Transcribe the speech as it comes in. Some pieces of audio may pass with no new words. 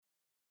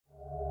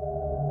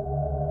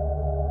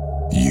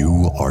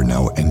are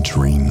now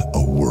entering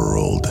a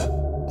world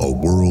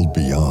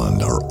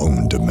beyond our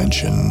own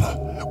dimension,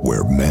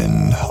 where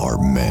men are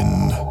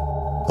men.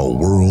 A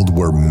world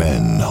where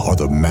men are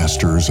the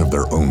masters of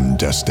their own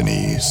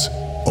destinies.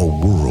 A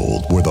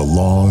world where the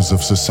laws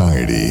of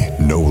society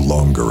no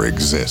longer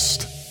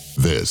exist.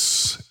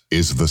 This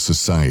is the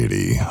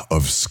Society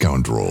of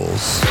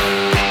Scoundrels.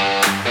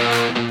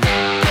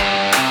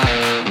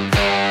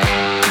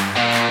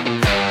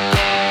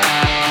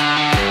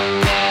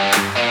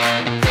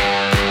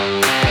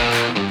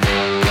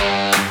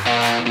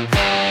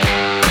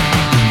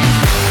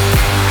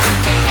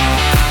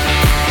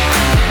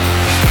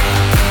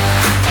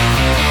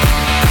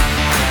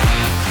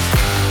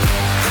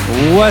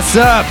 What's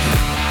up?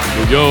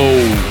 Yo.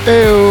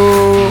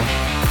 Ew.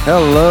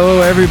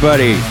 Hello,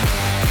 everybody.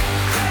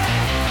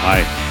 Hi.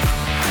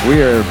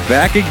 We are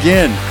back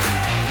again.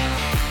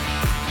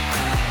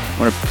 I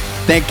want to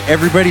thank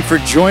everybody for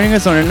joining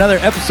us on another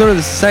episode of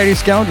the Society of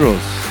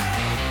Scoundrels.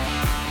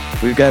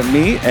 We've got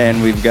me,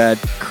 and we've got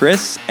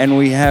Chris, and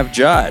we have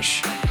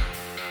Josh.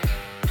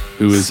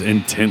 Who is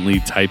intently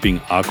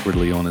typing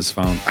awkwardly on his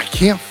phone. I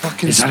can't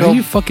fucking Is that spell how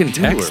you fucking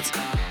text?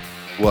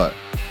 What?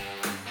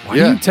 Why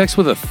do you text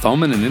with a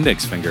thumb and an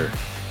index finger?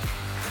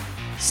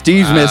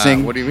 Steve's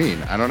missing. What do you mean?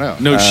 I don't know.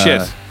 No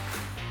shit.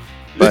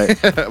 But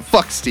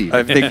Fuck Steve.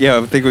 I think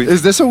we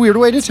Is this a weird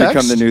way to text?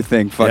 become the new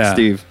thing. Fuck Yeah.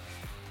 Steve.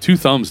 2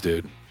 thumbs,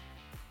 dude.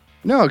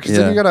 No, because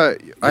then you gotta.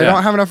 I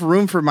don't have enough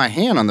room for my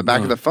hand on the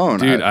back of the phone.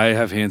 Dude, I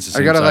have hands the I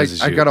same gotta size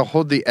as you. I gotta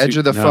hold the edge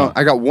of the No. phone.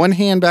 I got one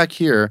hand back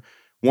here,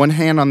 one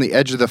hand on the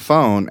edge of the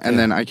phone, and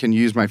then I can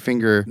use my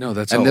finger. No,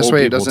 that's and how this old way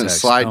it people doesn't text.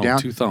 slide No, down.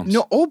 2 thumbs.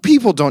 No, old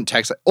people don't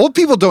text. Old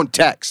people don't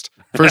text.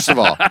 First of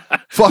all,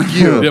 fuck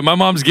you. Yeah, my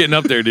mom's getting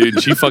up there,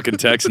 dude. She fucking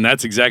texts, and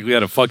that's exactly how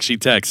the fuck she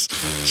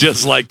texts.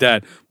 Just like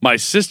that. My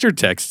sister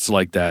texts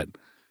like that.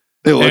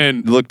 They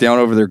And- look down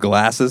over their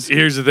glasses.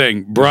 Here's the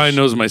thing. Brian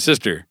knows my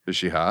sister. Is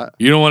she hot?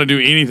 You don't want to do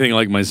anything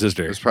like my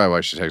sister. That's probably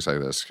why she texts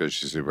like this, because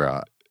she's super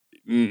hot.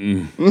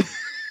 Mm-mm.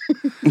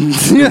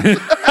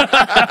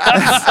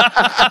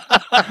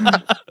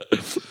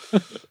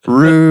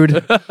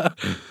 Rude.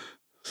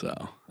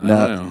 So, I don't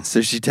know. No.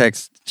 So she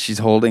texts. She's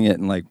holding it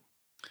and like,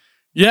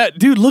 Yeah,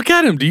 dude, look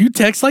at him. Do you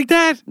text like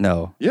that?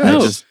 no. Yeah.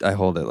 No. I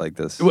hold it like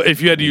this. Well,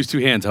 if you had to use 2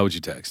 hands, how would you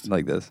text?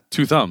 Like this.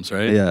 2 thumbs,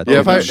 right? Yeah.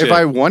 Yeah, Oh, shit. if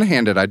I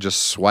one-handed, I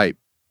just swipe.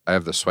 I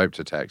have the swipe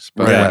to text.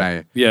 But Yeah. when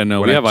I Yeah,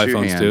 no, when we I have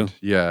iPhones two-hand, too.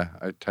 Yeah,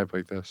 I type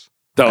like this.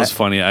 That was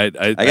funny. I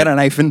I got a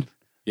knife in.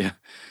 Yeah.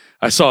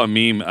 I saw a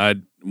meme.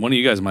 One of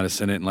you guys might have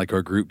sent it in like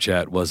our group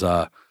chat. Was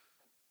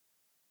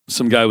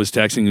some guy was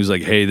texting who's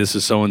like, "Hey, this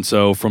is so and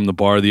so from the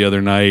bar the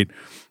other night.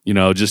 You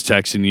know, just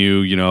texting you.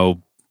 You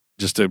know,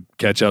 just to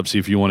catch up, see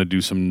if you want to do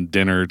some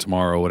dinner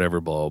tomorrow, whatever.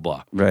 Blah blah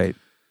blah." Right.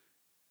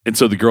 And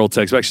so the girl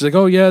texts back. She's like,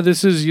 "Oh yeah,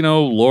 this is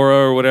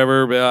Laura or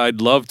whatever.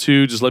 I'd love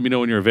to. Just let me know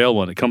when you're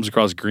available." And it comes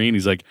across green.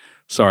 He's like,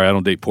 "Sorry, I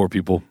don't date poor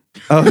people."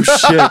 Oh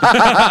shit.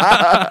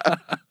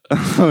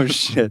 Oh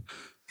shit.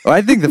 Well,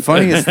 I think the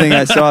funniest thing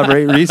I saw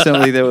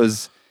recently that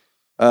was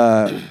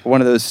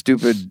one of those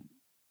stupid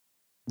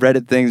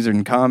Reddit things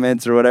in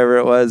comments or whatever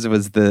it was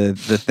the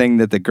thing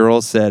that the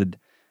girl said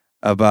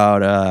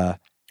about Oh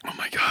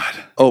my god.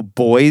 oh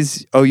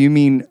boys. Oh, you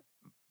mean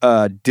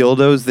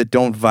dildos that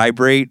don't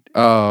vibrate?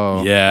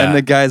 Oh. Yeah. And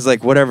the guy's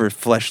like, whatever,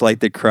 fleshlight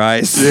that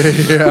cries.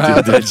 Yeah.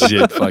 Dude, that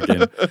shit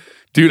fucking.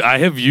 Dude, I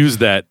have used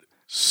that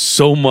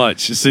so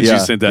much since you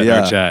sent that in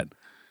our chat.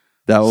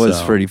 That was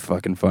So. pretty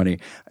fucking funny.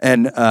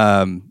 And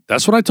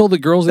That's what I told the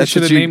girls they that's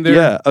should what have named their.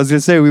 Yeah, I was gonna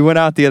say we went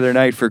out the other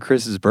night for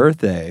Chris's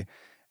birthday,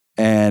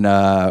 and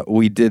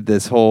we did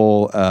this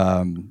whole.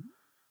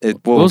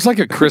 It was like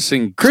a Chris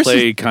and Chris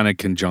Clay kind of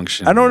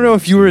conjunction. I don't know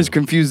if you were as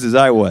confused as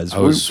I was. I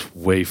was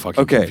way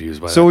fucking okay.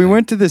 confused by that. So we thing.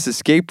 went to this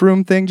escape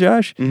room thing,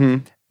 Josh, Mm-hmm.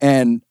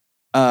 and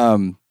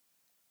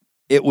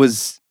it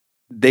was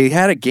they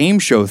had a game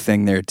show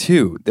thing there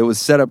too. That was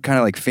set up kind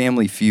of like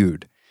Family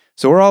Feud.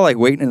 So we're all like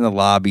waiting in the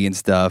lobby and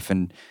stuff,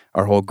 and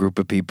our whole group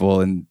of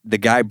people, and the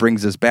guy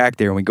brings us back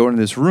there, and we go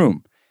into this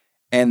room,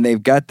 and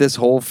they've got this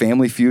whole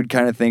Family Feud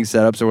kind of thing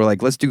set up. So we're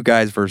like, let's do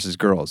guys versus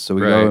girls. So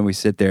we go and we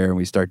sit there and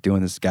we start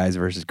doing this guys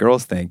versus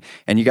girls thing,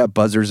 and you got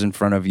buzzers in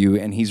front of you,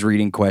 and he's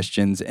reading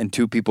questions, and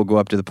 2 people go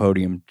up to the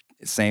podium,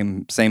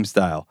 same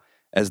style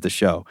as the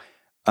show,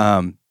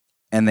 and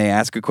they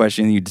ask a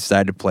question, and you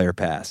decide to play or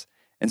pass.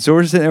 And so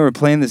we're sitting there, we're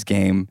playing this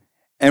game.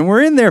 And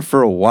we're in there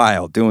for a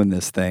while doing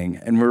this thing,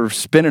 and we're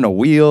spinning a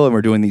wheel, and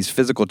we're doing these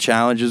physical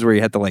challenges where you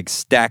have to like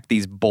stack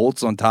these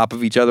bolts on top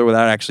of each other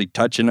without actually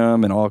touching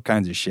them and all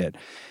kinds of shit.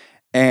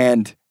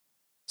 And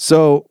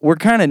so we're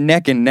kind of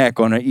neck and neck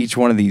on each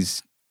one of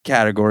these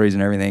categories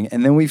and everything.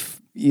 And then we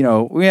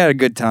had a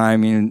good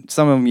time. And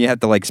some of them you have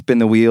to like spin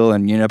the wheel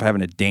and you end up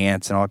having to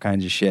dance and all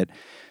kinds of shit.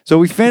 So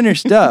we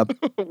finished up.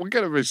 What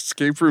kind of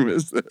escape room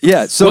is this?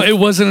 Yeah. So well, it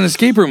wasn't an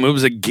escape room. It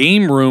was a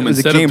game room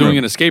instead of doing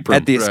an escape room.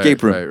 at the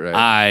escape room. Right.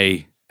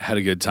 I had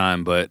a good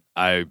time, but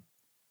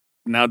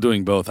now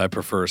doing both, I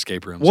prefer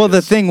escape rooms. Well,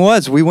 the thing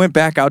was, we went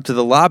back out to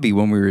the lobby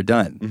when we were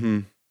done. Mm-hmm.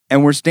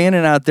 And we're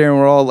standing out there and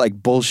we're all like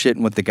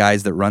bullshitting with the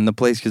guys that run the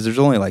place because there's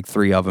only like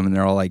 3 of them and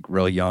they're all like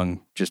real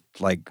young. Just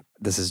like,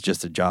 this is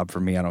just a job for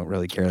me. I don't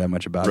really care that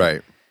much about it.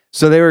 Right.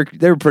 So they were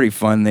pretty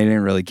fun. They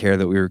didn't really care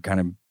that we were kind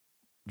of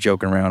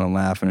joking around and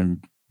laughing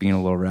and being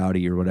a little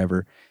rowdy or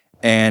whatever.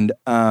 And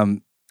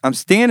I'm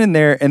standing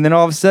there and then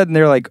all of a sudden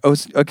they're like, oh,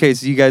 okay,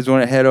 so you guys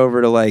want to head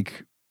over to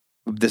like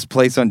this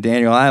place on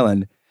Daniel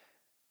Island?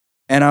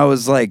 And I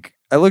was like,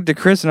 I looked at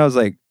Chris and I was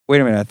like,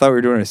 wait a minute, I thought we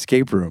were doing an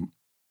escape room.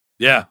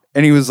 Yeah.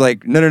 And he was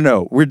like,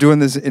 no, we're doing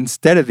this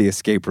instead of the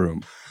escape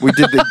room. We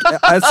did the,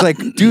 I was like,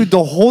 dude,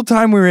 the whole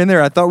time we were in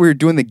there, I thought we were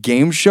doing the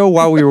game show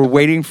while we were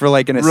waiting for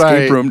like an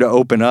escape room to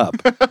open up.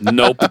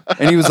 Nope.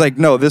 And he was like,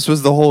 no, this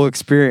was the whole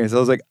experience. I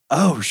was like,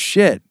 oh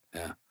shit.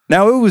 Yeah.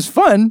 Now it was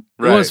fun.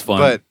 It was fun.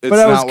 But, it's But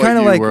I was not kind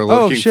of what like, you were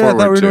oh looking shit, I thought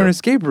we forward were doing to. an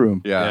escape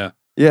room. Yeah.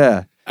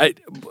 Yeah.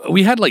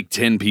 We had like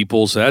 10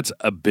 people, so that's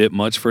a bit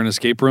much for an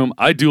escape room.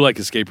 I do like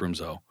escape rooms,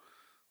 though.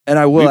 And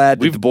I will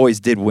add that the boys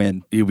did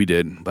win. Yeah, we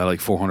did by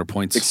like 400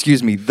 points.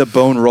 Excuse me, the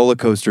Bone Roller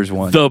Coasters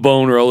won. The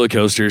Bone Roller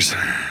Coasters.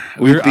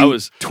 I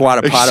was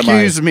Twatapotamai.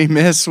 Excuse me,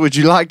 miss, would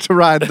you like to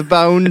ride the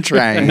bone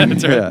train?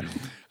 That's right. Yeah.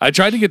 I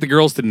tried to get the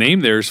girls to name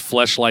theirs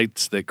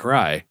Fleshlights That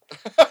Cry,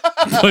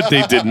 but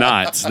they did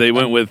not. They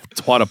went with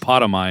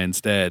Twatapotamai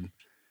instead.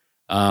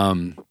 I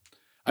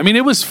mean,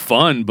 it was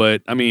fun,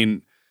 but I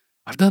mean,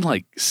 I've done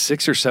like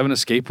 6 or 7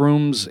 escape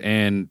rooms,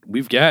 and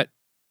we've got,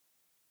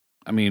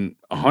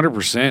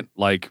 100%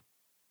 like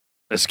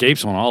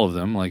escapes on all of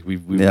them. Like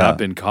we've not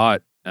been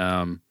caught.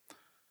 I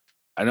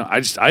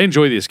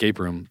enjoy the escape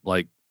room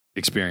like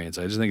experience.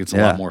 I just think it's a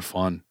lot more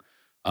fun.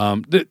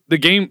 The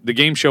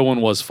game show one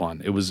was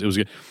fun. It was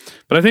good.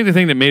 But I think the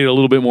thing that made it a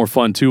little bit more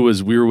fun too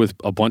was we were with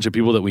a bunch of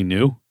people that we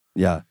knew.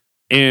 Yeah.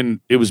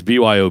 And it was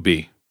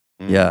BYOB.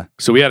 Yeah.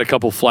 So we had a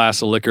couple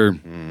flasks of liquor.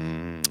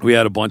 We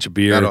had a bunch of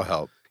beer. That'll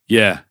help.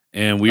 Yeah.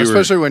 And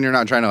especially when you're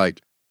not trying to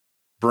like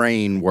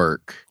brain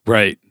work.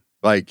 Right.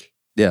 Like,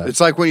 yeah. It's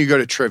like when you go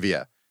to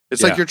trivia.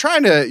 It's like you're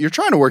trying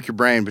to work your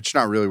brain, but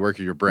you're not really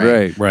working your brain.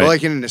 Right. But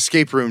like in an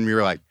escape room,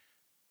 you're like,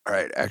 all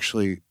right,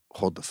 actually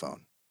hold the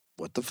phone.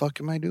 What the fuck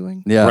am I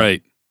doing? Yeah.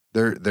 Right.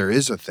 There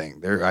is a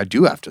thing. I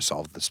do have to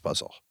solve this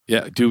puzzle.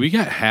 Yeah, dude, we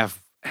got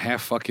half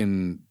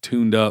fucking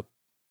tuned up.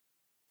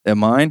 At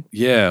mine?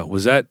 Yeah.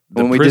 Was that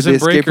the when we did the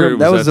escape room?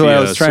 That was what I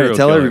was trying to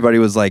tell everybody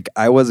was like,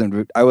 I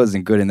wasn't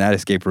good in that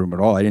escape room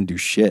at all. I didn't do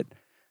shit.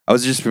 I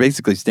was just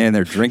basically standing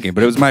there drinking,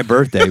 but it was my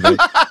birthday. But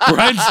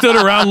Brian stood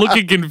around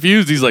looking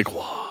confused. He's like,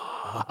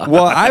 "Whoa."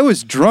 Well, I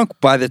was drunk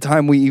by the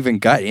time we even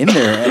got in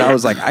there, and I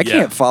was like, I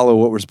can't follow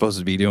what we're supposed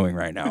to be doing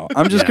right now.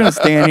 I'm just going to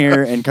stand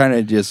here and kind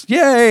of just,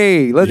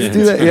 yay, let's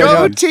do that.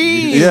 Go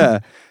team! Yeah.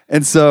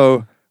 And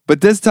so,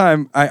 but this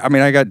time,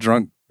 I got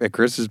drunk at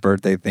Chris's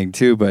birthday thing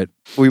too, but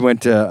we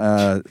went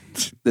to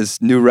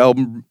this New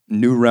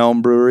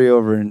Realm Brewery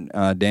over in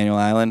Daniel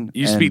Island. It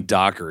used to be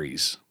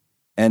Dockery's.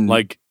 And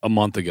like a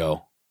month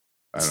ago.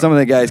 Some of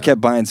the guys kept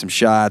buying some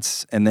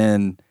shots, and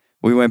then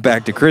we went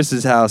back to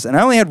Chris's house, and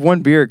I only had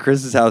 1 beer at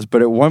Chris's house,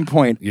 but at one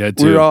point, we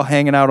were all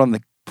hanging out on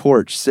the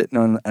porch,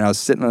 and I was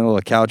sitting on a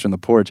little couch on the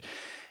porch,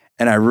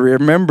 and I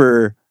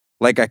remember,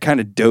 like, I kind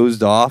of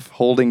dozed off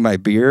holding my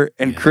beer,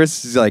 and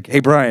Chris is like, hey,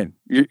 Brian,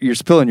 you're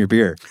spilling your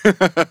beer.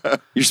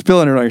 You're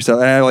spilling it on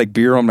yourself. And I had, like,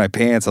 beer on my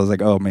pants. I was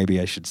like, oh,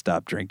 maybe I should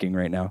stop drinking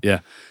right now.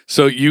 Yeah.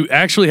 So you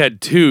actually had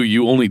 2.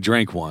 You only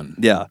drank 1.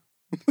 Yeah.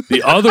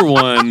 The other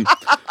one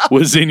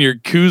was in your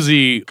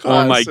koozie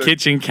on my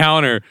kitchen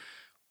counter.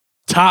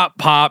 Top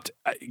popped.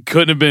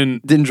 Couldn't have been.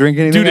 Didn't drink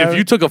anything. Dude, if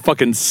you took a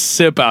fucking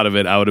sip out of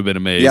it, I would have been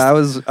amazed. Yeah, I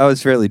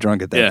was fairly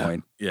drunk at that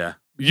point. Yeah.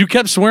 You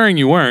kept swearing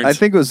you weren't. I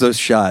think it was those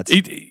shots.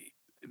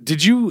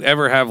 Did you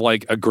ever have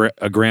like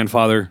a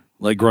grandfather,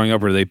 like growing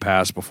up, or they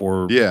passed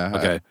before? Yeah.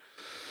 Okay.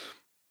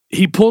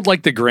 He pulled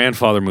like the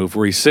grandfather move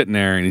where he's sitting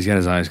there and he's got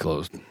his eyes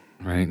closed.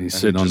 Right, and he's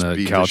sitting on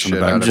the couch on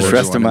the back. I'm just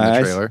resting my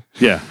eyes. Trailer.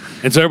 Yeah,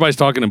 and so everybody's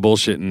talking and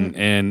bullshitting,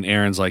 and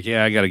Aaron's like,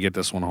 "Yeah, I got to get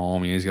this one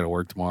home. He's got to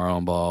work tomorrow,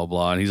 and blah blah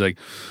blah." And he's like,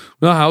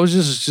 "No, I was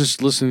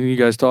just listening to you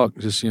guys talk.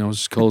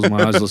 Just closing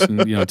my eyes,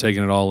 listening,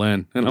 taking it all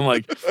in." And I'm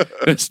like,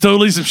 "It's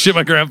totally some shit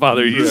my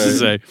grandfather used to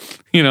say.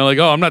 Like,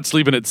 oh, I'm not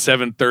sleeping at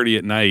 7:30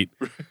 at night.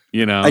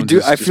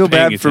 I feel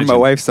bad for my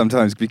wife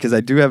sometimes because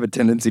I do have a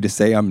tendency to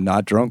say I'm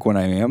not drunk when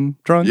I am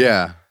drunk.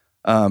 Yeah.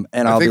 And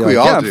I'll be like,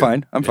 I'm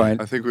fine. I'm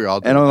fine. I think we all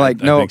do. And I'm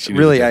like, no,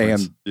 really, I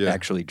am Yeah.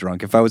 actually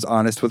drunk. If I was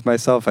honest with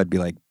myself, I'd be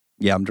like,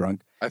 yeah, I'm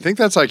drunk. I think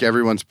that's like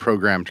everyone's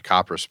programmed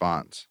cop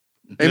response.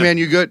 Hey man,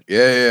 you good?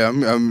 Yeah,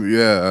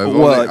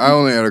 I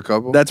only had a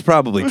couple. That's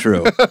probably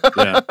true.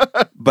 Yeah.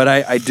 But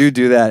I do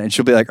that, and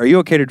she'll be like, are you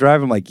okay to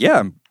drive? I'm like,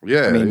 yeah.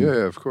 Yeah,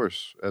 of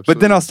course. Absolutely. But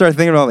then I'll start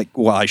thinking about like,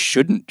 well, I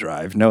shouldn't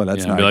drive. No,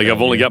 that's not. Be like,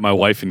 I've only got my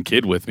wife and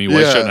kid with me.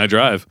 Why shouldn't I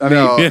drive? I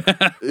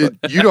mean,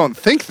 you don't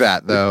think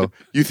that though.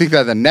 You think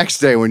that the next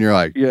day when you're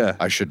like,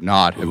 I should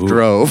not have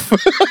drove.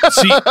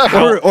 See,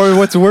 or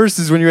what's worse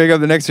is when you wake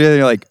up the next day and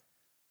you're like,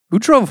 who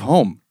drove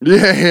home?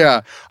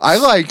 Yeah. I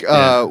like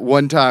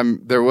one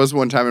time. There was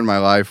one time in my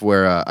life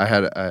where I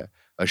had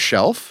a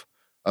shelf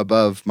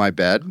above my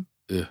bed,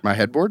 my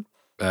headboard.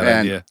 Bad and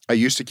idea. I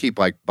used to keep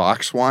like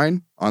box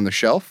wine on the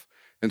shelf.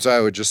 And so I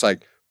would just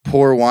like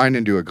pour wine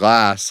into a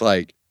glass,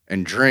 like,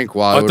 and drink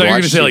while I would thought you were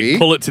watch gonna TV. say like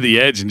pull it to the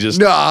edge and just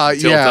No,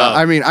 tilt yeah. up.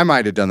 I mean, I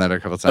might have done that a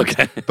couple times.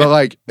 Okay. But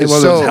like, One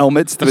of those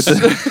helmets with,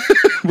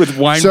 with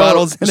wine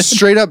bottles in it.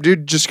 straight up,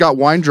 dude, just got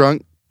wine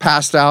drunk,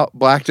 passed out,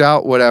 blacked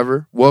out,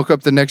 whatever. Woke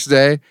up the next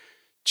day,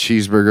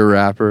 cheeseburger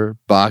wrapper,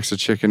 box of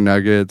chicken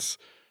nuggets,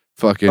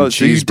 fucking Oh,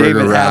 so you cheeseburger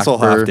David wrapper.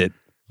 Hasselhoffed it.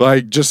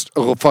 Like just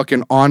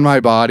fucking on my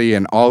body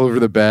and all over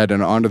the bed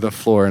and onto the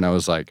floor. And I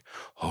was like,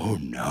 oh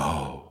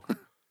no.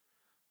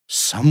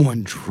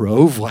 Someone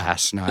drove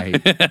last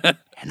night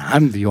and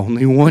I'm the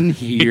only one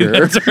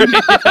here.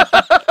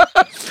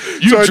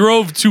 You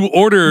drove to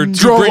order to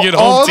Drove bring it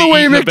home all to the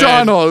way eat in the bed.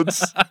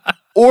 McDonald's,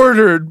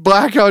 ordered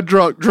blackout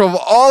drunk, drove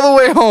all the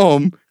way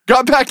home,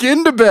 got back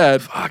into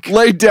bed,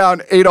 laid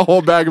down, ate a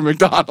whole bag of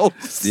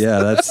McDonald's.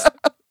 Yeah,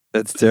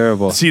 that's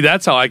terrible. See,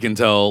 that's how I can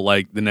tell.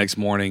 Like the next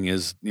morning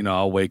is,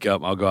 I'll wake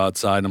up, I'll go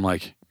outside, and I'm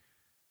like,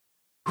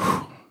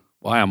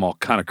 why I'm all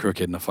kind of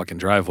crooked in the fucking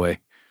driveway.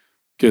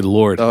 Good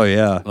Lord. Oh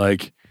yeah.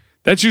 Like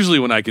that's usually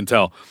when I can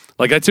tell.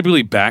 Like I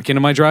typically back into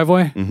my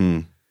driveway. Mm-hmm.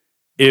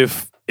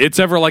 If it's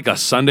ever like a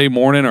Sunday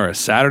morning or a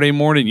Saturday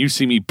morning, you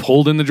see me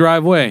pulled in the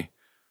driveway.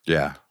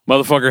 Yeah.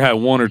 Motherfucker had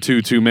one or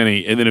two too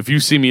many. And then if you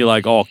see me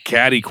like all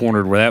catty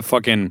cornered where that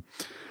fucking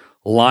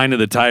line of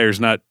the tire's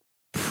not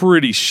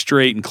pretty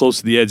straight and close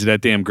to the edge of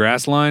that damn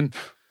grass line,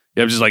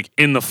 yeah, I'm just like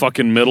in the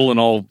fucking middle and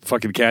all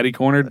fucking catty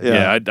cornered.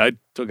 Yeah. I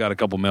took out a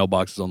couple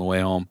mailboxes on the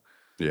way home.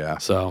 Yeah.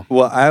 So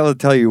Well, I will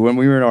tell you, when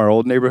we were in our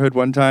old neighborhood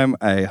one time,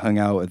 I hung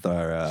out with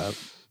our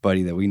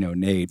buddy that we know,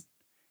 Nate,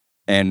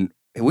 and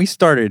we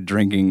started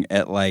drinking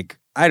at like,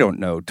 I don't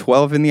know,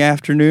 12 in the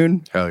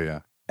afternoon Hell yeah.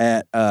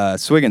 at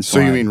Swig and So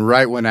Swine. you mean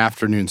right when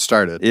afternoon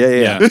started?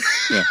 Yeah.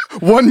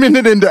 1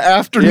 minute into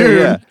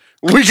afternoon,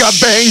 we got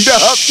banged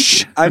up.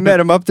 I met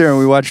him up there and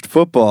we watched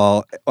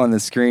football on the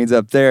screens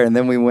up there, and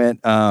then we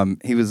went.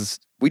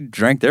 We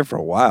drank there for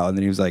a while, and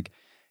then he was like,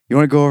 "You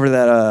want to go over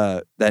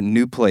that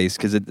new place?"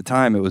 Because at the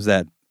time it was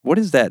what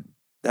is that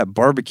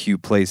barbecue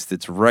place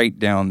that's right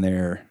down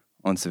there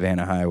on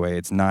Savannah Highway?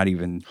 It's not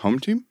even Home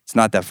team? It's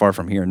not that far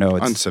from here. No,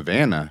 it's On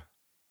Savannah.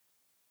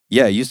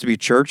 Yeah, it used to be a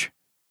church.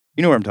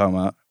 You know what I'm talking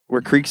about?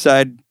 Where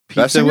Creekside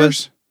Pizza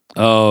was.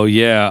 oh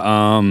yeah,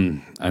 I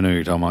know what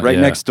you're talking about. Right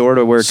yeah. next door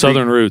to where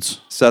Southern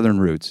Roots. Southern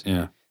Roots.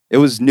 Yeah. It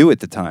was new at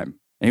the time.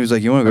 And he was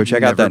like, "You want to go I've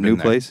check out never that new been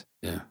there. place?"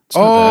 Yeah.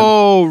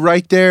 Oh,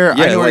 right there.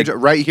 Yeah, I know like,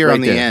 right here right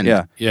on the there. end.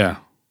 Yeah. Yeah.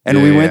 And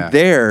Yeah, we yeah, went yeah.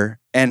 there,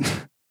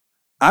 and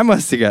I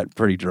must have got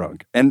pretty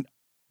drunk. And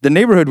the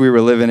neighborhood we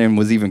were living in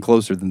was even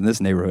closer than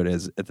this neighborhood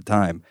is at the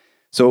time.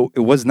 So it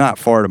was not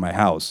far to my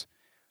house.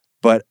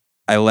 But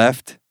I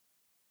left,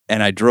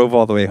 and I drove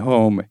all the way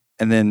home.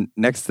 And then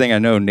next thing I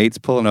know, Nate's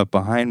pulling up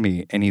behind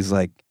me, and he's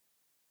like,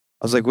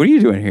 I was like, "What are you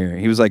doing here?"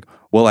 He was like,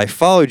 "Well, I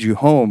followed you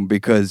home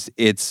because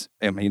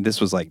this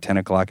was like 10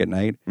 o'clock at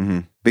night,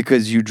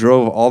 because you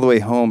drove all the way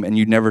home and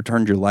you never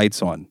turned your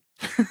lights on."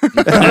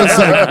 And I was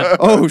like,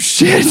 "Oh,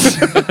 shit."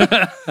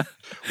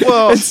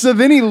 Well, And so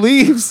then he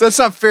leaves. that's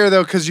not fair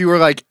though, because you were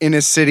like in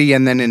a city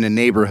and then in a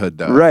neighborhood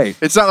though. Right.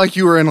 It's not like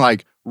you were in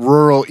like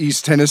rural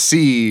East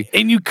Tennessee.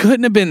 And you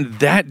couldn't have been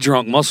that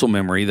drunk muscle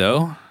memory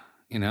though.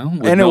 With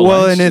And no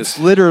lights, it's just-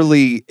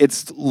 literally,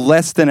 it's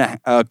less than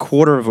a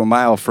quarter of a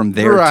mile from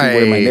there to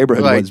where my Right.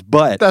 neighborhood Like, was.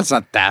 But That's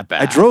not that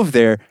bad. I drove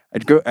there.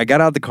 I got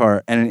out of the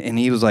car, and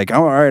he was like, "Oh,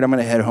 all right, I'm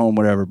going to head home,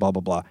 whatever, blah,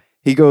 blah, blah."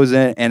 He goes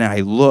in, and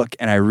I look,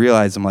 and I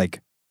realize, I'm like,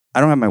 I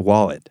don't have my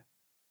wallet.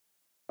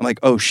 I'm like,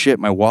 oh, shit,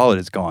 my wallet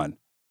is gone.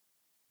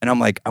 And I'm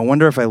like, I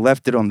wonder if I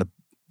left it on the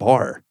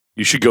bar.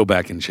 You should go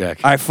back and check.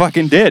 I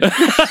fucking did.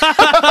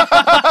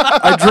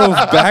 I drove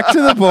back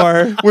to the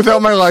bar,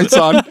 without my lights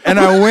on. and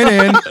I went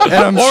in, and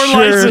I'm or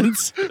sure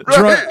license.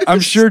 I'm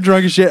sure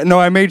drunk as shit. No,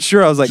 I made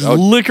sure. I was like, Just oh,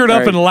 liquored all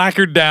up right, and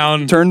lacquered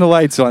down. turn the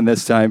lights on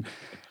this time.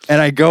 And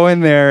I go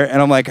in there,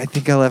 and I'm like, I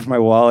think I left my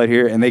wallet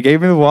here. And they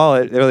gave me the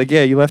wallet. They were like,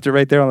 yeah, you left it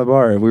right there on the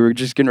bar. We were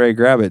just getting ready to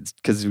grab it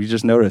because we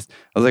just noticed.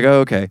 I was like,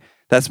 oh, okay,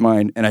 that's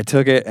mine. And I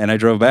took it, and I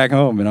drove back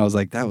home. And I was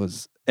like, that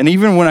was... And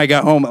even when I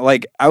got home,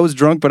 like, I was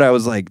drunk, but I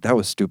was like, that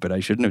was stupid. I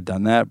shouldn't have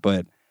done that.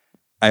 But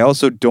I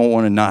also don't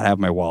want to not have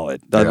my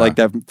wallet.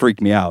 That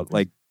freaked me out.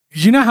 Like,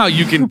 You know how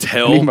you can I need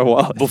tell my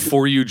wallet.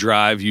 before you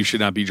drive you should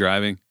not be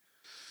driving?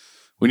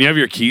 When you have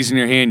your keys in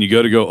your hand, you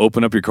go to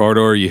open up your car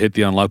door, you hit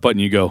the unlock button,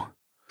 you go...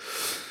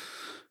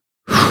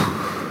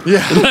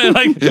 Yeah.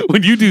 like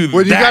when you do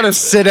When you that, got to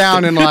sit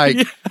down and like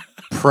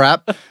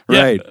prep.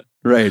 Yeah.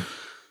 Right.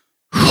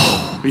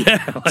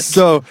 yeah, like,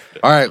 So,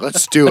 All right,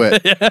 let's do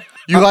it.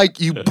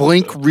 You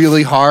blink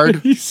really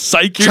hard. you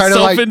psych try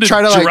yourself to into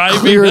like driving.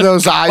 clear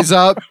those eyes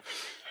up.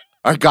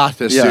 I got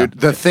this, Yeah. dude.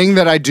 The thing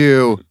that I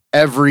do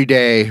every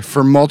day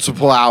for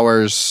multiple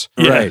hours.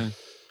 Yeah. right.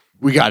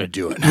 We got to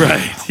do it.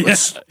 Right.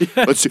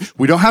 Yeah. Let's do,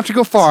 we don't have to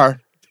go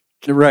far.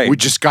 Right. We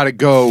just got to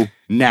go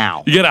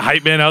now. You got a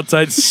hype man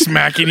outside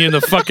smacking you in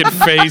the fucking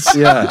face.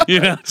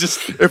 Yeah.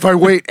 Just If I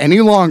wait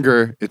any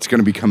longer, it's going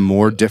to become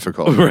more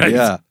difficult. right.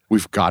 Yeah.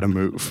 We've got to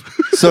move.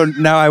 So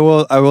now I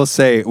will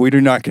say we do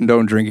not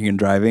condone drinking and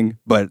driving,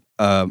 but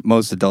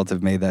most adults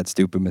have made that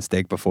stupid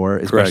mistake before,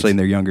 especially in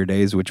their younger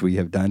days, which we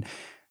have done.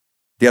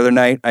 The other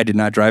night, I did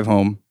not drive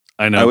home.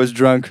 I know. I was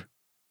drunk.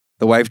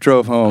 The wife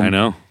drove home. I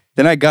know.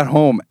 Then I got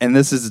home, and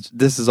this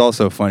is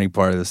also a funny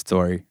part of the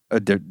story, a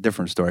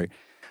different story.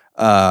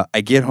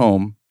 I get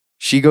home.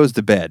 She goes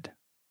to bed.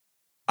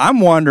 I'm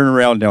wandering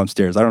around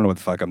downstairs. I don't know what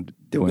the fuck I'm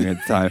doing at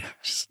the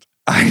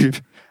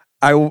time.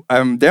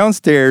 I'm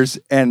downstairs,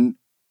 and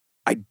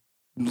I'm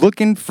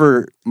looking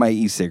for my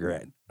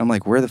e-cigarette. I'm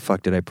like, where the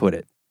fuck did I put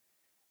it?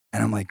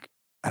 And I'm like,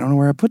 I don't know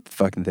where I put the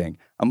fucking thing.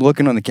 I'm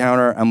looking on the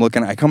counter.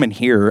 I come in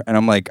here, and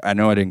I'm like, I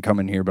know I didn't come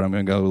in here, but I'm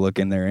going to go look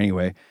in there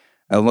anyway.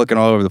 I'm looking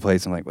all over the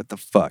place. I'm like, what the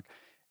fuck?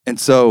 And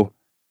so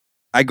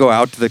I go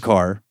out to the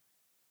car.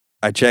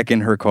 I check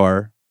in her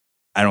car.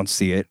 I don't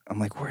see it. I'm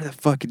like, where the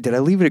fuck? Did I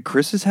leave it at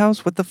Chris's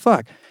house? What the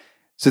fuck?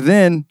 So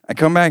then I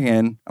come back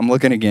in. I'm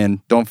looking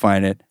again. Don't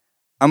find it.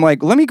 I'm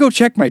like, let me go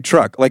check my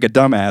truck like a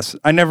dumbass.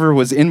 I never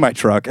was in my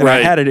truck, and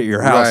I had it at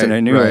your house, and I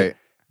knew it.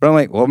 But I'm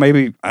like, well,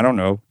 maybe, I don't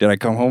know. Did I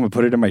come home and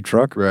put it in my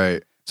truck?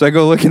 Right. So I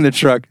go look in the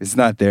truck. It's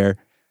not there.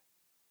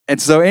 And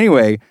so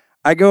anyway,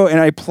 I go and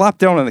I plop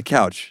down on the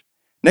couch.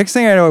 Next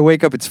thing I know, I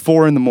wake up, it's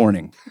 4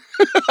 a.m.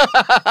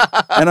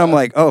 And I'm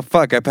like, oh,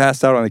 fuck, I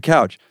passed out on the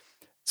couch.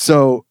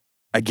 So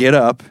I get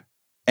up,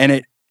 and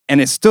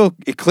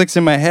it clicks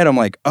in my head. I'm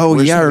like, oh,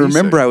 Where's yeah, I the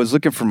remember e-cig? I was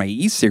looking for my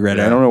e-cigarette.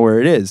 Yeah. I don't know where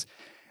it is.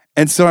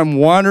 And so I'm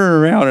wandering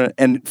around,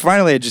 and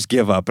finally I just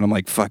give up, and I'm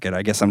like, fuck it.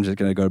 I guess I'm just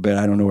going to go to bed.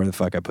 I don't know where the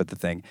fuck I put the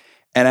thing.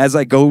 And as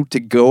I go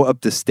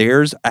up the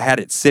stairs, I had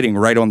it sitting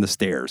right on the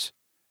stairs.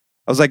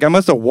 I was like, I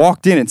must have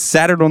walked in and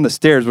sat it on the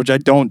stairs, which I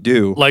don't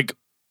do. Like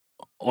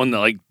on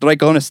the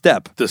Like on a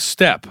step. the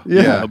step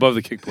Yeah. above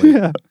the kick plate.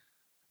 Yeah.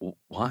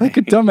 Why? Like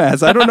a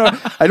dumbass. I don't know.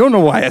 I don't know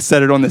why I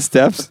set it on the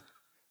steps,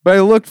 but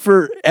I looked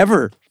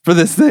forever for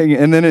this thing,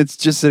 and then it's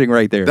just sitting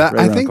right there. That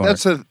right I around think the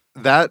corner.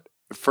 that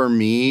for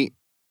me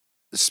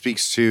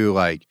speaks to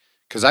like,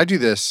 because I do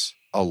this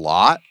a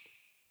lot,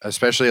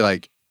 especially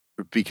like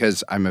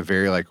because I'm a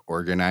very like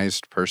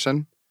organized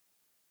person.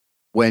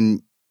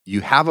 When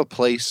you have a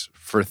place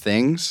for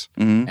things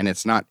Mhm. and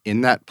it's not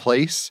in that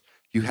place,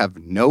 you have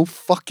no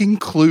fucking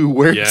clue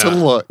where Yeah. to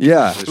look.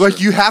 Yeah. Like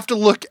you have to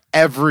look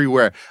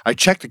everywhere. I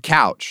checked the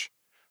couch,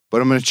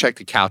 but I'm going to check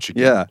the couch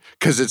again. Yeah.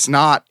 Because it's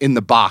not in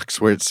the box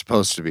where it's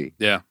supposed to be.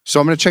 Yeah. So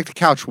I'm going to check the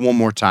couch one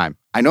more time.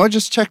 I know I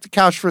just checked the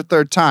couch for a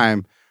third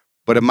time,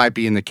 but it might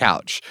be in the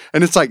couch.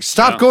 And it's like,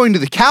 stop Yeah. going to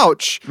the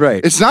couch.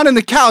 Right. It's not in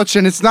the couch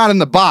and it's not in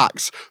the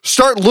box.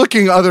 Start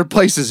looking other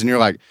places. And you're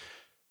like,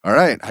 all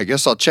right, I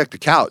guess I'll check the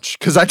couch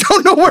because I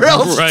don't know where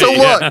else Right, to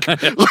yeah.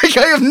 look. Like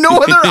I have no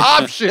other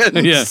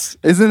options. Yes.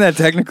 Isn't that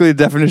technically the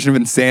definition of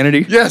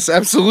insanity? Yes,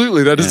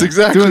 absolutely. That is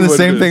exactly Doing the what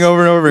same it thing is.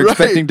 over and over, Right.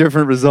 expecting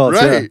different results.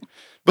 Right. Yeah.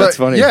 That's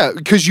funny. Yeah,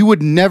 because you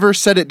would never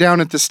set it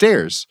down at the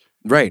stairs.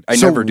 Right. I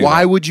so never do.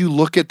 why that. would you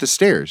look at the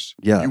stairs?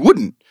 Yeah. You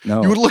wouldn't.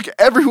 No. You would look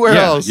everywhere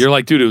Yeah. else. You're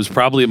like, dude, it was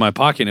probably in my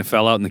pocket and it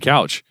fell out in the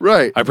couch.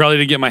 right. I probably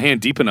didn't get my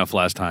hand deep enough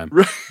last time.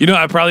 Right. You know,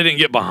 I probably didn't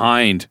get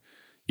behind,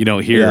 here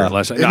Yeah.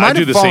 last time. It I might do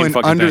have the same fallen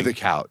fucking under thing. the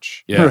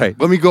couch. Yeah. Right.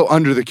 Let me go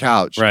under the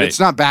couch. Right. It's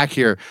not back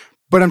here,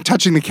 but I'm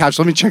touching the couch.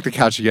 Let me check the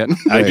couch again.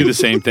 I do the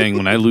same thing.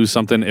 When I lose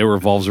something, it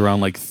revolves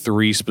around like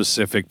 3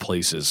 specific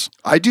places.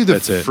 I do the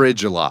That's it.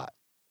 fridge a lot.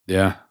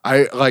 Yeah.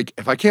 I like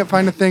if I can't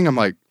find a thing, I'm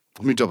like,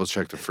 let me double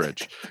check the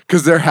fridge.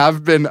 Because there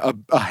have been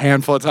a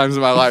handful of times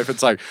in my life,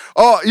 it's like,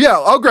 oh, yeah,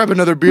 I'll grab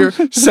another beer,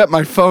 set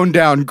my phone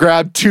down,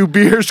 grab 2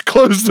 beers,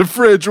 close the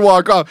fridge,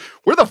 walk off.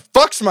 Where the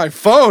fuck's my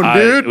phone,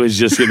 dude? I was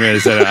just getting ready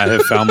to say I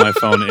have found my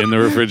phone in the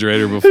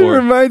refrigerator It before.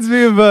 reminds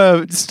me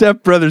of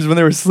Step Brothers when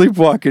they were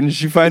sleepwalking.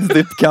 She finds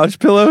the couch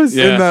pillows.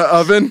 Yeah. In the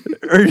oven.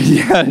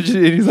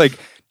 He's like,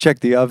 check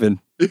the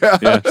oven. Yeah.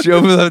 Yeah. She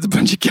opens up a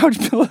bunch of couch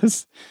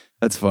pillows.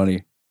 That's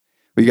funny.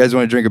 Well, you guys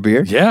want to drink a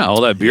beer? Yeah,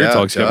 all that beer Yeah,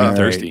 talk's got all me right.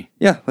 thirsty.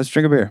 Yeah, let's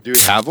drink a beer. Do we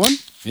have one?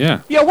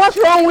 Yeah. Yeah, what's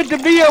wrong with the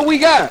beer we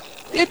got?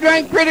 It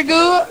drank pretty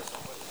good.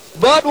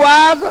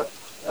 Budweiser.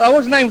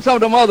 What's the name of some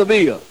of them other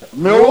beers?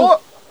 Miller.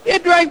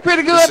 It drank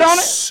pretty good, This don't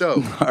is it?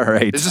 so. All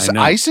right. Is this I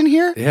know. ice in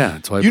here? Yeah,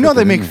 that's why I You put know they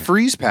that in make there.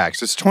 freeze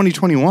packs. It's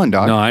 2021,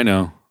 dog. No, I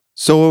know.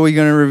 So what are we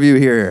going to review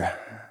here?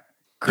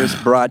 Chris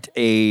brought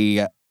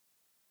a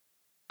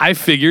I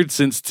figured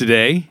since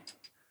today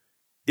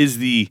is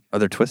the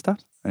other twist up.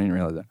 I didn't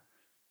realize that.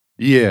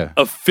 Yeah.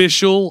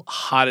 official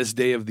hottest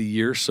day of the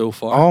year so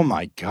far. Oh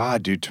my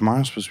God, dude.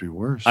 Tomorrow's supposed to be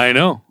worse. I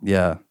know.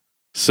 Yeah.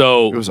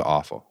 So, It was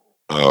awful.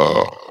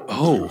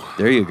 oh,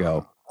 There you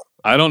go.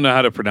 I don't know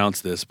how to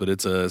pronounce this, but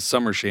it's a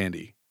summer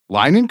shandy.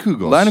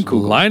 Leinenkugels.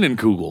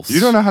 Leinenkugels. You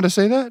don't know how to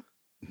say that?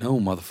 No,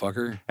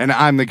 motherfucker. And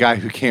I'm the guy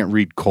who can't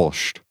read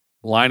Kolsch.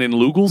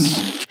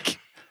 Leinenlugels?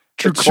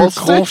 True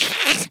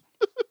Kolsch.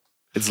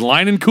 It's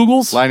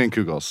Leinenkugels?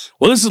 Leinenkugels.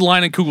 Well, this is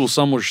Leinenkugel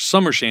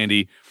summer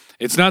shandy.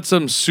 It's not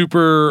some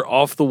super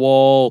off the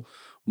wall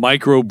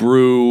micro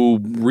brew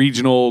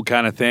regional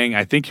kind of thing.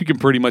 I think you can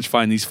pretty much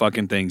find these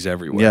fucking things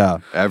everywhere. Yeah.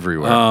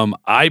 Everywhere.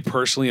 I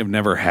personally have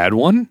never had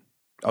one.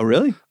 Oh,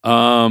 really?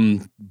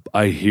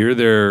 I hear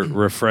they're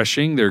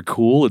refreshing. They're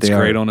cool. It's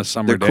great on a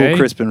summer day. They're cool,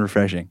 crisp, and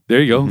refreshing.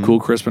 There you go. Cool,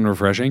 crisp, and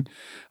refreshing.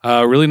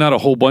 Really not a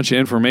whole bunch of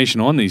information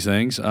on these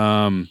things.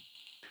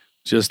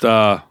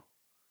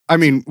 I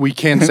mean, we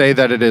can say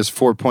that it is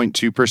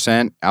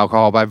 4.2%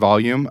 alcohol by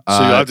volume. So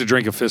you'll have to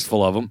drink a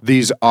fistful of them.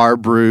 These are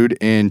brewed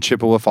in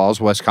Chippewa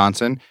Falls,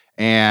 Wisconsin.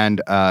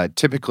 And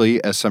typically,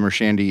 a summer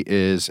shandy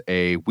is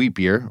a wheat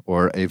beer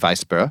or a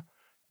Weissbier.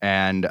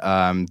 And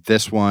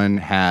this one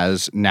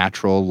has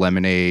natural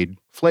lemonade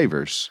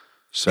flavors.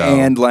 So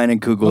And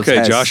Leinenkugels Okay,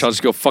 has Josh, I'll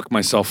just go fuck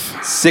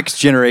myself. 6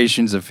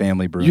 generations of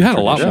family brewing. You had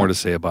a lot tradition. more to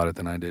say about it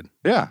than I did.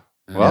 yeah.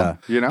 Well,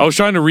 you know. I was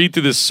trying to read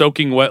through this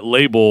soaking wet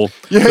label.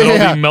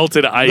 That'll be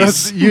melted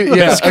ice.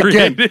 That's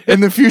Again, great.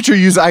 in the future,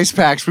 use ice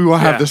packs. We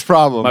won't have this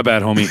problem. My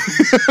bad, homie.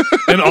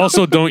 And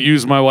also, don't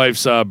use my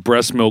wife's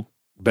breast milk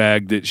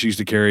bag that she used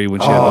to carry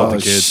when she had both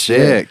the kids.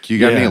 Sick. You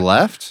got any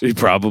left?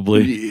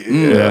 Probably.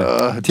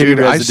 Yeah.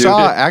 Dude, I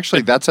saw,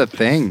 actually, that's a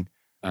thing.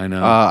 I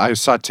know. I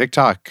saw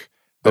TikTok.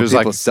 It was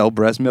people like, sell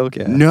breast milk?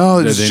 Yeah. no,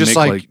 it's they just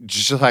make,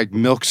 just like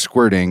milk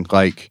squirting.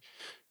 Like,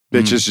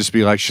 bitches just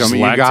be like, show Just me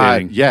you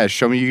got, lactating.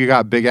 show me you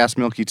got big ass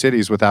milky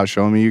titties without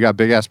showing me you got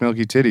big ass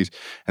milky titties.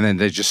 And then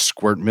they just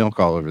squirt milk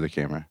all over the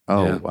camera.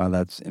 Oh, Yeah. wow,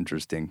 that's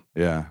interesting.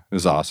 Yeah, it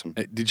was awesome.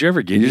 Did you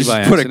ever get You any just by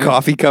put accident? a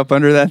coffee cup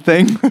under that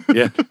thing?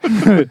 Yeah.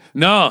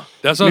 No,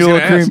 that's what I was Mule going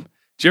to ask. cream.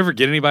 Did you ever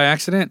get any by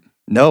accident?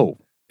 No.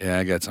 Yeah,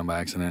 I got some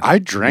by accident. I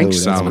drank Oh,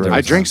 that's some. gross.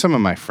 I drank some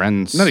of my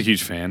friends. I'm not a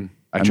huge fan.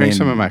 I drank mean,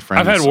 some of my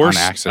friends I've had worse.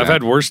 on accident. I've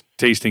had worse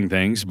tasting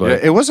things, but Yeah,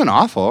 it wasn't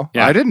awful.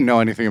 Yeah. I didn't know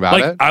anything about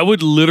like it. I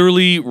would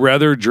literally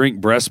rather drink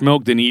breast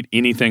milk than eat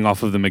anything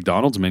off of the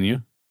McDonald's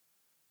menu.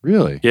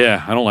 Really?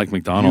 Yeah, I don't like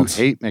McDonald's.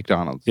 You hate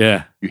McDonald's.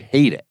 Yeah, You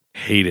hate it.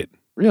 hate it.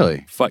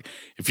 Really? Fuck.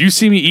 If you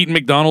see me eating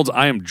McDonald's,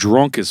 I am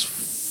drunk as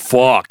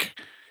fuck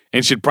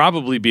and should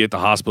probably be at the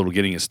hospital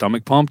getting his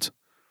stomach pumped.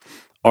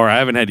 Or I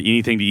haven't had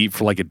anything to eat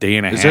for like a day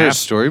and a half. Is there a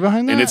story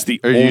behind that? And it's the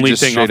Or you only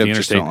just thing straight off the up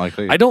just interstate. don't like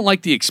it? I don't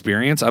like the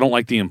experience. I don't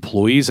like the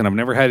employees. And I've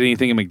never had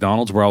anything at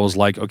McDonald's where I was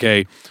like,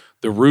 okay,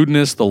 the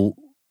rudeness, the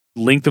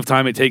length of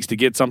time it takes to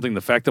get something,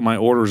 the fact that my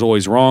order is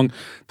always wrong,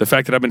 the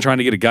fact that I've been trying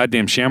to get a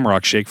goddamn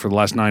Shamrock shake for the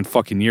last 9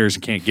 fucking years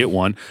and can't get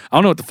one. I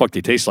don't know what the fuck they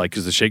taste like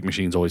because the shake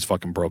machine's always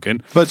fucking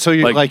broken. But so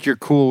you're like- you're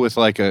cool with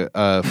like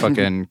a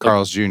fucking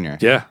Carl's Jr.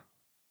 Yeah.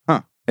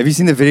 Have you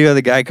seen the video of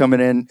the guy coming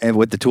in and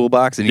with the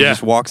toolbox and he Yeah.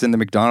 just walks into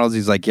McDonald's?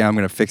 He's like, yeah, I'm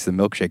going to fix the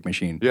milkshake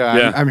machine. Yeah,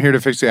 Yeah. I'm here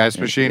to fix the ice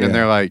machine. And Yeah.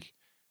 they're like,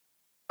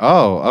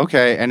 oh,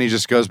 okay. And he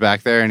just goes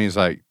back there and he's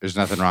like, there's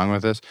nothing wrong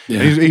with this.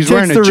 Yeah. And he's Takes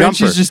wearing a the wrench,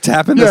 jumper. he's just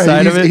tapping the Yeah,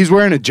 side of it. He's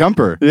wearing a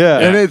jumper. Yeah.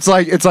 And it's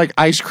like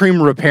ice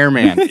cream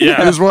repairman.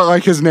 Yeah. Is what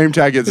like his name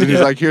tag is. And he's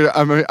like, here,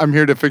 I'm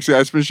here to fix the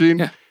ice machine.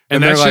 Yeah.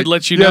 And they're that should like,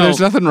 let you yeah, know. there's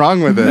nothing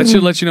wrong with That it.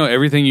 should let you know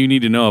everything you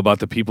need to know about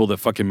the people that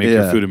fucking make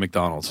your Yeah. food at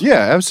McDonald's. Yeah,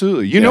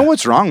 absolutely. You know Yeah.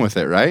 what's wrong with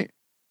it, right?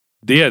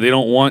 Yeah, they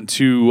don't want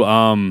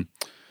to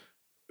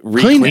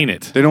re-clean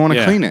it. They don't want to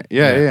Yeah. clean it.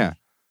 Yeah.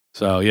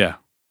 So, yeah.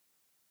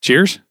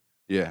 Cheers.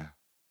 Yeah.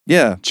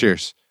 Yeah.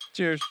 Cheers.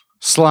 Cheers.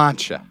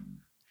 Sláinte.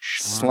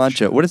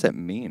 Sláinte. What does that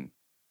mean?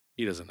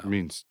 He doesn't It know.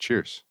 means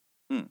cheers.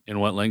 In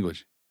what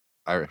language?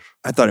 Irish.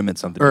 I thought it meant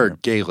something Or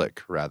different.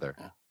 Gaelic, rather.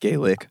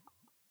 Gaelic.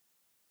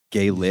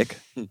 Gaelic.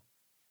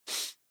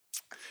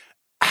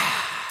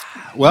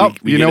 Well,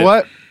 We you get know it.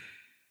 what?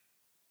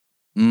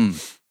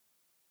 Mm.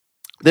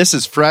 This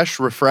is fresh,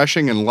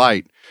 refreshing, and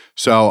light.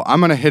 So I'm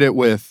gonna hit it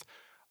with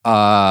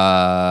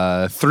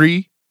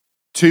 3,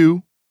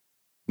 2,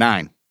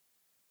 9.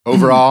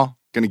 Overall,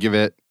 gonna give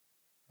it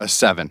a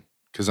 7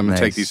 because I'm gonna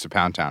take Nice. these to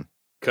Pound Town.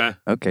 Okay.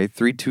 Okay,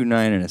 3, 2,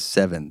 9, and a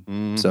 7.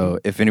 Mhm. So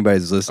if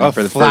anybody's listening A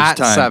for the flat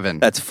first time, 7.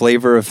 that's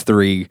flavor of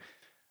 3.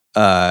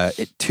 At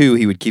 2,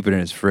 he would keep it in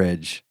his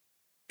fridge.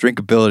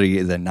 Drinkability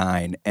is a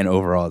 9, and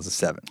overall is a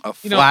 7. A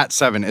You know, flat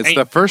 7. It's ain't-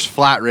 the first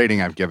flat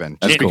rating I've given,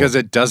 just That's cool. because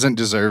it doesn't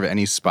deserve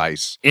any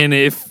spice. And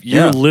if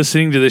you're Yeah.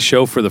 listening to this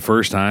show for the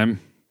first time,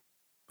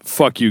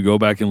 fuck you. Go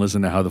back and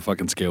listen to how the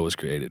fucking scale was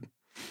created.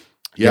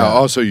 Yeah. Yeah.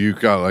 Also, you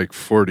got like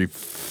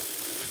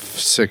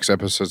 46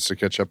 episodes to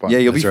catch up on. Yeah,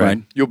 you'll be That's right.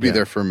 fine. You'll be Yeah.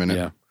 there for a minute.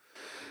 Yeah.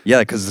 Yeah,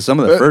 because some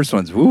of the first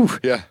ones, woo,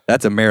 Yeah.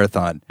 that's a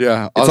marathon.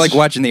 Yeah. It's like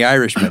watching The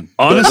Irishman.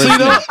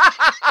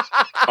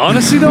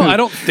 Honestly, though, I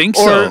don't think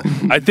Or- so.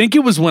 I think it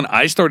was when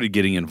I started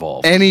getting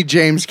involved. any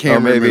James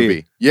Cameron maybe.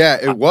 movie. Yeah,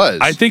 it was.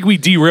 I think we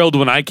derailed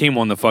when I came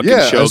on the fucking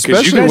Yeah, show because you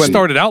especially guys when-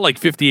 started out like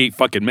 58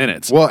 fucking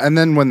minutes. Well, and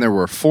then when there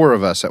were 4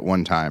 of us at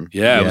one time,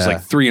 Yeah, it was Yeah.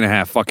 like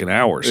 3.5 fucking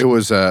hours. it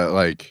was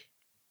like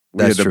we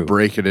That's had to true.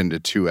 break it into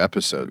 2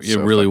 episodes. It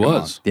so really fucking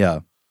was. Yeah.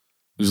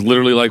 It was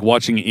literally like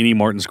watching any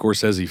Martin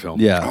Scorsese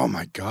film. Yeah. long. Oh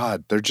my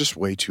god, they're just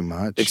way too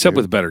much. Except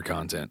dude. with better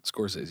content.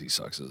 Scorsese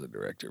sucks as a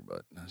director,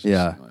 but that's just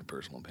Yeah. my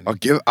personal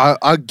opinion.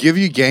 I'll give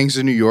you Gangs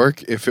of New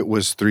York if it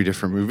was 3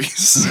 different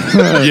movies.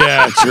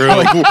 Yeah, true.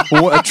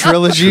 A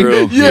trilogy?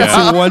 True.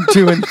 Yeah. So 1,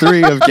 2, and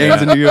 3 of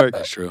Gangs in New York.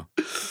 That's true.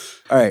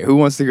 All right. Who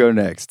wants to go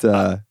next?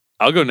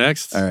 I'll go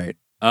next. All right.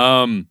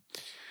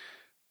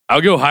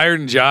 I'll go higher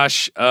than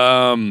Josh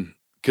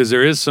because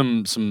there is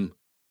some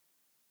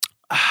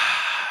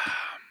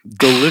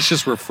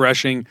delicious,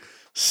 refreshing,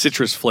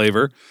 citrus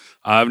flavor.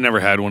 I've never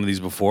had one of these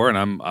before, and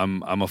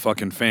I'm a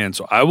fucking fan.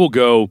 So I will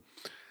go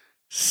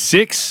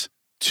 6,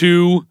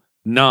 2,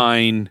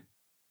 9,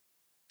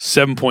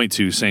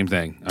 7.2. Same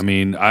thing. I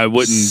mean, I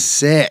wouldn't.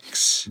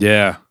 6.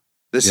 Yeah.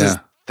 This is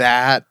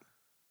that.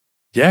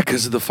 Yeah,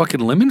 because of the fucking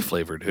lemon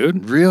flavor,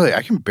 dude. Really?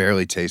 I can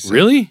barely taste it.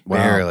 Really?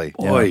 Barely.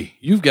 Boy,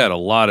 you've got a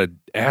lot of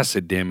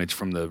acid damage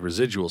from the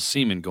residual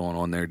semen going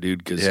on there,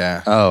 dude. Because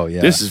Oh,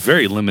 yeah. this is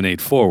very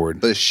lemonade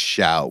forward. The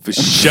shout. For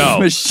show.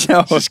 For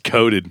show. Just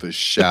coated. The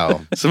shout.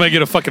 Somebody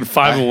get a fucking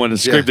 5-in-1 and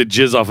scrape the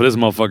jizz off of this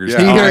motherfucker's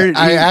Yeah,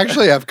 I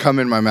actually have cum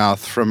in my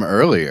mouth from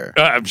earlier.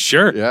 I'm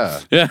sure.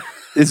 Yeah. Yeah.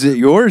 Is it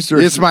yours? Or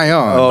It's my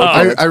own. Oh, okay,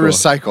 I that's cool.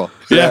 recycle.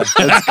 Yeah,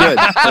 that's good.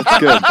 That's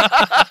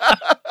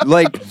good.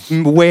 Like,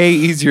 way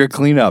easier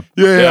cleanup.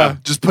 Yeah.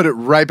 Just put it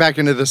right back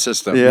into the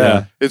system.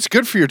 Yeah. It's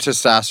good for your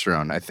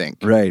testosterone, I think.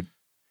 Right.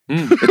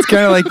 It's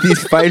kind of like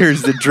these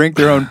fighters that drink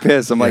their own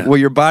piss. I'm like, well,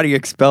 your body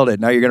expelled it.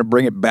 Now you're going to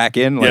bring it back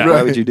in? Like,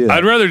 why would you do that?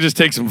 I'd rather just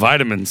take some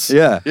vitamins.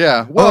 Yeah.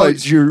 Yeah. Well, Well,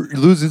 you're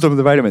losing some of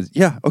the vitamins.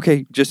 Yeah.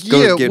 Okay. Just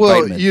go get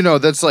vitamins. you know,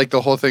 that's like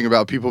the whole thing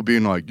about people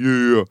being like,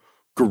 yeah,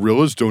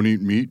 gorillas don't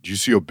eat meat. Do you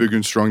see how big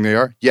and strong they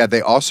are? Yeah,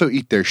 they also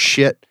eat their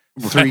shit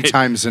 3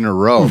 times in a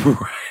row. Right.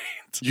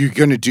 You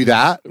gonna do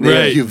that?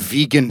 Right. You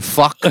vegan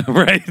fuck.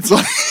 Right.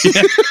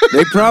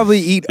 They probably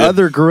eat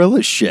other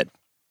gorilla shit.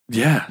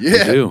 Yeah.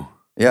 Yeah. They do.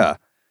 Yeah.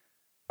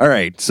 All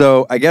right.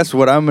 So I guess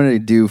what I'm going to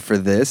do for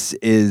this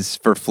is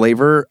for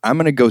flavor, I'm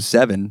going to go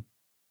 7.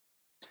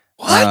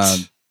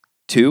 What?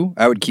 2.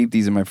 I would keep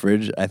these in my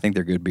fridge. I think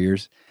they're good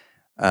beers.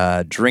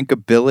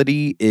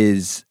 Drinkability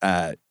is,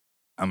 I'm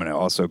going to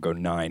also go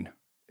 9.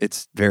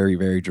 It's very,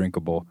 very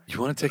drinkable. You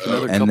want to take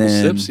another And couple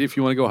then- sips? See if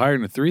you want to go higher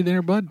than a 3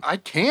 there, bud? I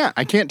can't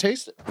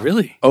taste it.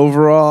 Really?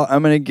 Overall,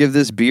 I'm going to give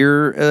this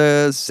beer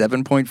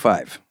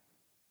 7.5.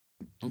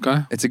 Okay.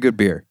 It's a good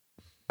beer.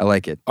 I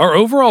like it. Our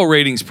overall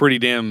rating's pretty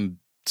damn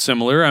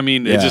similar. I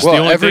mean, it Yeah. just Well,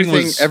 the only everything,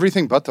 thing was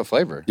everything but the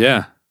flavor.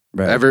 yeah.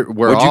 Right. We're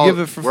What'd you all, give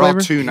it for we're all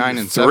flavor? 2, 9,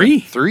 and 3?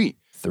 7. 3.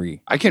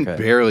 3. I can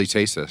Okay. barely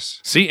taste this.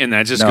 See, and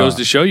that just No. goes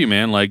to show you,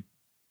 man. Like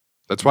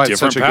That's why it's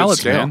different such a good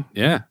palates, scale. man.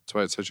 Yeah. That's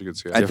why it's such a good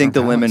scale. I think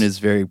the Different lemon palates. is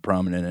very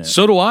prominent in it.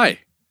 So do I.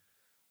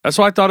 That's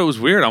why I thought it was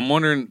weird. I'm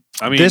wondering.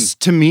 I mean, This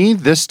to me,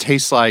 this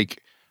tastes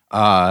like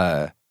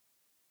a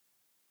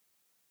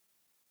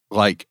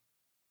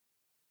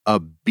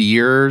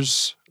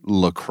beer's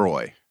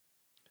LaCroix.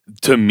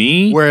 to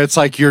me, Where it's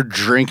like you're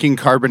drinking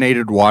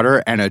carbonated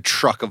water and a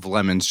truck of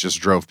lemons just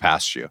drove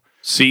past you.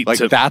 see, Like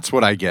that's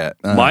what I get.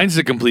 mine's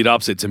the complete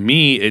opposite. To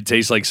me, it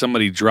tastes like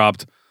somebody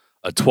dropped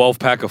a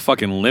 12-pack of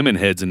fucking lemon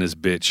heads in this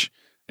bitch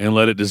and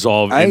let it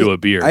dissolve into a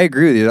beer. I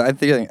agree with you. I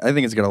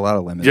think it's got a lot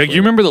of lemon. yeah, you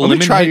remember the Let me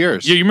lemon try head?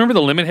 yours. Yeah, you remember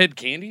the lemon head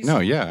candies? No,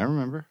 yeah, I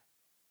remember.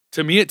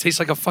 To me, it tastes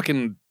like a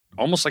fucking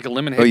almost like a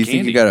lemon head Oh, you candy.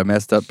 think you got a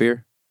messed up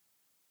beer?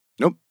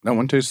 Nope, that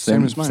one tastes the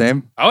same as mine.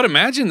 Same. I would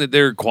imagine that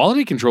their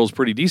quality control is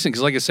pretty decent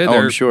because, like I said, Oh,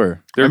 they're I'm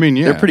sure. they're- I mean,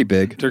 yeah. They're pretty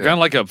big. they're kind of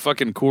like a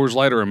fucking Coors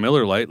Light or a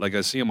Miller Light. Like I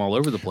see them all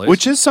over the place.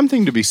 Which is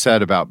something to be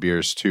said about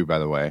beers too, by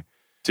the way.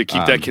 to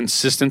keep that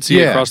consistency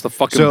yeah. across the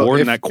fucking So board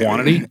if- and that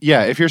quantity.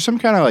 Yeah, if you're some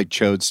kind of like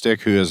chode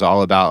stick who is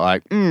all about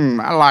like,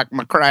 I like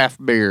my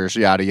craft beers,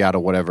 yada yada,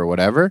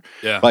 whatever.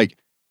 Yeah. Like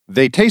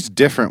they taste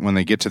different when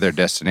they get to their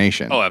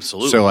destination. Oh,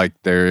 absolutely. So like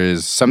there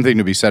is something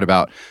to be said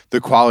about the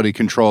quality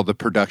control, the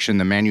production,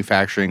 the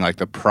manufacturing, like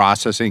the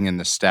processing and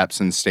the steps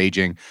and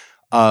staging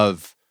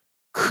of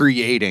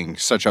creating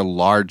such a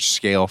large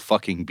scale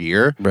fucking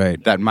beer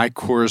Right. that my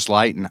Coors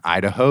Light in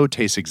Idaho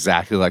tastes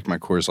exactly like my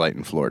Coors Light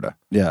in Florida.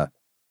 Yeah.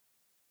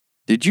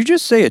 Did you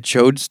just say a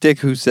chode stick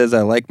who says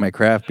I like my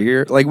craft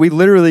beer? Like we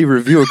literally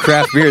review a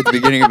craft beer at the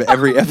beginning of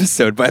every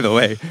episode, by the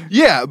way.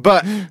 Yeah,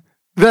 but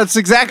that's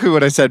exactly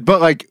what I said.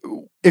 But like,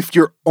 if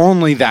you're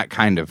only that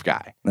kind of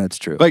guy, That's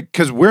true. like,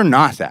 because we're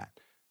not that.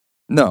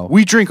 no.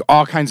 We drink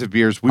all kinds of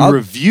beers. We I'll-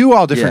 review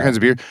all different yeah. kinds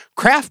of beer.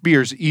 Craft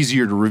beer's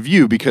easier to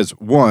review because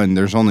one,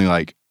 there's only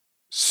like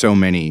so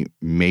many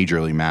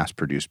majorly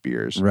mass-produced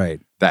beers Right.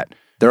 that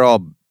They're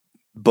all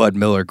Bud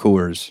Miller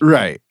Coors.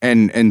 right,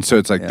 and so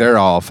it's like Yeah. they're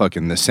all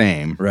fucking the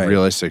same, Right.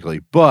 realistically.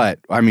 But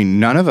I mean,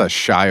 none of us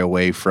shy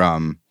away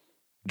from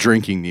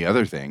drinking the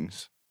other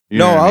things. You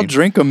know No, what I I'll mean?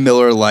 drink a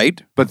Miller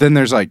Lite. But then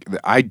there's like,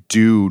 I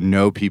do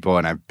know people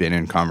and I've been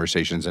in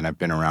conversations and I've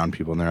been around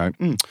people and they're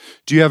like,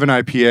 do you have an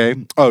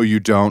IPA? Oh, you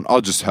don't?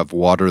 I'll just have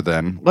water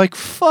then. Like,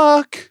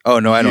 fuck. Oh,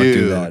 no, I don't do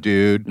you, that.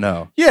 dude.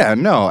 No. Yeah,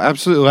 no,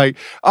 absolutely.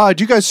 Like,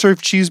 do you guys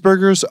serve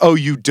cheeseburgers? Oh,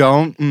 you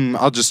don't?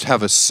 I'll just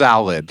have a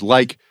salad.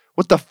 Like,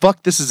 what the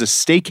fuck? This is a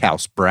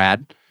steakhouse,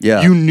 Brad.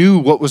 Yeah. You knew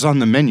what was on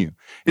the menu.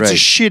 It's a Right.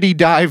 shitty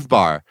dive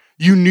bar.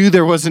 You knew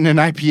there wasn't an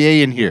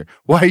IPA in here.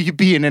 Why are you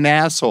being an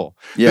asshole?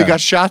 Yeah. They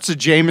got shots of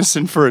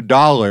Jameson for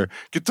 $1.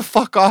 Get the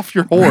fuck off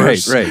your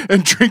horse Right.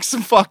 and drink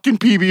some fucking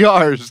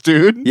PBRs,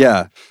 dude.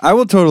 Yeah, I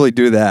will totally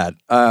do that.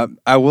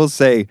 I will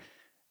say,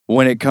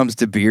 when it comes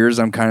to beers,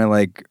 I'm kind of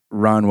like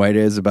Ron White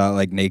is about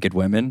like naked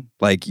women.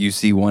 Like you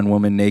see one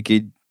woman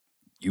naked,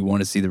 you want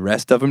to see the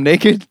rest of them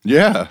naked.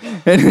 Yeah.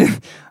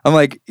 And I'm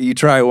like, you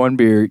try one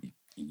beer,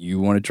 you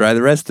want to try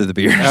the rest of the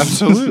beers.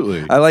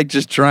 Absolutely. I like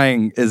just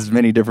trying as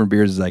many different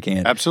beers as I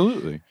can.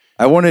 Absolutely.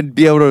 I want to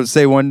be able to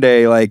say one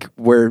day, like,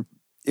 where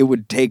it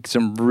would take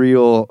some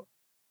real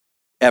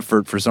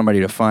effort for somebody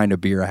to find a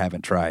beer I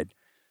haven't tried.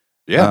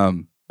 Yeah.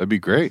 That'd be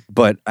great.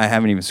 But I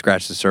haven't even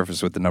scratched the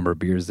surface with the number of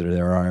beers that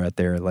there are out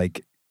there.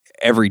 Like,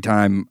 every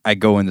time I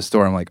go in the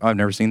store, I'm like, oh, I've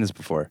never seen this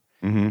before.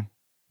 Mm-hmm.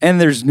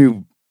 And there's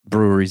new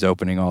breweries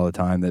opening all the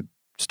time that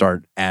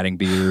start adding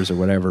beers or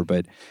whatever.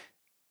 But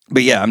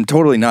yeah, I'm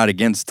totally not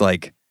against,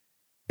 like,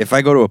 if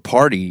I go to a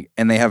party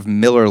and they have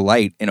Miller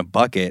Lite in a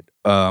bucket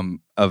or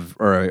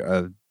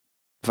a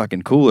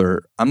fucking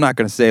cooler, I'm not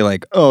going to say,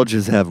 like, oh,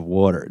 just have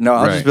water. No,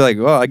 I'll just be like,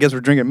 well, I guess we're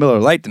drinking Miller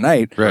Lite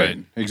tonight. Right.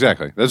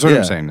 Exactly. That's what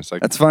I'm saying. It's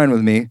like, that's fine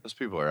with me. those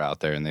people are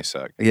out there and they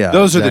suck. Yeah,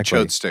 Those exactly.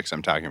 are the chode sticks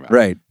I'm talking about.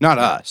 Right. Not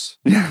us.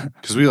 Yeah.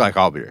 Because we like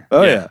all beer.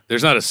 Oh, yeah.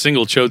 There's not a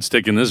single chode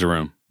stick in this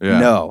room. Yeah.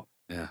 No.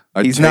 Yeah.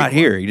 He's not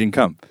here. He didn't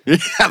come. Yeah,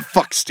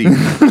 fuck Steve.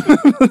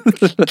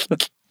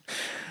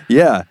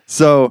 Yeah.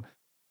 So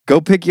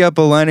go pick you up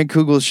a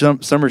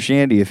Leinenkugel Summer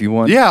Shandy if you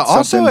want. Yeah,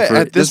 also something for,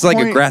 at this is like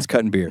a point- grass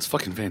cutting beer. It's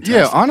fucking fantastic.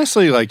 Yeah,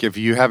 honestly, like if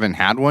you haven't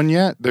had one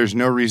yet, there's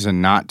no reason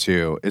not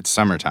to. It's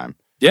summertime.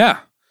 Yeah.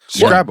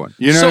 Just grab one.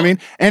 You know what I mean?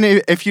 And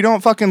if you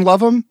don't fucking love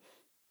them,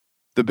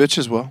 the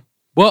bitches will.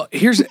 Well,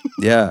 here's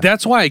Yeah.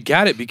 that's why I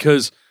got it,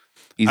 because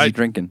Easy I-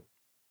 drinking.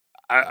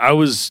 I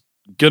was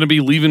gonna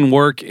be leaving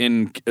work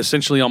and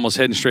essentially almost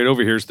heading straight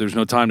over here. So there's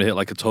no time to hit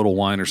like a Total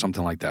Wine or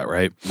something like that,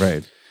 right?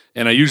 Right.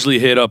 And I usually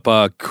hit up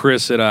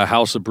Chris at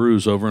House of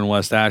Brews over in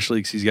West Ashley,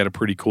 because he's got a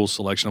pretty cool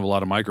selection of a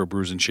lot of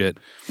microbrews and shit.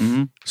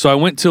 Mm-hmm. So I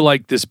went to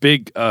like this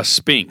big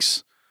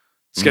Spinks.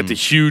 It's got the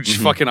huge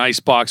fucking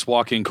icebox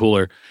walk-in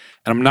cooler.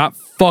 And I'm not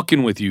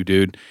fucking with you,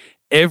 dude.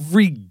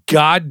 Every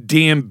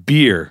goddamn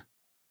beer,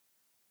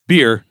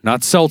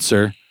 not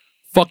seltzer,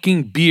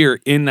 fucking beer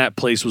in that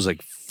place was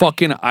like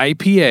fucking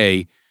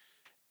IPA,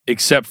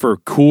 except for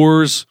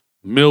Coors,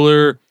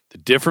 Miller, the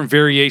different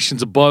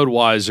variations of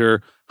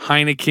Budweiser,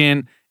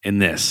 Heineken, and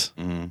this.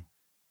 Mm-hmm. And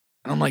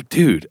I'm like,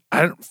 dude,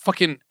 I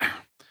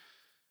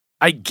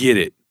get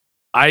it.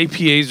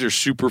 IPAs are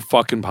super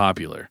fucking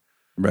popular.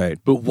 Right.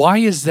 But why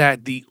is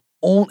that the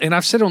only, and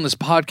I've said it on this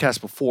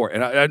podcast before,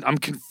 and I'm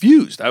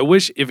confused. I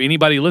wish if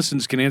anybody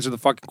listens can answer the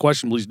fucking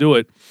question, please do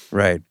it.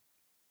 Right.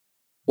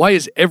 Why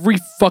is every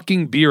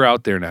fucking beer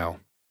out there now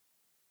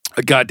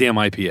a goddamn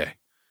IPA?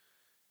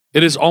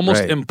 It is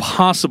almost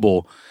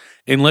impossible,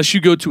 unless you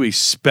go to a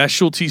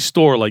specialty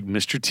store like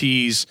Mr.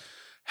 T's,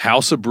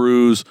 House of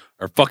Brews,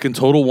 or fucking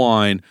Total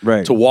Wine,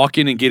 to walk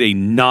in and get a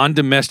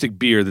non-domestic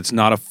beer that's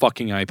not a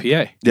fucking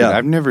IPA. Dude,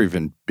 I've never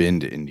even been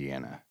to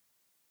Indiana.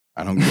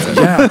 I don't get it.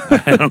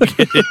 Yeah, I don't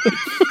get it.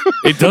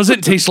 It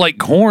doesn't taste like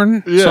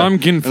corn, so I'm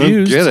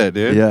confused. I don't get it,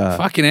 dude. Yeah.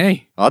 Fucking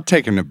A. I'll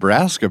take a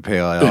Nebraska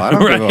Pale Ale. I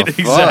don't Right, give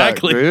a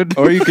exactly. fuck, dude.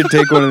 Or you could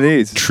take one of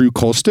these. True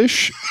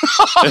Colstish?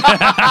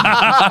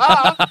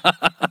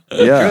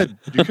 Yeah.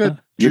 You could.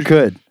 You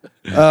could.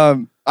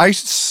 I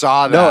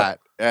saw that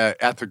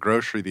at the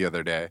grocery the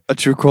other day. A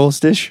true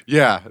Kolstish?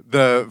 Yeah,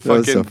 the That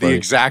was fucking so the funny.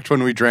 exact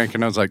one we drank,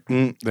 and I was like,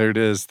 there it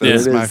is. Yeah.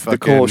 That's It my is, the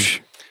fucking. Kolsch.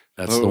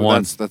 That's the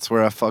one. That's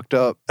where I fucked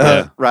up.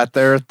 Yeah. Right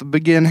there at the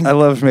beginning. I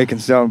love making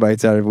sound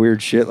bites out of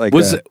weird shit like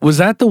that. Was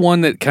that the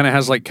one that kind of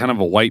has like kind of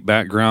a white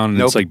background and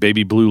Nope. it's like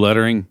baby blue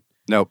lettering?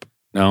 Nope.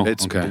 No,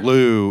 It's okay.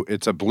 blue.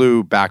 It's a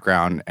blue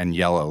background and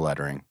yellow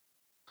lettering.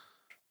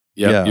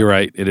 Yep, Yeah. you're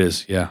right. It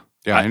is. Yeah,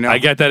 Yeah, I know. I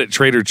got that at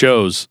Trader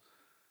Joe's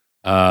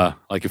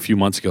like a few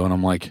months ago, and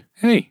I'm like,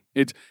 hey,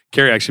 it's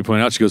Carrie actually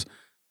pointed out. She goes,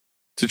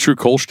 it's a true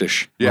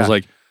Kolstish. I Yeah. was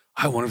like,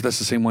 I wonder if that's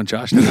the same one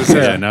Josh does.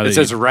 Yeah, now it that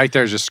says you- right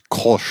there, just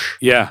Kolsch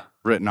yeah,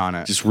 written on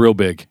it. just real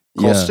big.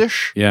 Yeah.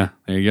 Kolstish? Yeah,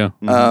 there you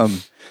go.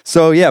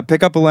 So yeah,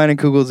 pick up a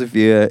Leinenkugels if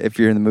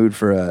you're in the mood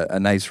for a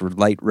nice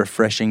light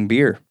refreshing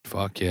beer.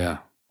 Fuck yeah,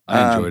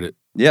 I enjoyed it.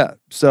 Yeah.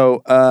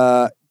 So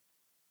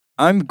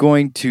I'm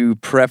going to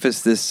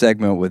preface this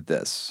segment with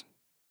this.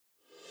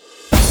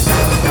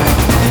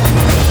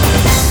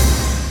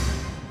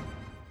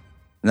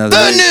 Now,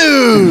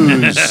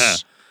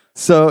 News!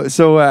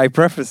 So I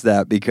preface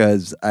that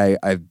because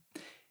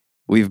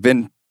we've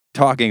been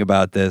talking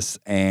about this,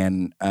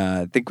 and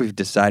I think we've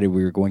decided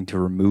we were going to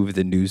remove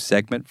the news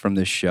segment from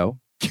this show.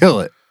 Kill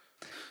it.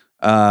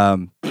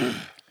 Um,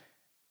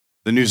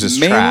 The news is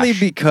mainly trash.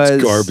 because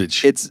It's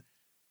garbage.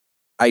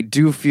 I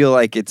do feel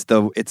like it's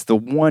the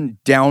one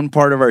down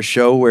part of our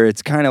show where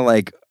it's kind of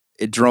like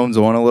it drones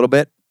on a little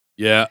bit,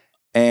 Yeah,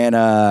 and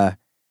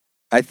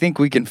I think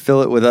we can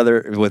fill it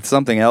with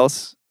something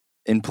else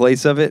in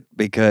place of it,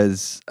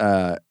 because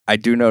I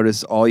do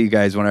notice all you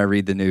guys when I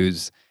read the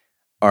news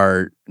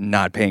are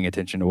not paying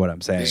attention to what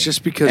I'm saying. it's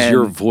just because And-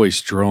 your voice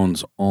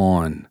drones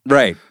on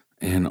right.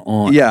 and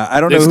on. Yeah,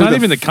 I don't know. It's who not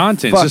even the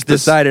content, Fuck it's just the-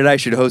 decided I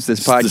should host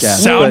this The podcast.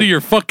 sound but- of your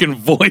fucking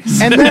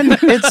voice. And then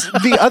it's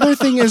the other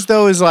thing is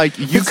though is like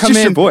you It's come just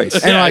in your voice.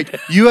 and like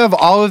you have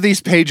all of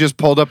these pages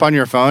pulled up on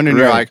your phone and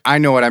you're Right. like, I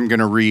know what I'm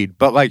gonna read,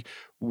 but like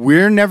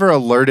we're never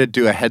alerted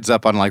to a heads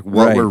up on like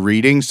what we're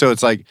reading. So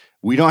it's like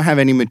we don't have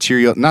any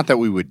material. Not that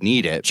we would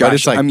need it, Josh, but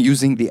it's like I'm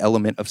using the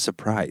element of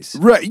surprise.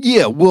 right.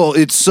 Yeah. Well,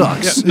 it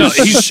sucks. No,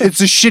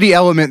 it's a shitty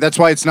element. That's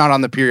why it's not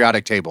on the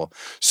periodic table.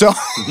 So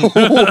with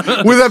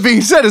that being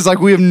said, it's like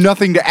we have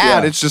nothing to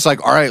add. Yeah. It's just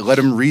like, all right, let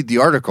him read the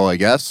article, I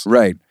guess.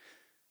 Right.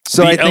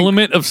 So the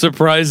element of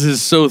surprise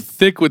is so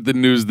thick with the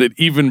news that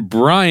even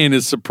Brian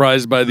is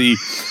surprised by the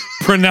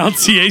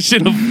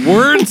pronunciation of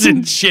words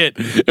and shit,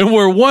 and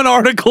where one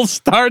article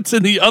starts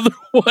and the other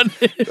one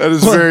ends. That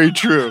is very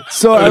true.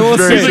 So I will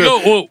say, He's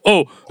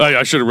like,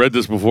 I should have read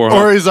this before. Huh?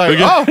 Or he's like,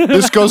 oh,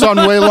 this goes on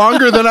way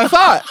longer than I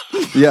thought.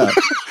 yeah,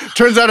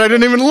 Turns out I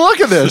didn't even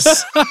look at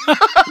this.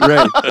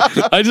 right.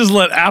 I just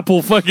let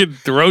Apple fucking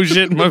throw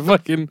shit in my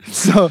fucking.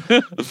 So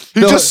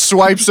He just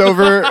swipes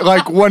over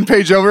like one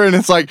page over and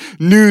it's like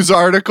news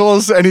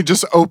articles and he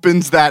just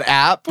opens that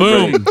app.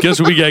 Boom.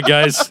 Guess what we got,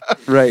 guys?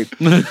 right.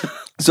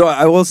 So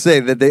I will say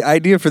that the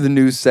idea for the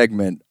news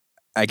segment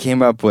I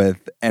came up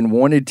with and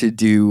wanted to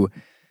do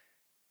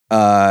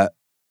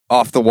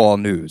off the wall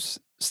news.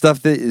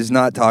 Stuff that is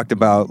not talked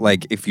about,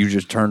 like if you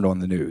just turned on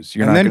the news.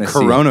 You're and not then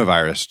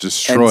coronavirus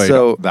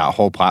destroyed that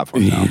whole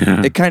platform now.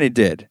 Yeah. It kind of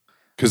did.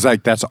 Because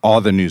like that's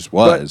all the news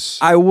was.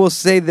 But I will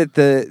say that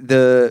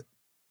the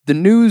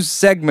news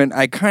segment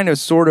I kind of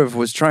sort of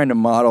was trying to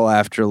model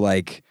after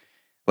like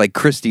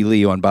Christy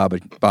Lee on Bob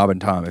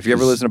and Tom. If you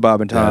ever listen to Bob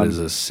and Tom, that is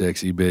a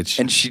sexy bitch.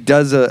 And she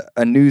does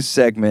a news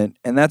segment,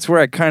 and that's where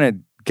I kind of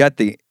got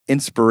the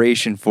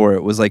inspiration for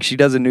it. Was like she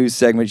does a news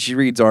segment, she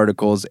reads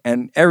articles,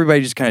 and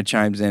everybody just kind of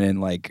chimes in,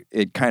 and like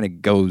it kind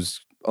of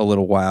goes a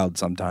little wild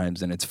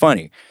sometimes, and it's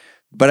funny.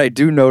 But I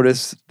do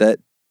notice that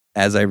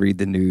as I read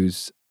the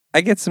news,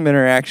 I get some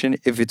interaction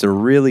if it's a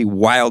really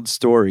wild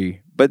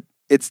story, but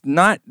it's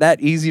not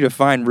that easy to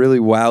find really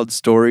wild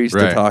stories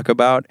to talk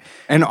about.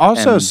 And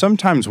also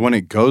sometimes when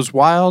it goes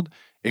wild,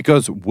 it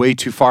goes way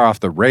too far off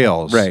the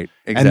rails. Right.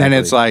 Exactly. And then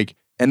it's like,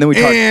 and then we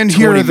talk and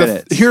 20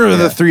 minutes. Here are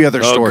the three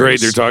other stories. Oh, great.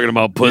 They're talking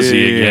about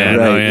pussy again.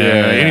 Right. Oh,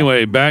 yeah.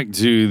 Anyway, back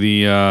to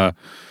the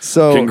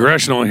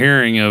congressional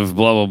hearing of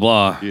blah, blah,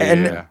 blah. Yeah.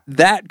 And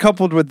that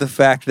coupled with the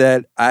fact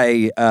that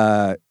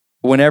I,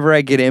 whenever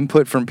I get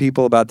input from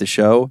people about the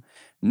show,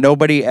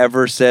 nobody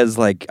ever says,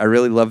 like, I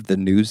really loved the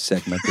news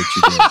segment that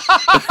you did.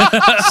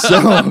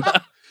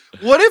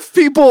 So, what if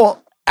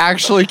people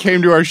actually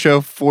came to our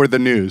show for the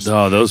news?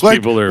 Oh, those like,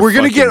 people are we're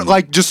going to get,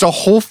 like, just a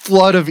whole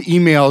flood of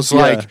emails,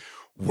 like,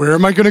 where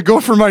am I going to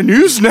go for my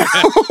news now?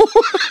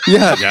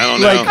 yeah. I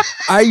don't know. Like,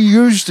 I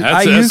used to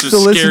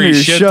listen to your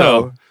show.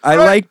 Though. I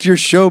liked your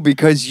show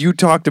because you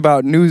talked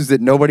about news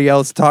that nobody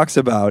else talks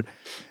about.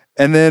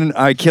 And then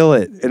I kill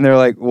it. And they're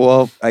like,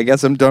 well, I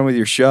guess I'm done with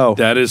your show.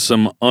 That is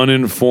some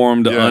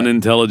uninformed,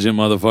 unintelligent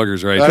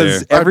motherfuckers right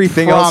there. Because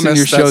everything else in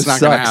your show that's not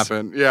sucks. Gonna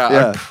happen.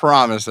 Yeah, I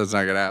promise that's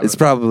not going to happen. It's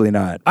probably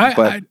not.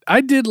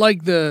 I did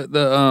like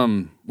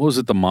the what was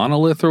it, the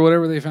monolith or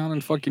whatever they found in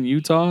fucking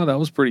Utah? That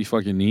was pretty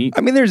fucking neat.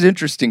 I mean, there's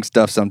interesting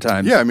stuff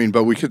sometimes. Yeah, I mean,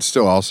 but we could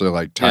still also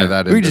like tie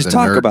that into just the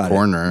talk nerd about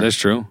corner. That's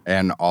true.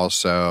 And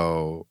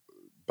also,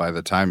 by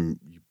the time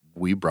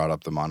we brought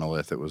up the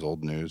monolith, it was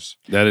old news.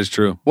 That is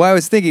true. Well, I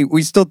was thinking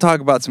we still talk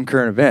about some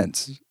current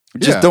events. We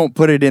just don't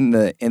put it in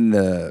a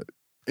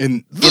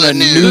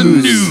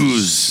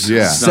news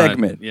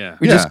segment.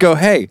 We just go,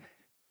 hey,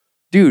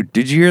 dude,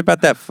 did you hear about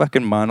that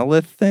fucking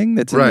monolith thing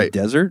that's in the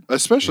desert?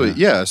 Especially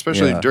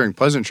during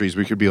Pleasantries,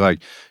 we could be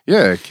like,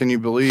 yeah, can you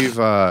believe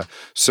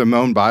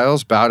Simone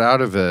Biles bowed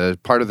out of a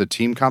part of the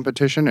team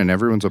competition and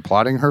everyone's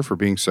applauding her for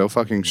being so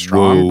fucking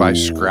strong by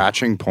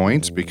scratching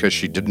points because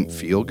she didn't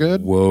feel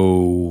good?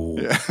 Whoa.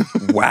 Yeah.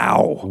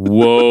 Wow.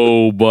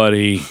 Whoa,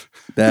 buddy.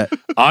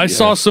 I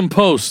saw some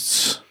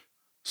posts.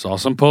 Saw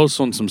some posts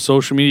on some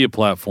social media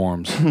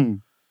platforms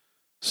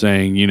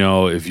saying, you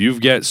know, if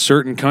you've got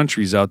certain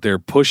countries out there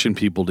pushing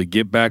people to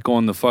get back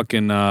on the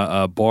fucking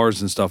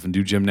bars and stuff and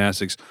do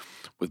gymnastics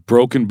with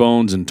broken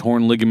bones and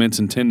torn ligaments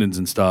and tendons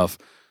and stuff,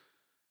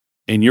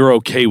 and you're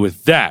okay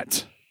with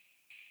that,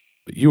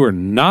 but you are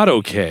not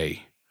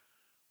okay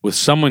with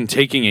someone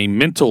taking a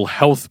mental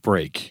health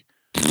break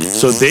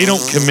so they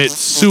don't commit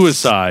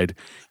suicide,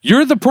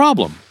 you're the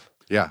problem.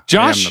 Yeah.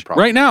 Josh,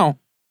 right now,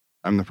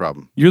 I'm the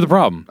problem. You're the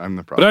problem. I'm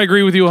the problem. But I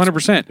agree with you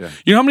 100%. Yeah.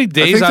 You know how many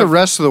days I think the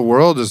rest of the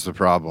world is the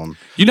problem.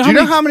 You know Do you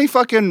know how many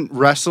fucking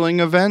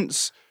wrestling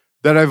events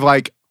that I've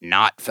like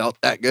not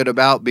felt that good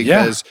about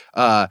because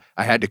I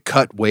had to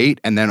cut weight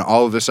and then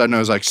all of a sudden I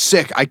was like,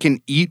 sick, I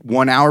can eat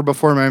 1 hour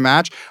before my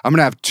match. I'm going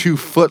to have 2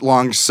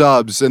 foot-long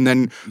subs and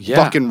then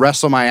fucking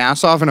wrestle my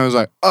ass off. And I was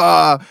like,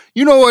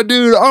 you know what,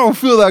 dude? I don't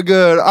feel that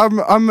good.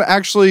 I'm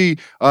actually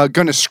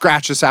going to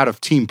scratch us out of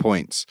team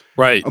points.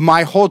 Right.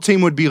 My whole team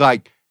would be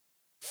like,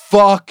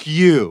 fuck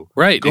you.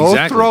 Right, go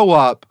exactly. Throw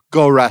up,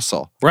 go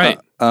wrestle. Right.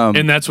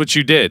 And that's what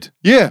you did.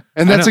 Yeah,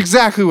 and that's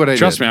exactly what I did.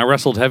 Trust me, I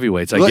wrestled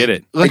heavyweights. I get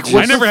it. Like,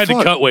 I never had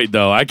to cut weight,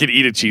 though. I could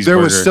eat a cheeseburger. There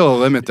was still a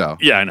limit, though.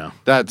 Yeah, I know.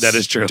 That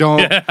is true.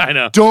 I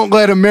know. Don't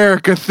let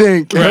America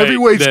think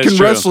heavyweights can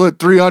wrestle at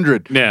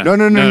 300. Yeah. No.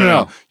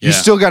 Yeah. You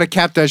still got to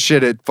cap that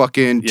shit at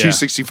fucking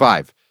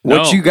 265. What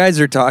No. you guys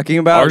are talking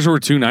about? Ours were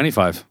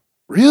 $2.95.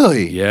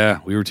 Really? Yeah,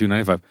 we were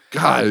 $2.95.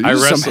 God, I you're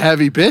some wrestled-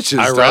 heavy bitches,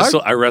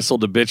 I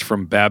wrestled a bitch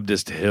from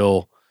Baptist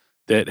Hill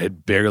that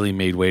had barely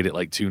made weight at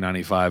like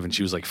 $2.95, and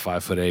she was like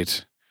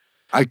 5'8".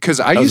 Because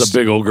That was a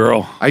big old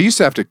girl. I used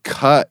to have to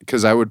cut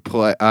because I would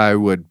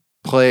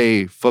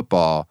play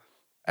football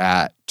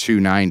at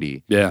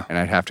 290, Yeah. and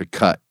I'd have to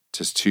cut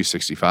to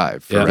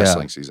 265 for Yeah.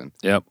 wrestling season.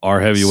 Yep. Our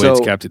heavyweights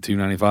So- capped at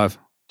 $2.95.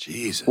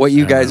 Jesus, what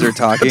you guys are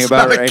talking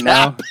about right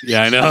now?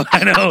 Yeah, I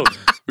know.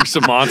 We're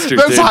some monsters,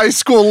 that's dude. high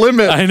school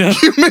limit. I know.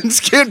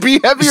 Humans can't be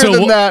heavier So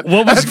than what- that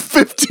what was- at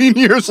 15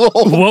 years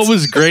old. What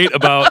was great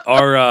about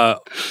our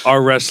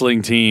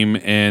wrestling team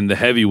and the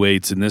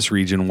heavyweights in this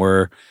region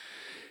were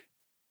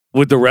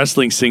with the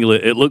wrestling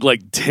singlet, it looked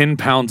like 10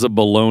 pounds of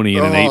bologna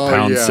in an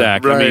 8-pound yeah,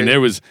 sack. right. I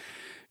mean,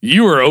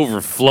 you were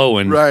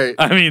overflowing. Right.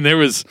 I mean, there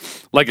was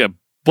like a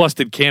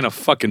busted can of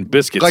fucking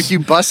biscuits. Like you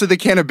busted the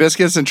can of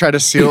biscuits and tried to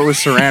seal it with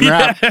saran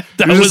wrap. that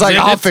You're just was like, it.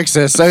 I'll fix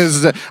this. I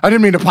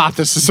didn't mean to pop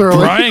this early.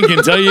 Brian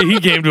can tell you he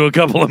came to a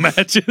couple of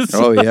matches.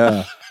 Oh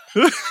yeah,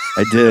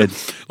 I did.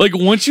 Like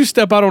once you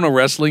step out on a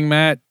wrestling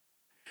mat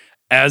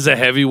as a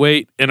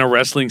heavyweight in a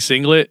wrestling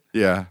singlet,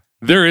 Yeah.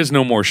 there is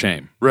no more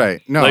shame.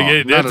 Right. No,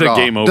 Like, not it's at a all.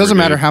 game over, Doesn't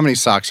matter dude. how many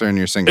socks are in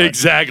your singlet.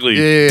 Exactly.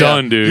 Yeah.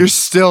 Done, dude. You're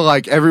still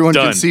like, everyone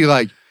Done. can see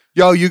like,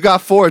 yo, you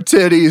got 4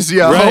 titties,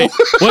 yo. Right.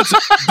 But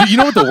you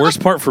know what the worst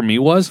part for me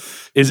was?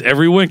 Is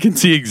everyone can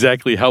see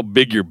exactly how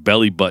big your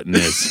belly button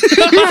is.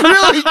 You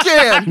really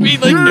can.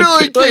 mean, like, you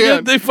really like,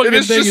 can. they fucking And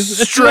it's thing just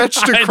is-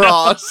 stretched I know.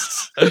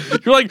 across.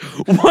 You're like,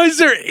 why is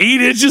there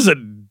 8 inches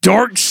of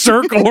dark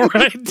circle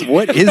right?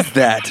 What is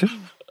that?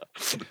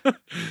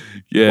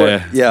 Yeah.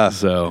 What- yeah.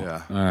 So,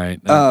 Yeah. all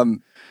right.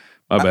 Um,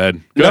 My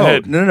bad. Go no,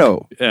 ahead.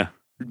 no. Yeah.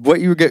 What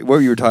you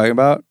were talking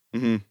about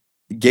Mhm.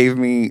 gave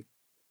me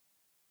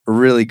a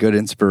really good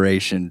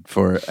inspiration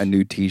for a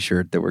new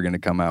T-shirt that we're going to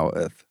come out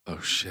with. Oh,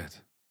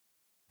 shit.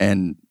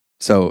 And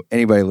so,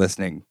 anybody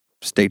listening,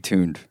 stay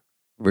tuned.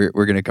 We're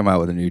going to come out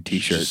with a new It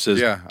T-shirt. just says,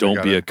 Yeah, I don't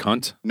got be it. a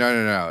cunt.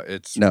 No.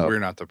 It's No. we're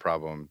not the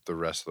problem. The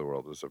rest of the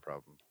world is the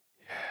problem.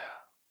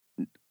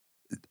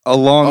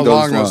 Along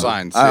Along those those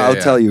lines. I'll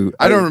Yeah. tell you.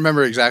 I don't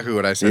remember exactly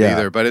what I said Yeah.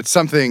 either, but it's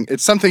something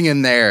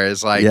in there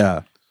is like,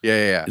 Yeah.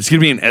 yeah. It's going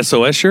to be an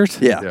SOS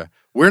shirt? Yeah. Yeah.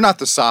 We're not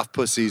the soft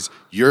pussies.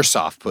 You're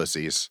soft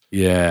pussies.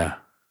 Yeah.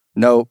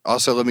 No.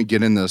 Also, let me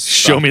get in this.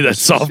 Show me that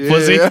soft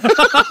pussy.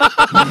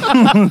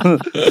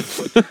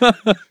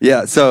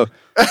 Yeah. So,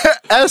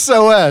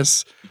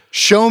 SOS.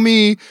 Show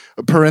me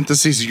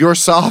parentheses. You're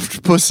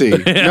soft pussy.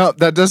 No,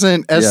 that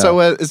doesn't.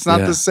 SOS. It's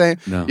not Yeah. the same.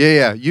 No.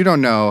 Yeah. You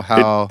don't know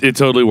how. It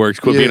totally works.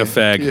 Quit being a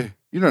fag. Yeah.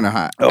 You don't know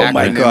how. oh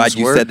my acronyms God,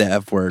 you work. said the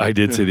F word. I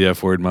did say the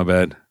F word, my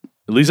bad.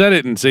 At least I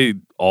didn't say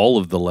all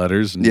of the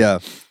letters. Yeah.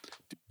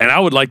 And I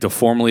would like to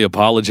formally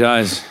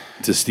apologize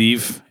to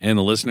Steve and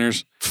the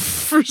listeners.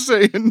 for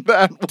saying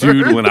that word.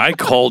 Dude, when I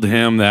called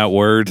him that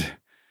word,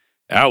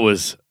 that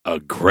was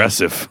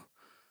aggressive.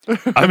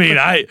 I mean,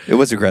 It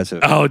was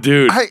aggressive. oh,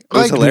 dude. I It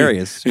was like.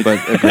 hilarious, but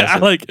I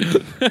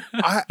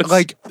aggressive.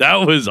 like, that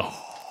was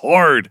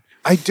hard.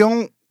 I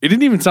don't. It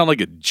didn't even sound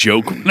like a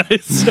joke when I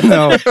said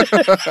No.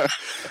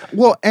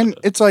 Well, and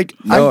it's like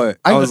No,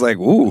 I was like,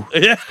 ooh,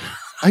 Yeah.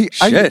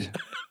 shit.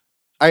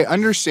 I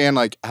understand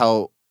like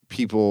how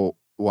people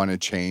want to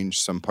change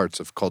some parts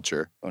of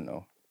culture, Oh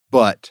no.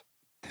 but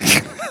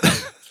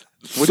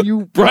what do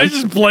you? Brian's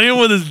just playing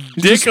with his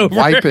dick just over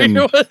wiping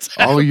here. What's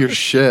all your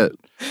shit?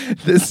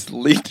 This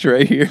leaked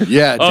right here.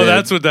 Yeah. Oh, dude.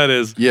 that's what that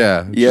is.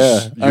 Yeah. Yeah.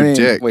 just your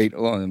dick. Wait,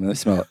 hold on. Let me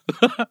smell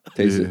it.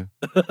 Taste it.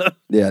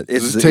 Yeah.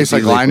 Does it taste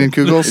like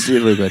Leinenkugels? It's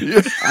really good.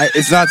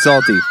 It's not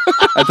salty.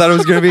 I thought it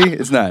was going to be.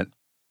 It's not.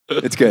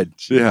 It's good.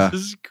 Yeah.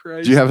 Jesus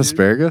Christ, Do you have dude.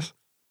 asparagus?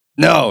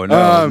 No.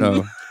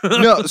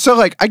 No. So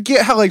like I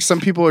get how like some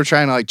people are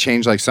trying to like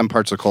change like some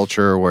parts of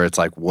culture where it's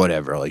like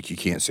whatever, like you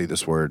can't say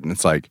this word and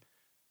it's like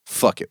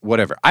fuck it,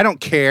 whatever. I don't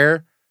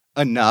care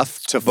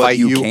enough to But fight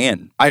you you.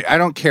 can. I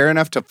don't care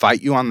enough to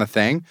fight you on the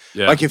thing.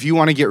 Yeah. Like if you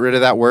want to get rid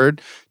of that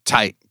word,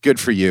 tight, good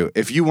for you.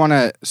 If you want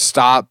to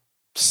stop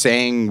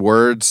saying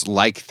words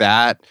like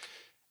that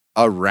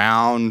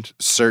around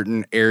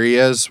certain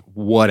areas,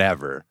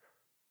 whatever.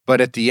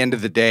 But at the end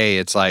of the day,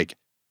 it's like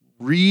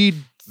read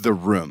the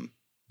room.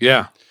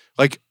 Yeah.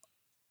 Like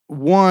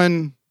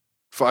one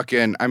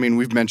fucking, I mean,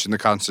 we've mentioned the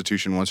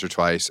Constitution once or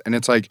twice, and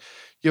it's like,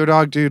 yo,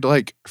 dog, dude,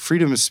 like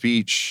freedom of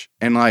speech,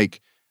 and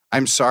like,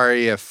 I'm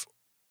sorry if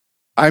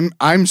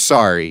I'm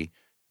sorry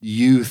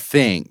you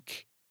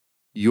think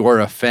you're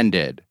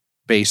offended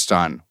based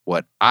on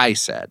what I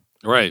said.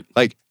 Right.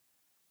 Like,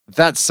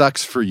 that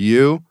sucks for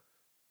you,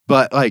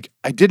 but like,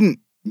 I didn't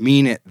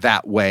mean it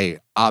that way,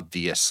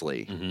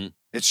 obviously. Mm-hmm.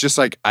 It's just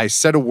like I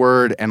said a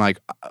word and like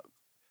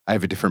I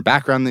have a different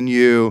background than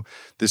you.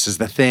 This is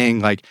the thing.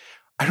 Like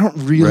I don't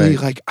really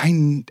Right. like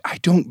I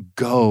don't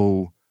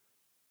go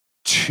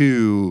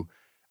to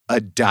a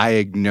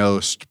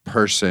diagnosed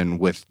person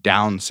with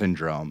Down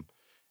syndrome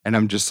and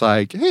I'm just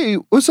like, "Hey,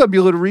 what's up,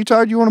 you little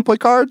retard? You want to play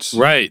cards?"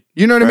 Right.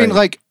 You know what I mean? Right.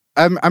 Like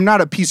I'm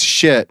not a piece of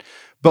shit,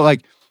 but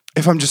like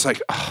if I'm just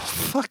like, oh,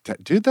 fuck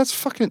that, dude, that's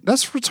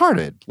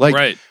retarded. Like,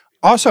 Right.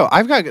 also,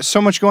 I've got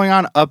so much going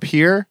on up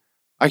here.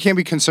 I can't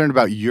be concerned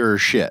about your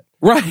shit.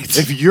 Right.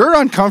 If you're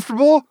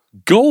uncomfortable,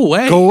 Go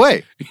away. go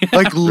away.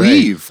 Like,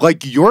 leave.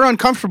 Like, you're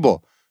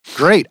uncomfortable.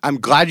 Great. I'm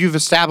glad you've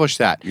established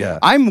that. Yeah.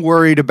 I'm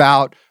worried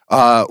about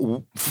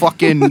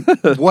fucking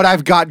what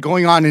I've got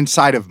going on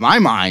inside of my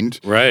mind,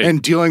 Right. and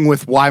dealing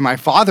with why my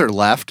father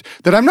left,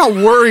 that I'm not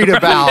worried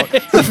about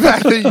the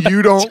fact that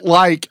you don't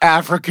like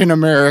African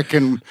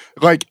American,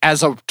 like,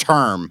 as a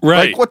term.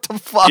 Right. Like, what the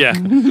fuck? Yeah.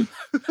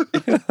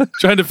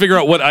 Trying to figure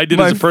out what I did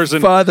My as a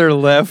person. father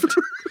left.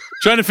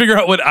 Trying to figure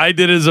out what I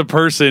did as a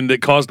person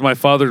that caused my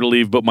father to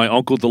leave, but my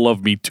uncle to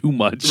love me too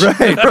much.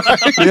 Right.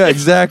 Yeah,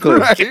 exactly.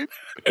 Right?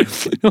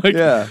 Like,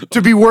 Yeah.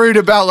 To be worried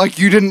about, like,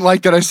 you didn't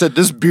like that I said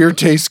this beer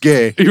tastes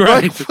gay.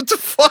 Right. Like, what the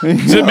fuck?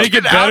 Does it make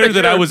it Get outta better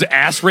that I here. was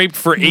ass raped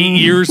for 8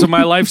 years of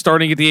my life,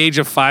 starting at the age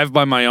of 5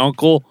 by my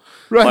uncle?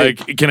 Right.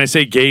 Like, can I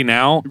say gay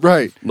now?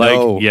 Right. Like,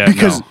 No. yeah,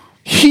 Because no.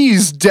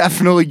 he's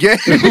definitely gay.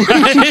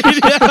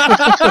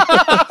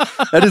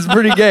 That is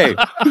pretty gay.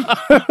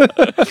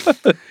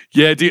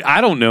 Yeah, dude,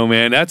 I don't know,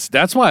 man.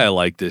 That's why I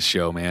like this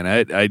show, man.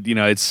 I you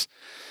know, it's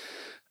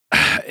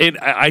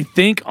I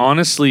think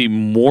honestly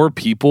more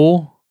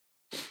people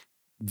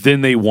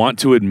than they want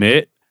to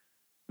admit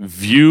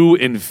view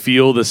and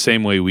feel the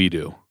same way we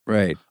do.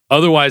 Right.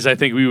 Otherwise, I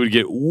think we would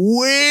get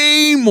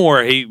way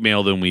more hate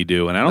mail than we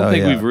do, and I don't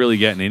think yeah. we've really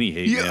gotten any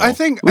hate mail. I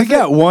think We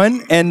got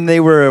one, and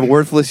they were a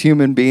worthless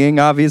human being,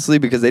 obviously,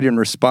 because they didn't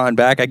respond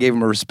back. I gave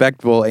them a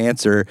respectful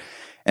answer,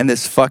 and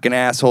this fucking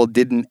asshole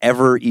didn't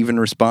ever even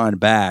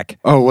respond back.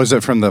 Oh, was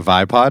it from the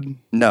Vipod?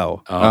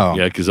 No. Oh, Oh.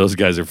 yeah, because those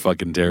guys are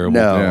fucking terrible.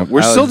 No. Yeah. We're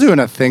I still was- doing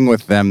a thing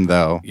with them,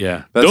 though.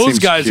 Yeah, That those seems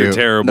guys are cute.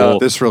 terrible.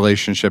 This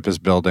relationship is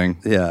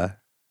building. Yeah.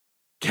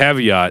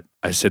 Caveat: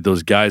 I said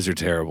those guys are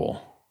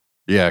terrible.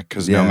 Yeah,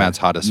 because Yeah. Nomad's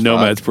hot as fuck.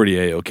 Nomad's pretty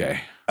A-okay.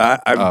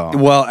 Oh.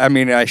 Well, I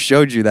mean, I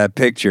showed you that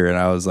picture, and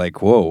I was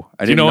like, whoa,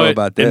 I didn't know what?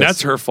 about this. And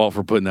that's her fault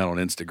for putting that on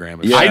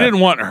Instagram. If Yeah. I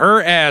didn't want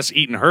her ass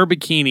eating her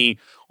bikini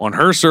on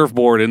her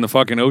surfboard in the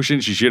fucking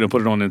ocean, she should have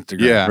put it on Instagram.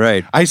 Yeah.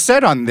 Right. I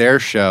said on their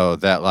show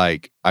that,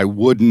 like, I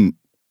wouldn't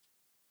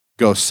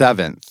go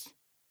 7th,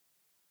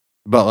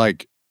 but,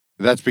 like,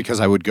 that's because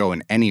I would go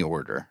in any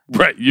order.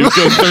 Right. You'd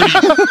go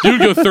 30.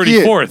 You'd go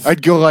 34th. Yeah,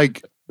 I'd go,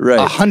 like,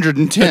 right.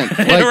 110th.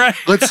 Like, Right.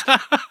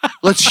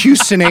 let's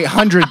Houston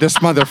 800 this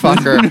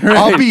motherfucker.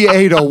 I'll be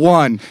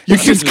 801. You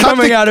can It's cut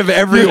coming the, out of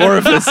every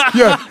orifice.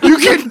 yeah, you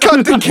can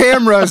cut the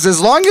cameras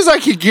as long as I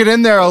can get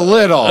in there a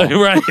little.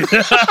 Right.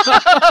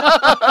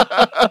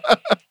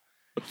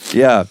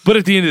 Yeah. But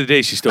at the end of the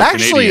day, she's still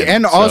Actually, Canadian,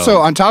 and so- also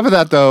on top of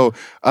that, though,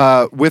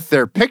 with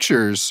their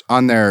pictures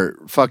on their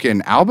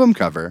fucking album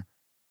cover,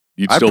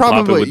 you'd still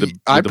pop it with the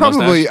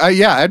mustache?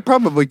 yeah, I'd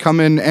probably come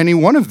in any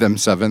one of them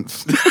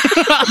 7th.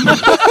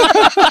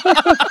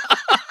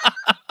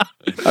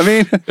 I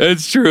mean,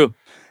 It's true.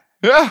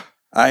 Yeah,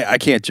 I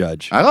can't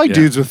judge. I like Yeah.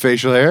 dudes with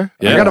facial hair.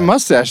 I Yeah. got a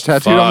mustache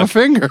tattooed on my Fuck.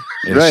 finger.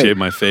 Yeah, Right. shave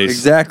my face.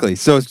 Exactly.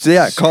 So,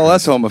 yeah, call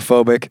us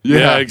homophobic.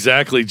 Yeah,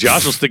 exactly.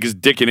 Josh will stick his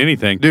dick in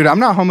anything. Dude, I'm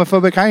not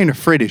homophobic. I ain't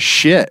afraid of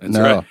shit.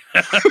 No.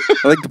 I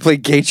like to play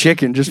gay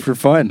chicken just for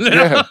fun.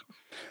 Yeah.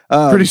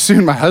 Pretty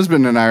soon, my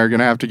husband and I are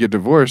gonna have to get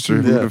divorced,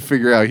 or to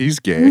figure out he's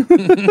gay.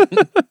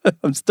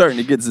 I'm starting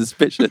to get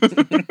suspicious.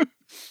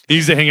 He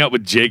needs to hang out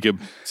with Jacob,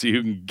 see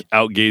who can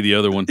out-gay the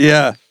other one.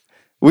 Yeah.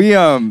 We,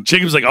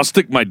 Jacob's like, I'll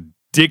stick my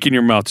dick in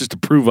your mouth just to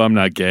prove I'm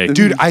not gay.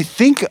 Dude, I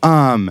think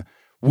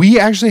we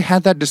actually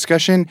had that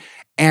discussion,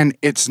 and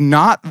it's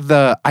not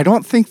I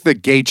don't think the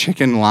gay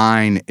chicken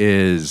line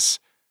is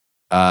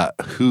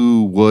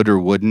who would or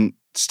wouldn't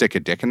stick a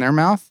dick in their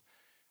mouth.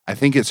 I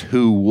think it's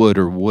who would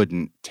or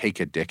wouldn't take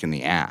a dick in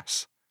the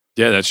ass.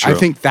 Yeah, that's true. I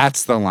think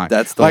that's the line.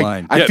 That's the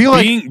line. I Yeah, feel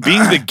being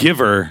the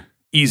giver,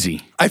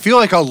 easy. I feel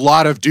like a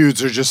lot of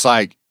dudes are just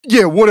like,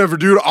 yeah, whatever,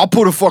 dude. I'll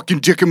put a fucking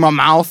dick in my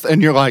mouth,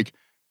 and you're like,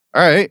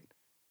 all right.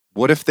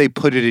 What if they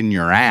put it in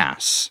your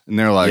ass? And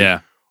they're like, Yeah.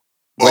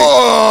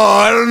 oh,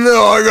 I don't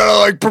know. I gotta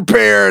like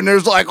prepare, and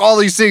there's like all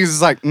these things.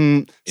 It's like,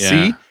 Yeah.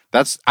 see,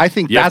 I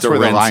think You that's have to where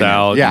the rinse line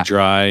out is. Yeah, and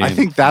dry. I and-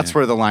 think that's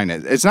where the line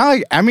is. It's not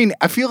like, I mean,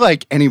 I feel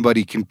like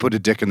anybody can put a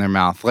dick in their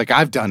mouth. Like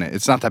I've done it.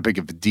 It's not that big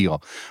of a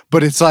deal.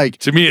 But it's like,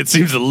 To me, it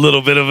seems a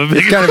little bit of a big.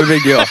 it's kind of a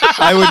big deal.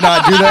 I would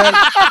not do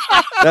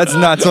that. That's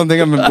not something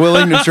I'm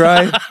willing to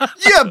try.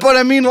 yeah, but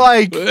I mean,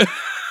 like,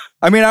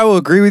 I mean, I will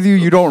agree with you.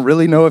 You don't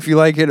really know if you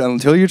like it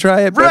until you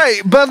try it. But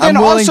right. But I'm then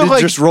willing also, to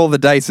like, just roll the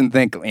dice and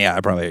think, yeah, I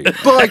probably.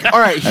 but like, all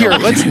right, here,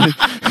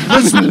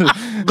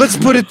 let's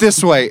put it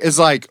this way: is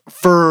like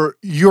for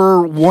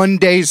your 1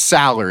 day's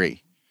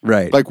salary,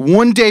 Right. like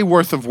 1 day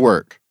worth of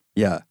work,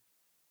 yeah.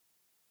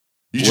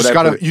 you Would just I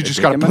gotta put you a just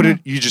dick gotta in my put mouth?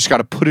 it you just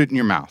gotta put it in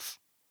your mouth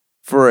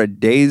For a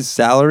day's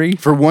salary?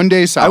 for 1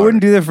 day's I salary.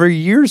 wouldn't do that for a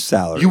year's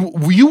salary.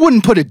 You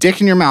wouldn't put a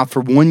dick in your mouth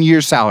for 1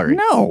 year's salary.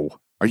 No.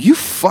 Are you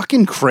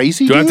fucking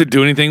crazy? Do I have to dude?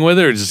 do anything with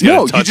it, or just No,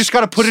 gotta you touch? just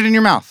gotta put it in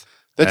your mouth.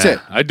 That's it.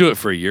 I'd do it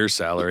for a year's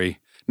salary.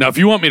 Now, if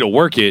you want me to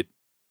work it,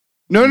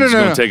 No. It's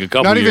going to take a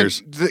couple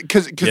years.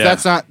 Because Yeah.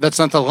 that's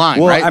not the line,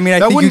 Well, right? I mean, I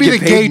that think wouldn't you be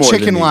get the paid gay more than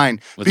chicken me. line.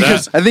 What's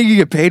Because I think you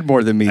get paid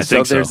more than me, I so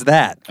think so. there's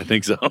that. I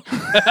think so.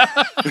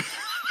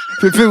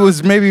 If it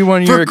was maybe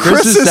one year for of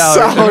Chris's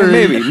salary,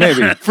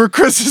 maybe. For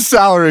Chris's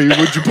salary,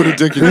 would you put a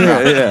dick in your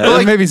mouth? Yeah, But,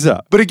 like, maybe so.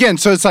 But again,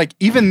 so it's like,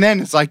 even then,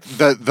 it's like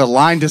the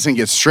line doesn't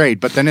get straight,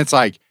 but then it's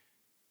like,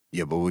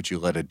 yeah, but would you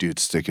let a dude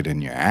stick it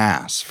in your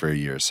ass for a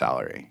year's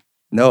salary?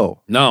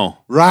 No. No.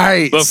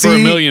 Right. But for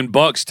 $1 million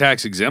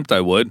tax exempt, I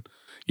would.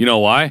 You know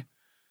why?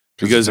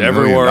 Because it's $1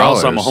 everywhere million.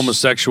 else I'm a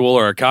homosexual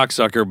or a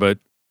cocksucker, but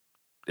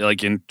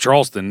like in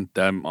Charleston,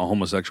 I'm a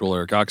homosexual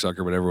or a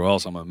cocksucker, but everywhere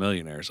else I'm a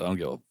millionaire, so I don't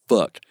give a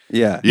fuck.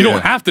 Yeah. You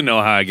don't have to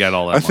know how I got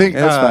all that I think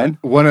Yeah, that's fine.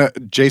 one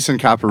of Jason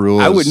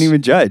Caparula. I wouldn't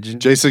even judge.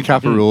 Jason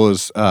Caparula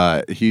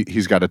is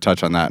he's got a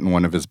touch on that in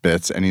one of his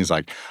bits, and he's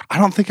like, I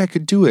don't think I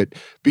could do it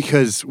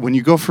because when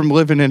you go from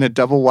living in a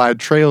double wide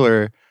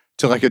trailer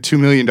to like a $2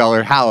 million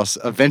house,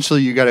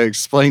 eventually you got to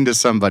explain to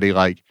somebody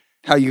like,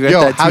 How you got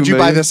yo, that how'd $2 you buy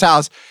million? this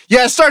house?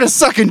 Yeah, I started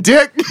sucking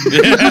dick.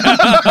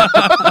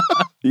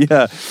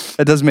 Yeah,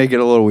 that does make it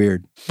a little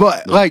weird.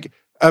 But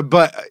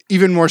but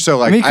even more so,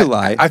 like I mean, you could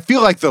lie. I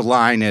feel like the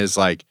line is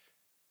like,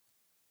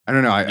 I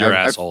don't know. You're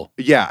asshole.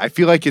 Yeah, I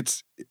feel like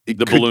it The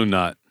could, balloon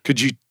knot. Could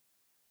you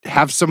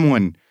have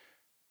someone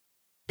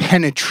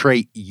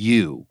penetrate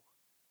you?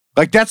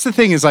 Like that's the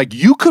thing is like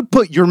you could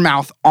put your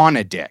mouth on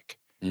a dick,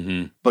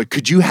 but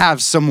could you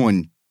have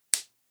someone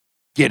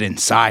get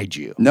inside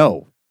you?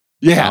 No.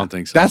 Yeah, I don't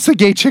think so. That's the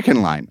gay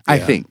chicken line. I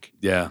think.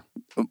 Yeah.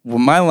 Well,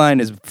 my line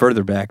is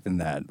further back than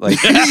that.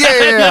 Like,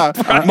 yeah.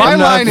 My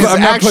line is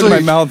I'm not actually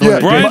putting my mouth on it.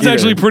 Brian's Yeah.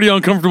 actually pretty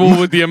uncomfortable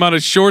with the amount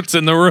of shorts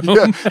in the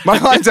room. my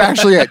line's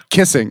actually at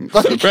kissing.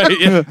 Like, Right,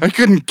 yeah. I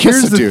couldn't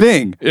kiss Here's a the dude.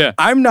 thing. Yeah.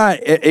 I'm not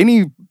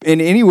in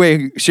any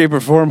way, shape, or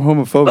form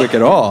homophobic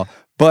at all.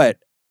 But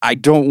I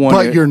don't want.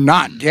 But you're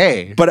not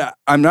gay, But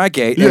I'm not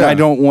gay, and Yeah. I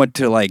don't want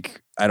to like.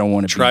 I don't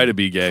want to Try to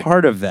be gay.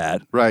 part of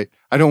that. right?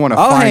 I don't want to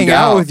I'll find hang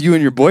out with you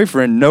and your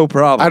boyfriend, no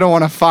problem. I don't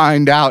want to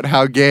find out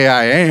how gay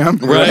I am.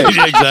 Right,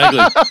 yeah, exactly.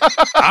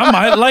 I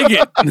might like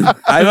it.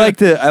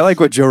 I like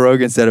what Joe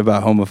Rogan said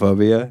about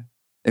homophobia.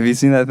 Have you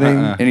seen that thing?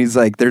 And he's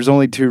like, there's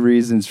only 2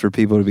 reasons for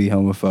people to be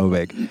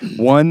homophobic.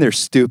 1, they're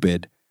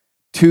stupid.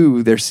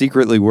 2, they're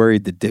secretly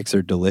worried that dicks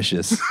are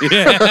delicious.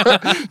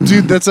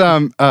 Dude, that's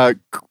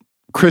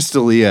Chris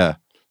D'Elia.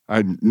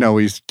 I know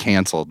he's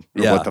canceled.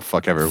 Or Yeah. what the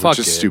fuck ever, Fuck which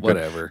is it, stupid.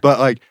 whatever. But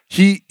like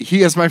he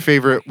has my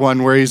favorite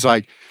one where he's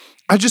like,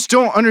 I just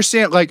don't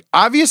understand. Like,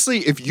 obviously,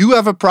 if you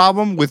have a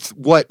problem with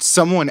what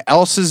someone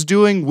else is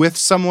doing with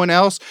someone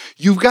else,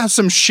 you've got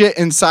some shit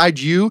inside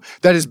you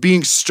that is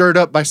being stirred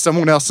up by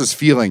someone else's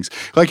feelings.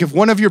 Like, if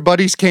one of your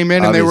buddies came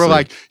in and they were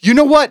Obviously. like, you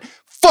know what?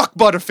 Fuck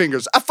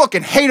Butterfingers. I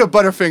fucking hate a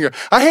Butterfinger.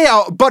 I hate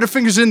how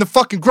Butterfingers in the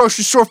fucking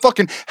grocery store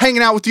fucking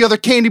hanging out with the other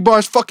candy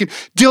bars, fucking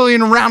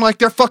dillying around like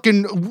they're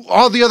fucking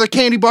all the other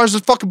candy bars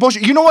is fucking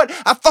bullshit. You know what?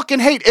 I fucking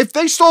hate. If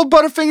they sold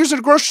Butterfingers at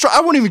a grocery store, I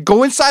wouldn't even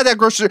go inside that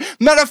grocery store.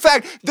 Matter of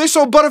fact, they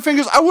sold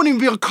Butterfingers, I wouldn't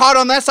even be caught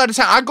on that side of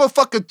town. I'd go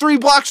fucking 3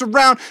 blocks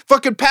around,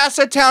 fucking past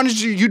that town,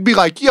 and you'd be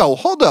like, yo,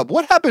 hold up.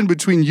 What happened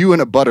between you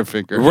and a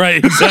Butterfinger?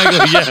 Right,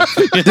 exactly.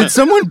 Yeah. Did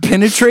someone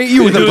penetrate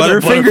you with a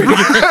Butterfinger?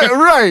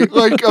 Right.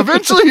 Like,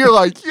 eventually you're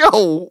like,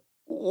 yo,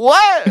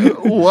 what?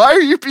 Why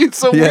are you being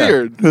so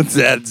weird?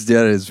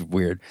 That is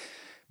weird.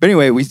 But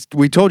anyway,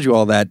 we told you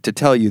all that to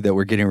tell you that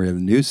we're getting rid of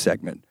the news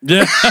segment.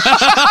 Yeah.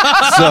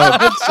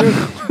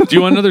 So Do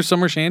you want another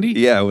summer shandy?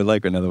 yeah, I would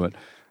like another one.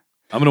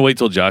 I'm going to wait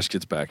till Josh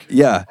gets back.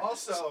 Yeah,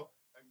 Also,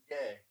 I'm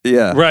gay.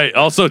 yeah. Right.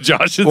 Also,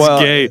 Josh is Well,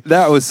 gay.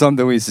 that was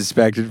something we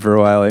suspected for a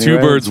while. Two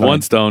anyway. birds, It's fine.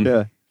 one stone.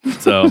 Yeah.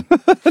 So,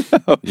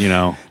 you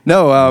know.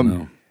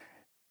 No.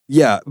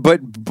 Yeah, but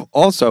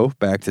also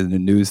back to the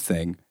news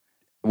thing.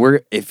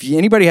 If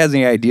anybody has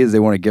any ideas they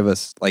want to give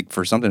us, like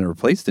for something to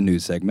replace the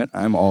news segment,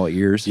 I'm all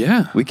ears.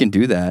 Yeah. we can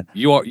do that.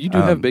 You do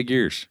have big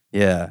ears.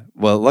 Yeah.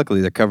 Well,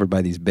 luckily they're covered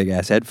by these big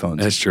ass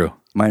headphones. That's true.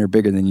 Mine are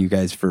bigger than you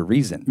guys for a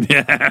reason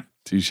Yeah.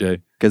 Touche.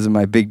 because of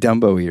my big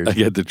Dumbo ears. I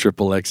get the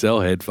triple XL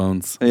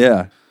headphones.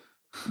 Yeah.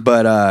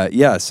 But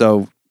yeah,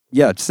 so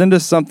yeah, send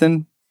us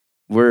something.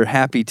 We're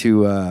happy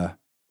to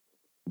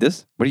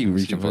this? What are you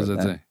reaching for? What does that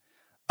Matt? say?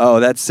 Oh,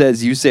 that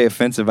says you say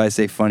offensive, I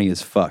say funny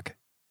as fuck.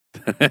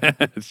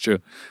 It's true.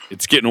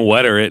 It's getting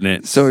wetter, isn't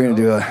it? So we're gonna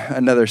do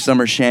another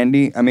summer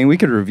shandy. I mean, we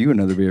could review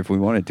another beer if we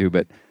wanted to,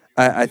 but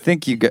I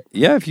think you got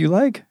if you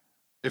like.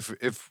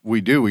 If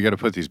we do, we got to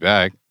put these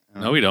back.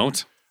 No, we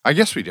don't. I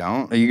guess we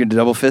don't. Are you gonna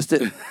double fist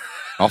it?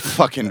 I'll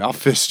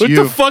fist What you.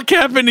 the fuck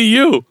happened to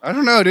you? I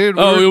don't know, dude.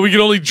 Oh, we can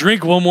only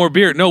drink one more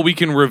beer. No, we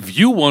can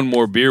review one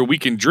more beer. We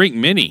can drink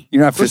many.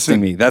 You're not fisting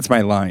Listen. me. That's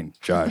my line,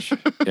 Josh.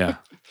 Yeah.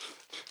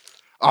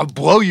 I'll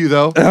blow you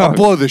though. I'll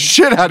blow the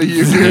shit out of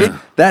you, dude.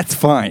 That's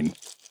fine.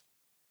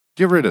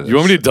 Get rid of this. You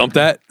want me to dump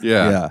that?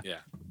 Yeah. Yeah.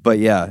 But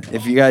yeah,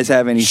 if you guys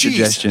have any Jesus.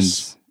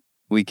 suggestions,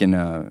 we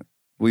can.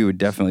 We would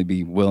definitely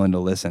be willing to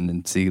listen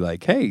and see.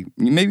 Like, hey,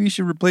 maybe you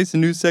should replace the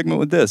news segment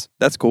with this.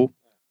 That's cool.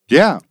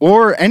 Yeah.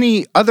 Or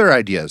any other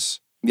ideas.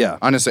 Yeah.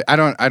 Honestly, I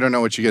don't know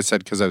what you guys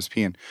said because I was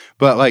peeing.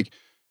 But like,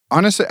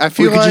 honestly, I We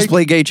feel could like just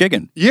play gay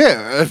chicken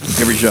yeah.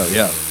 every show.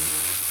 Yeah.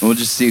 And we'll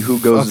just see who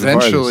goes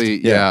Eventually,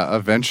 the farthest.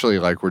 eventually,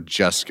 like we're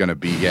just gonna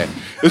be gay.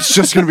 It's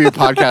just gonna be a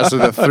podcast of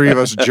the three of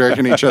us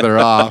jerking each other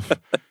off,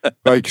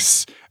 like,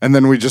 and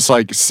then we just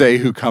like say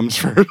who comes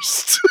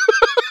first.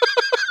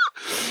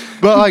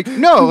 But like,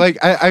 no, like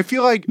I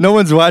feel like No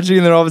one's watching,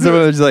 and then all of a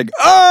sudden it's like,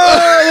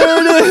 oh,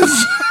 there it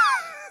is.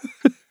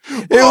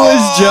 It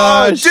was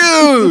Josh.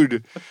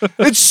 dude.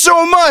 It's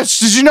so much.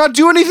 Did you not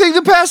do anything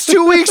the past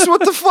 2 weeks?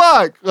 What the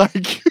fuck?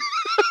 Like,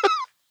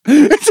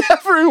 it's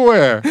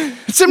everywhere.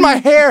 It's in my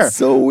hair.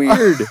 So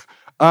weird.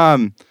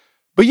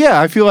 But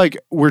yeah, I feel like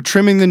we're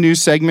trimming the news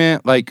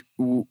segment. Like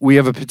we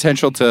have a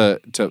potential to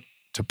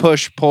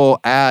push, pull,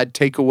 add,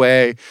 take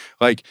away.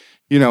 Like,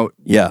 you know,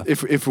 Yeah.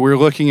 if we're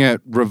looking at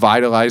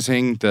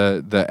revitalizing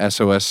the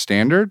SOS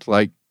standard,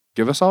 like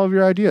give us all of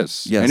your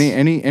ideas. Yes.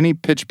 Any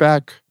pitch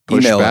back,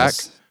 push Email back,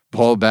 us.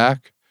 pull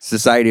back,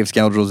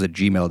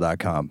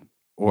 societyofscoundrels@gmail.com.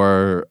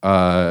 or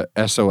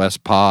SOS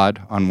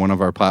pod on one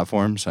of our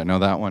platforms. I know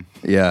that one.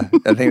 Yeah.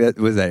 I think that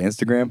was that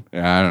Instagram.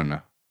 Yeah, I don't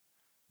know.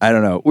 I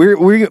don't know.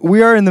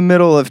 We are in the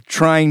middle of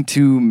trying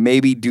to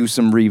maybe do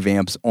some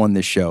revamps on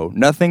the show.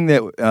 Nothing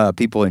that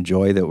people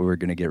enjoy that we're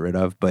going to get rid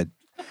of, but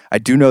I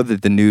do know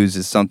that the news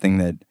is something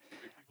that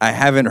I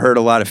haven't heard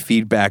a lot of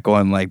feedback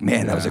on. Like,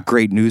 man, that was a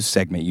great news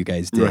segment you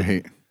guys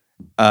did.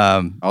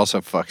 Right.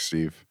 Also, fuck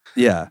Steve.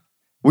 Yeah.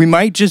 We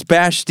might just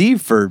bash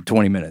Steve for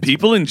 20 minutes.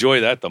 People enjoy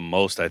that the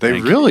most, I They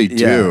think. really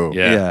do.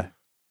 Yeah. Yeah.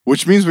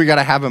 Which means we got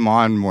to have him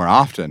on more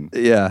often,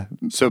 Yeah.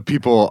 so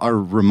people are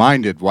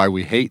reminded why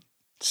we hate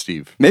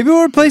Steve. Maybe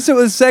we'll replace it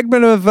with a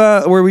segment of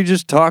where we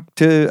just talk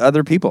to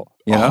other people.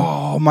 You know?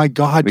 Oh my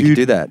god, we dude! could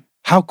do that.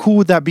 How cool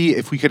would that be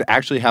if we could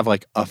actually have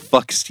like a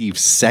fuck Steve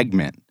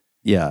segment,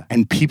 Yeah.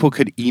 and people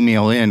could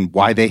email in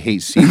why they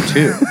hate Steve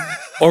too?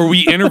 Or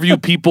we interview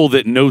people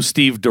that know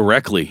Steve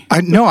directly.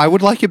 I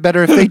would like it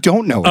better if they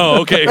don't know him.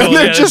 Oh, okay. And Well,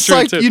 they're yeah, just that's true,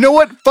 like, too. you know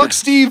what? Fuck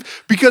Steve,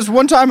 because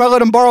one time I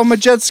let him borrow my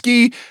jet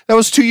ski. That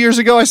was 2 years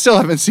ago. I still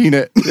haven't seen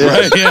it.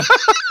 Right, yeah.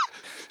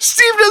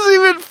 Steve doesn't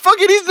even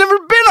he's never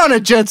been on a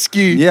jet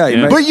ski. Yeah, he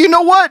might- But you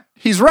know what?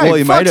 He's right. Well,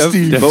 he Fuck might have,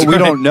 Steve. but we right.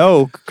 don't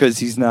know because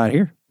he's not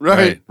here.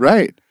 Right.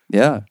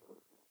 Yeah.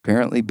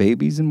 Apparently,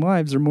 babies and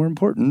wives are more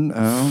important.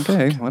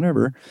 Okay,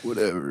 whatever.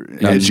 Whatever.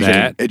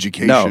 that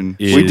Education. No,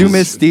 is we do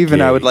miss Steve,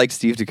 and I would gay. like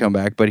Steve to come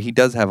back, but he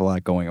does have a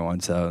lot going on,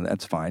 so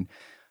that's fine.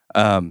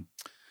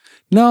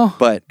 No,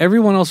 But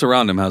everyone else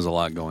around him has a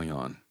lot going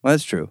on. well,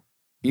 that's true.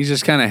 He's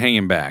just kind of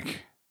hanging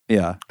back.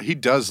 Yeah, He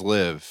does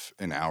live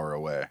an hour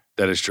away.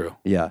 That is true.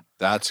 yeah.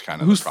 That's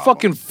kind of Whose the problem.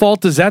 fucking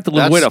fault is that to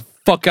live way That's- the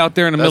fuck out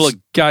there in the middle of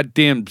that's-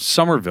 goddamn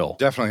Somerville?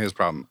 Definitely his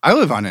problem. I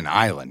live on an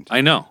island,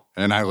 I know.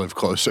 and I live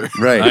closer.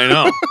 Right. I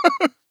know.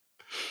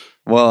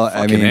 Well, I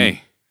Fucking mean,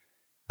 A.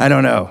 I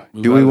don't know.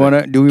 Move Do out we of want to?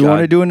 there. Do we want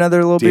to God do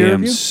another little beer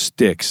Damn review?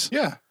 sticks.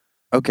 Yeah.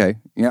 Okay.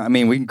 Yeah. I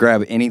mean, we can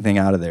grab anything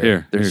out of there.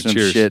 Here, There's some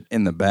cheers. shit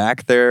in the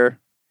back there,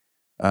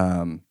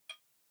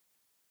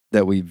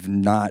 that we've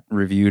not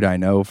reviewed. I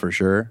know for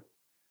sure.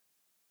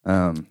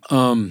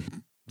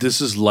 This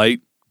is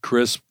light,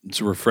 crisp. It's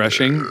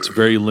refreshing. It's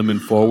very lemon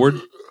forward.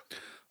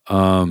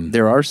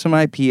 There are some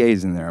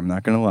IPAs in there. I'm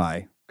not gonna lie,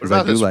 What because I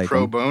about do this like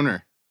pro them.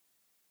 boner?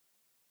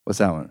 What's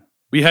that one?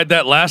 We had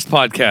that last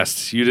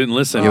podcast. You didn't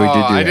listen. Yeah, we did do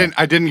I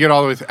that. didn't get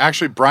all the way through.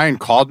 Actually, Brian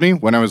called me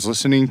when I was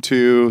listening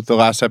to the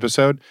last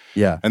episode,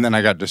 Yeah. and then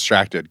I got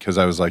distracted because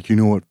I was like, you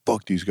know what?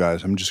 Fuck these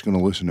guys. I'm just going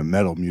to listen to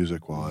metal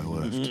music while I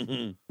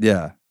lift.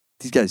 Yeah.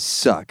 These guys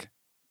suck.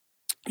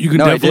 You can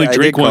No, I definitely did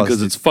drink call one because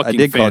Steve- it's fucking I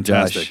did call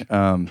fantastic.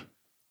 Josh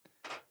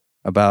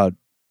about,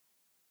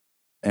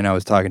 and I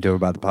was talking to him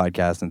about the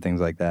podcast and things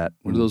like that.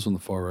 What are those on the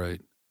far right?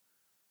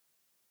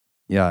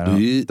 Yeah, I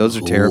know. Those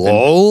are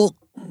terrible.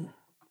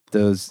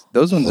 Those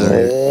ones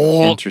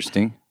are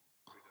interesting.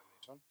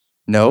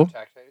 No,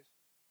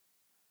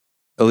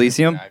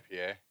 Elysium.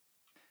 IPA.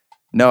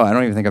 No, I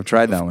don't even think I've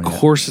tried that one Of yet.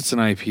 course, it's an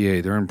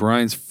IPA. They're in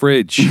Brian's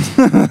fridge.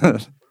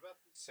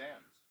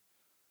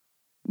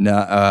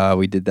 No,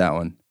 we did that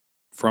one.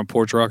 Front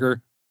porch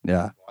rocker.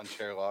 Yeah, One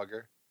chair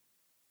lager.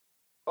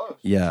 Close.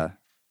 yeah.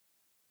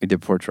 We did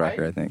Porch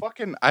Rocker, I think.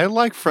 I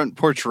like Front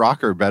Porch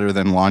Rocker better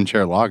than Lawn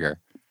Chair Lager.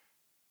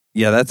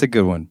 Yeah, that's a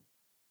good one.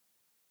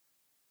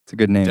 It's a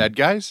good name. Dead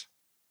Guys?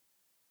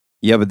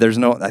 Yeah, but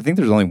I think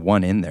there's only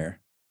one in there.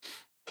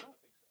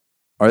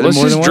 Are there Let's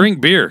more just than one?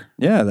 drink beer.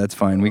 Yeah, that's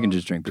fine. We can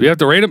just drink Do we have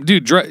to rate them,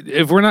 dude?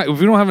 If we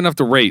don't have enough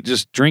to rate,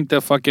 just drink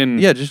the fucking.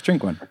 Yeah, just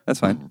drink one.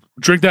 That's fine.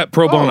 Drink that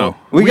pro bono.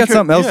 We got could-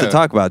 something else yeah. to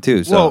talk about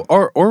too. So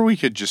Well, or we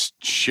could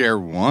just share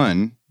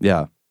one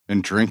yeah.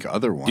 and drink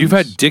other ones. You've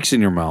had dicks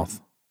in your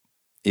mouth.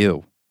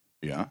 Ew.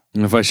 Yeah.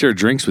 And if I share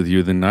drinks with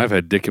you, then I've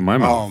had dick in my Oh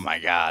mouth. my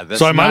God. That's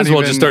So I might not as well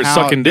even just start how-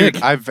 sucking Dude,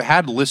 dick. I've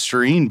had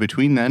Listerine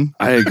between then.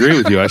 I agree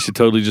with you. I should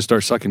totally just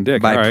start sucking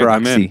dick. By All right,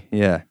 I'm in. proxy.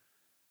 Yeah.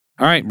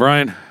 All right,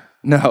 Brian.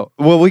 No.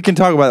 Well, we can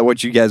talk about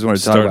what you guys want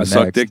to talk Starting about to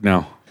suck next. dick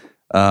now.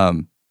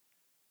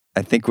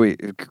 I think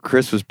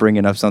Chris was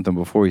bringing up something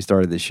before we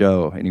started the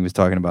show, and he was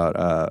talking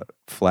about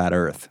flat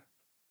Earth.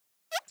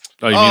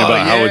 Oh, you mean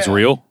about how yeah. it's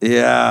real?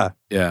 Yeah.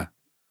 Yeah.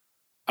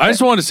 I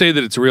just want to say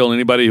that it's real.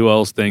 Anybody who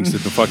else thinks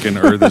that the fucking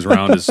Earth is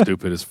round is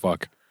stupid as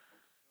fuck.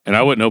 And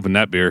I wouldn't open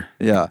that beer.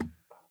 Yeah.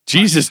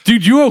 Jesus,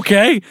 dude, you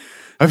okay?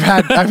 I've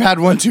had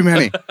one too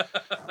many.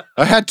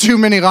 I had too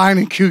many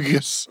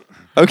LEINENKUGEL'S.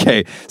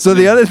 Okay, so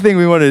the other thing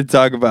we wanted to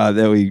talk about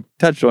that we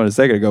touched on a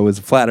second ago was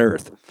flat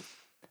Earth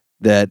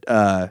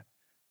that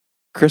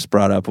Chris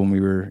brought up when we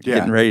were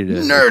getting ready to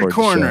Nerd record the show.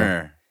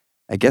 Corner.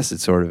 I guess it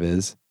sort of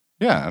is.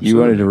 Yeah, absolutely. You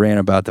wanted to rant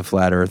about the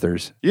flat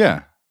earthers.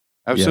 Yeah,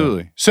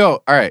 absolutely. Yeah.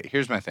 So, all right,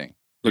 here's my thing.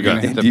 Do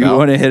you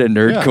want to hit a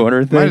nerd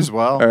corner thing? Might as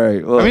well. All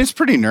right. Well, I mean, it's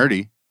pretty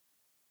nerdy.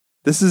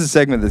 This is a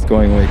segment that's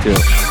going away too.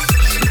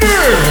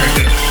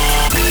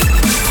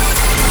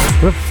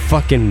 What a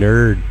fucking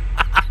nerd.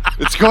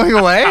 It's going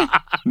away?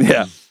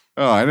 Yeah.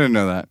 Oh, I didn't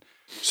know that.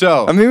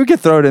 So I mean, we could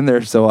throw it in there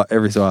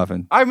every so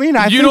often. I mean,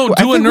 you don't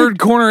do a nerd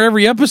corner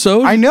every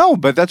episode. I know,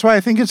 but that's why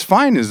I think it's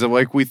fine. Is that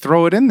like we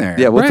throw it in there?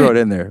 Yeah, we'll throw it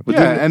in there.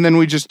 And then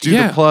we just do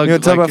the plug. You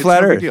want to talk about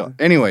flat Earth?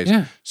 Anyways,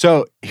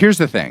 so here's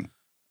the thing.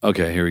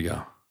 Okay, here we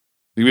go.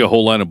 There's gonna be a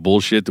whole line of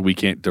bullshit that we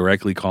can't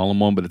directly call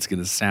them on, but it's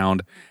gonna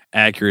sound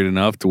accurate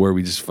enough to where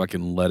we just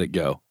fucking let it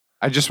go.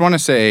 I just want to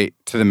say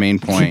to the main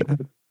point,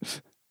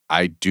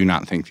 I do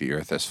not think the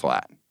Earth is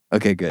flat.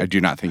 Okay, good. I do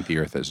not think the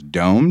Earth is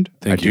domed.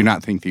 I do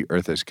not think the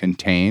Earth is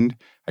contained.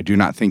 I do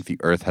not think the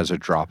Earth has a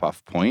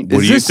drop-off point.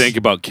 What do you think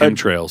about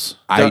chemtrails?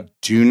 I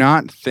do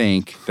not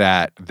think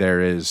that there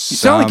is. You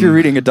sound like you're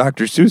reading a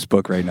Dr. Seuss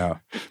book right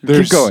now.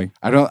 Keep going.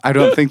 I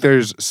don't think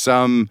there's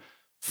some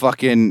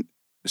fucking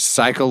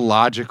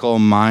psychological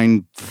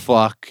mind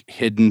fuck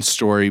hidden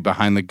story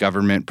behind the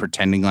government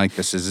pretending like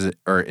this is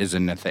or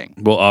isn't a thing.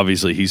 Well,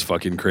 obviously he's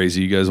fucking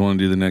crazy. You guys want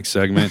to do the next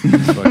segment?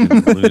 He's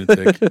fucking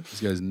lunatic.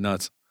 This guy's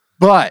nuts.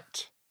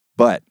 But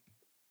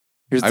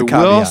here's the I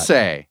caveat. will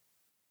say,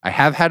 I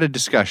have had a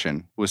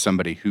discussion with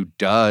somebody who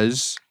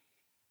does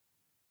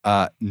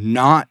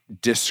not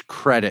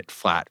discredit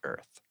flat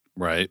Earth.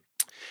 Right.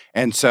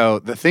 And so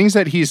the things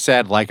that he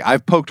said, like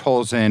I've poked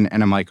holes in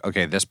and I'm like,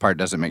 okay, this part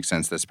doesn't make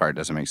sense. This part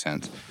doesn't make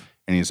sense.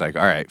 And he's like,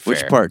 all right, fair.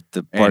 Which part?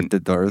 The part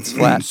that the Earth's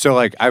flat? So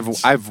like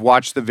I've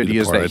watched the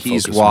videos that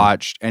he's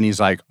watched and he's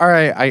like, all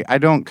right, I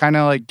don't kind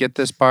of like get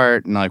this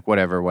part and like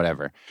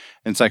whatever.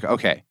 And it's like,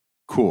 okay,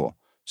 cool.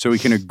 So we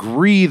can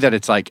agree that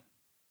it's like,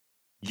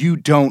 you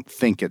don't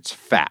think it's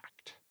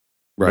fact.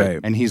 Right.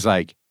 And he's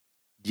like,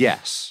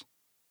 yes,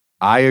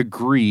 I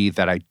agree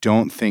that I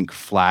don't think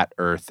flat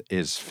Earth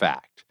is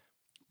fact.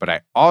 But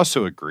I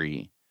also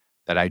agree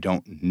that I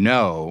don't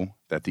know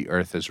that the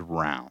Earth is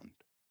round.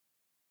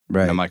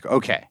 Right. And I'm like,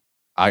 okay,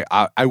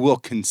 I will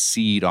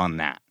concede on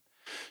that.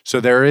 So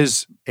there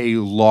is a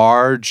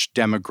large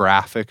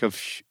demographic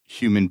of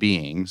human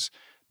beings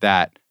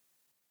that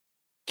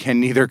can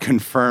neither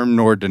confirm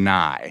nor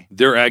deny.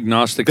 They're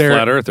agnostic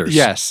flat earthers.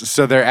 Yes.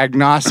 So they're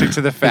agnostic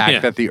to the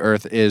fact that the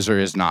Earth is or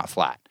is not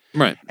flat.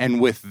 Right. And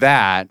with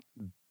that,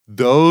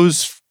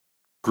 those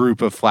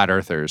group of flat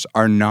earthers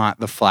are not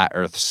the Flat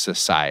Earth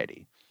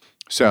Society.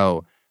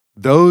 So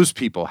those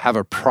people have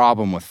a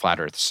problem with Flat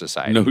Earth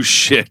Society. No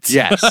shit.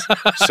 Yes.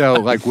 So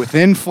like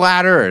within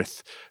Flat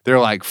Earth, they're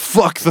like,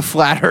 fuck the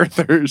Flat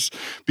Earthers.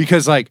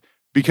 Because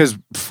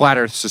Flat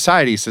Earth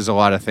Society says a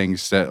lot of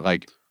things that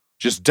like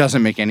just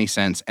doesn't make any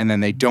sense. And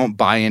then they don't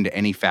buy into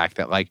any fact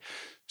that like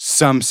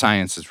some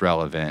science is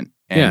relevant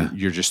and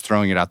you're just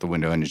throwing it out the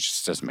window and it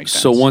just doesn't make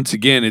sense. So once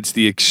again, it's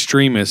the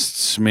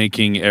extremists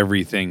making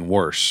everything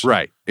worse.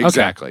 Right.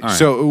 Exactly. Okay. Right.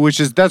 So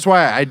that's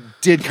why I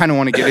did kind of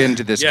want to get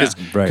into this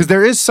because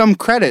there is some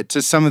credit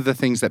to some of the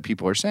things that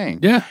people are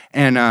saying. Yeah.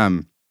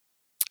 And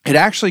it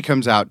actually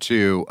comes out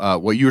to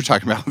what you were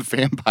talking about with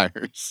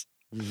vampires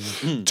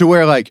to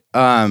where like,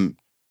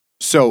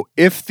 so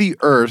if the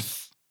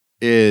Earth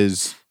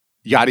is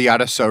yada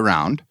yada so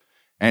round,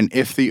 and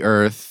if the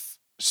Earth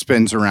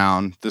spins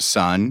around the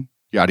sun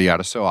yada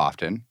yada so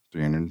often,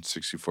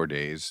 364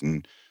 days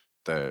and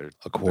a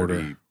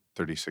quarter,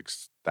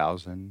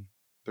 36,000,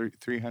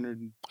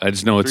 300. I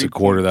just know it's a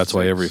quarter. That's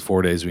why every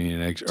 4 days we need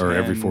an extra, or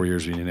every 4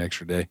 years we need an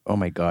extra day. Oh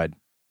my God.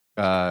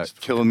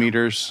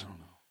 Kilometers.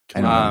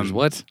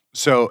 What?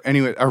 So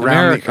anyway,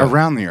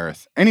 around the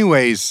Earth.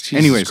 Anyways,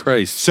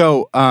 Christ.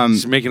 So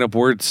just making up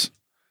words.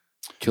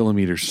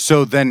 Kilometers.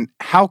 So then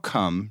how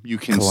come you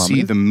can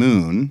see the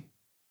moon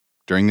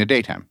during the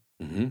daytime?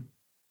 Mm-hmm.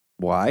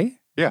 Why?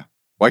 Yeah.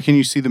 Why can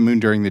you see the moon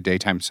during the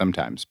daytime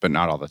sometimes, but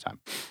not all the time?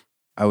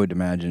 I would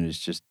imagine it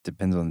just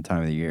depends on the time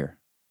of the year.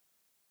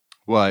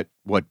 What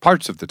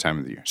parts of the time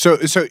of the year? So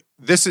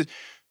this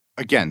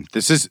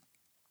is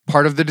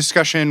part of the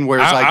discussion where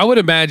it's I would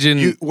imagine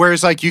you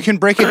can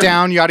break it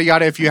down, yada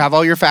yada, if you have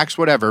all your facts,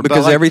 whatever.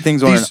 Because but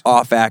everything's on an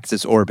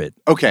off-axis orbit.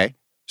 Okay.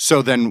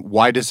 So then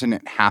why doesn't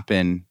it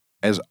happen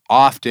as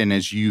often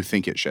as you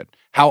think it should?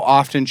 How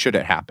often should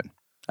it happen?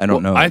 I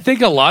don't know. I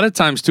think a lot of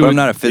times too. But I'm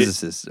not a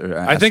physicist.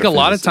 I think a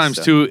lot of times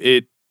too,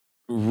 it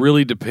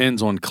really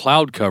depends on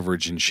cloud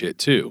coverage and shit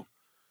too.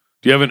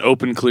 Do you have an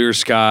open, clear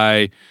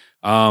sky?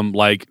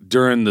 Like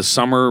during the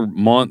summer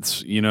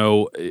months,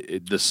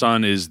 the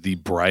sun is the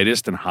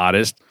brightest and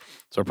hottest,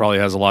 so it probably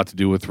has a lot to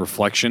do with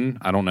reflection.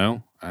 I don't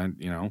know,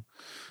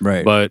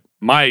 Right. But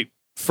my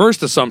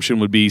first assumption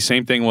would be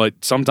same thing. What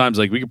sometimes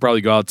like we could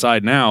probably go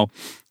outside now,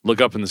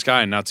 look up in the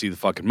sky and not see the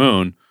fucking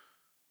moon.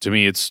 To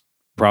me, it's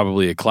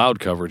probably a cloud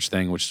coverage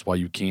thing, which is why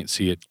you can't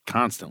see it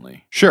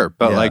constantly. Sure,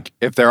 but like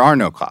if there are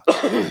no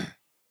clouds.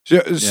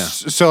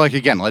 So like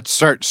again, let's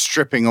start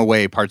stripping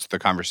away parts of the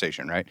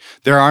conversation, right?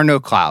 There are no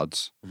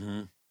clouds.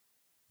 Mm-hmm.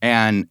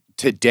 And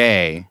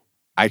today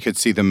I could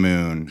see the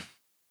moon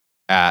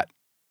at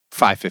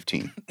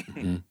 5:15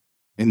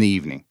 in the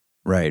evening.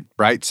 Right.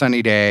 Bright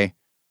sunny day,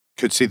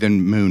 could see the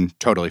moon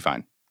totally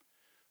fine.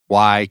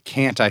 Why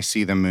can't I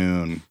see the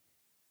moon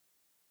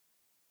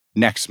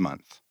next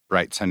month?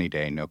 Bright sunny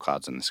day, no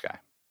clouds in the sky.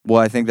 Well,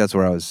 I think that's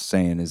what I was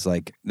saying is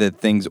like that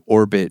things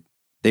orbit,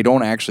 they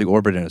don't actually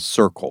orbit in a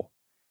circle.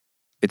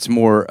 It's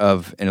more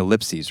of an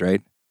ellipses,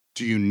 right?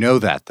 Do you know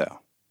that though?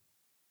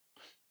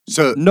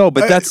 So no,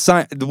 but that's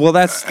well,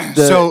 that's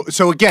the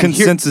so again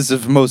consensus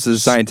of most of the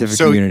scientific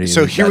community.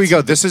 So here we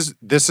go. This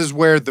is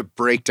where the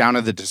breakdown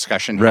of the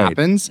discussion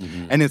happens,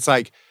 and it's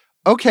like,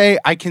 okay,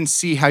 I can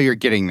see how you're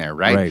getting there,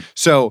 right?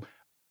 So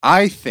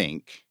I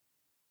think,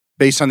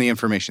 based on the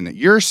information that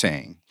you're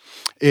saying,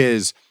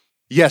 is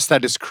yes,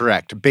 that is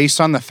correct. Based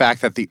on the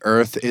fact that the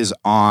Earth is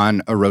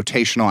on a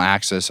rotational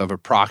axis of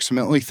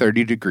approximately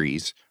 30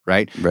 degrees,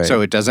 right? So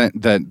it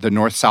doesn't the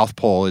north-south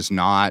pole is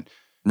not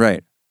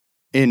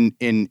in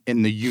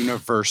the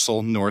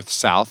universal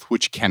north-south,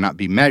 which cannot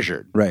be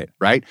measured.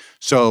 Right?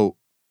 So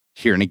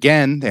here and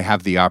again, they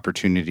have the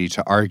opportunity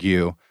to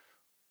argue,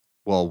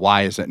 well,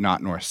 why is it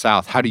not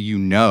north-south? How do you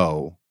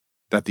know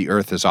that the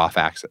Earth is off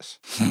axis?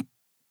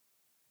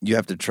 You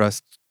have to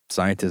trust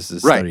scientists that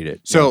studied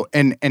it. So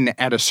and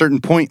at a certain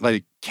point,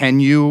 like,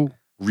 can you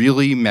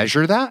really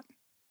measure that?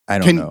 I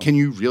don't know. Can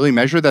you really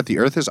measure that the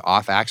Earth is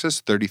off axis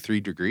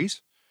 33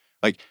 degrees?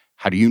 Like,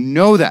 how do you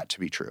know that to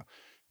be true?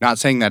 Not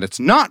saying that it's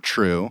not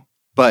true,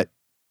 but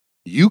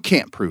you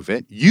can't prove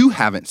it. You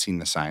haven't seen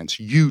the science.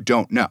 You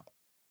don't know,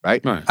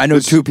 right? I know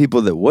two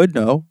people that would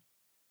know.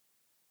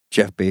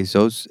 Jeff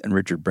Bezos and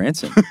Richard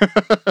Branson.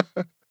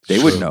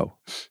 They would know.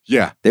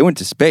 Yeah. They went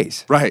to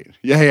space. Right.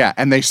 Yeah.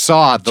 And they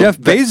saw Jeff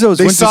Bezos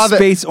went to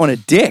space on a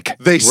dick.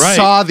 They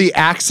saw the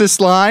axis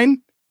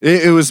line.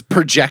 It was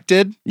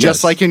projected,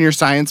 just like in your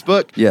science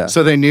book. Yeah.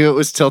 So they knew it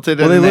was tilted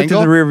at an angle. Well, they looked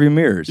angle. in the rearview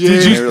mirrors.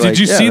 Did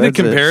you see the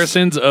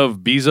comparisons of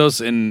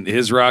Bezos and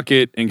his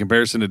rocket in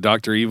comparison to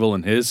Dr. Evil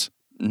and his?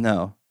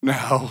 No.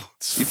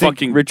 It's you fucking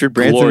think Richard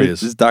Branson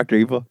glorious. is Dr.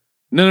 Evil?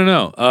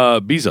 No.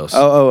 Bezos.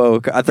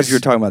 Oh. I thought you were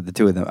talking about the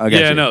two of them.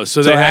 No.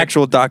 So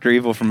actual Dr.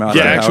 Evil from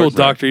Austin Powers. Actual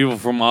Dr. Evil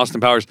from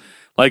Austin Powers.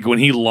 Like when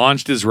he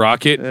launched his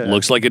rocket,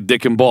 looks like a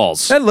dick and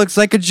balls. That looks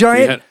like a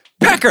giant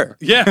pecker.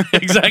 Yeah,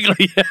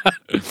 exactly. Yeah.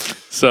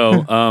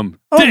 So, oh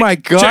my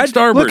God!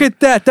 Look at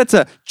that. That's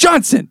a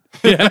Johnson.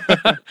 Yeah.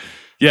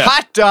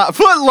 Hot dog,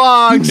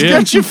 footlongs.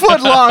 Get your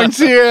footlongs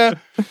here.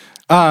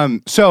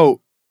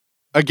 So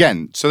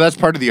again, that's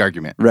part of the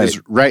argument,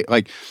 right?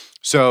 Like,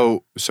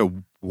 so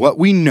what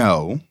we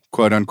know,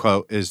 quote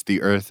unquote, is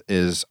the Earth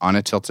is on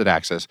a tilted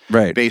axis.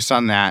 Right. Based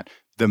on that,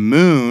 the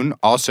moon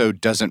also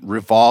doesn't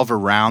revolve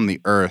around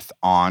the Earth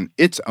on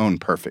its own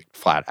perfect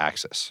flat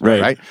axis.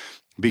 Right.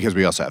 Because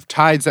we also have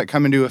tides that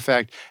come into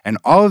effect and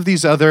all of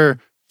these other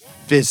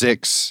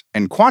physics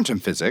and quantum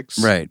physics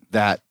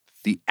that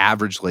the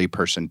average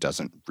layperson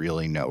doesn't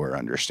really know or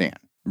understand.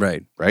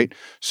 Right.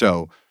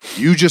 So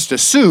you just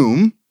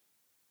assume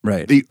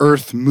the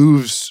Earth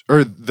moves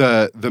or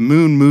the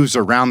moon moves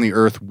around the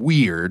Earth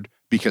weird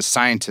because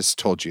scientists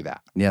told you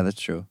that. Yeah,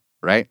 that's true.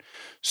 Right?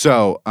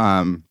 So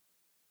I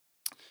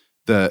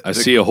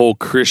see a whole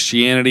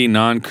Christianity,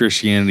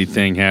 non-Christianity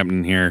thing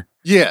happening here.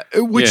 Yeah,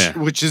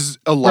 which is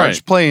a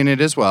large play in it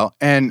as well.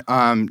 And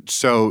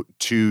so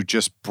to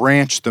just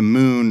branch the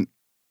moon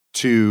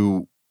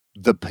to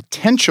the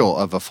potential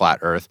of a flat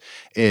Earth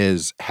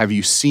is, have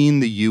you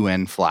seen the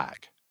UN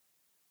flag?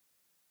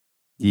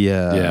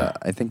 Yeah.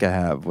 I think I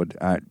have.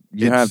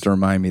 You don't have to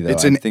remind me though.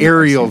 It's an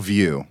aerial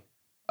view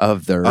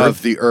of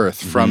the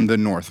Earth from the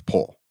North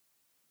Pole.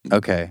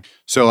 Okay.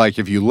 So like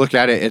if you look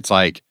at it, it's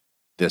like,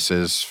 this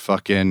is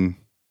fucking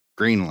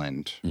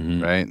Greenland,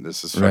 right?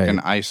 This is fucking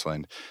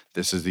Iceland.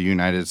 This is the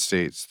United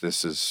States.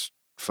 This is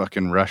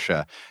fucking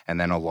Russia. And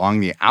then along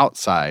the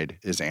outside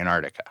is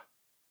Antarctica.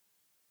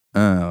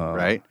 Oh.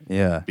 Right?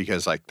 Yeah.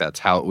 Because like that's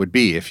how it would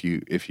be if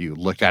you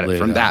looked at it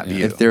from that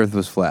view. If the Earth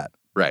was flat.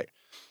 Right.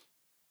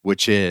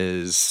 Which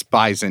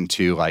buys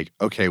into like,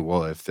 okay,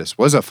 well, if this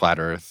was a flat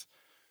Earth,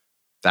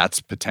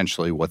 that's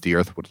potentially what the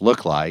Earth would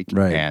look like.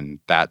 Right. And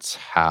that's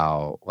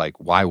how, like,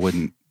 why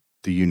wouldn't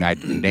the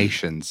United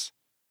Nations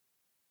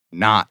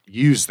not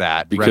use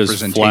that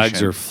representation?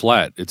 Flags are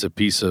flat. It's a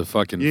piece of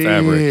fucking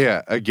fabric.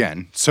 Yeah,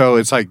 again. So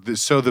it's like,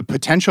 so the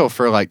potential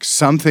for like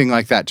something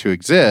like that to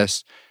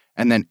exist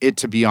and then it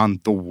to be on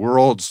the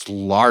world's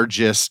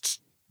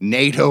largest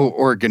NATO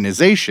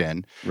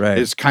organization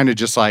is kind of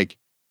just like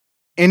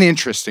an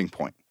interesting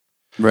point.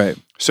 Right.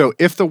 So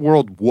if the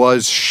world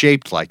was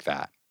shaped like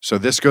that, so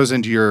this goes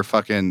into your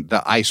fucking,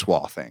 the ice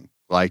wall thing,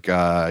 like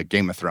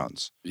Game of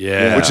Thrones.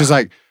 Yeah. Which is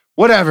like,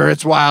 whatever,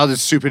 it's wild,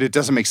 it's stupid, it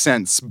doesn't make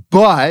sense.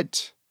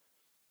 But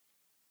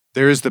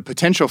there is the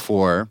potential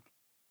for,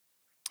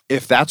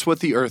 if that's what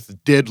the Earth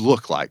did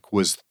look like,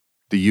 was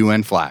the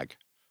UN flag,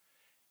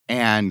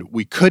 and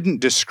we couldn't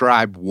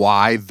describe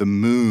why the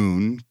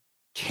moon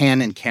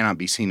can and cannot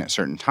be seen at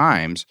certain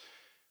times,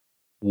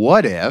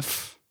 what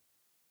if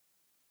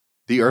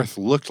the Earth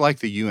looked like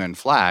the UN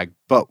flag,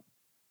 but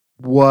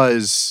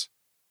was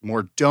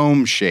more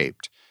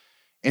dome-shaped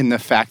in the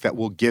fact that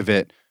we'll give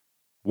it,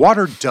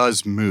 water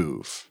does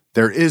move.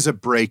 There is a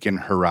break in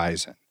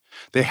horizon.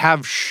 They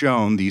have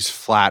shown these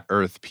flat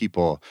Earth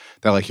people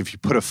that, like, if you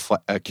put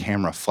a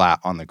camera flat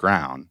on the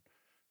ground,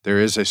 there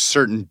is a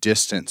certain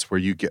distance where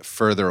you get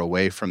further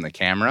away from the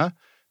camera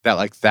that,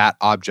 like, that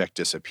object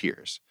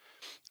disappears.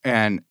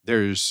 And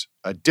there's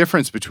a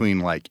difference between,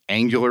 like,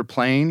 angular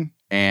plane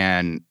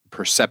and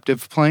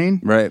perceptive plane,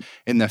 Right.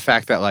 in the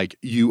fact that, like,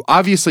 you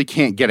obviously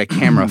can't get a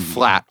camera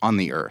flat on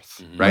the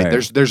Earth, right?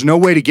 There's no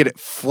way to get it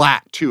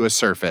flat to a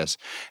surface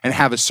and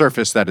have a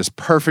surface that is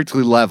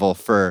perfectly level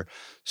for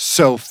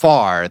so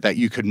far that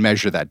you could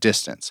measure that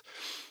distance.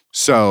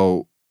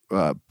 So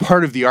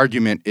part of the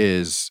argument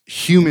is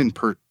human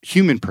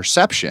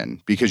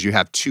perception, because you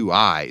have two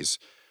eyes.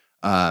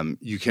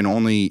 You can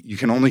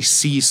only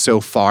see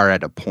so far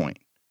at a point.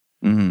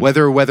 Mm-hmm.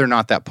 Whether or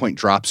not that point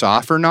drops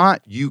off or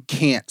not, you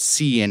can't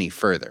see any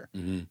further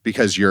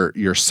because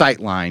your sight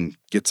line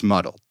gets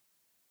muddled,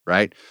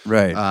 right?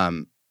 Right.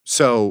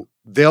 So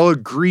they'll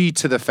agree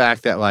to the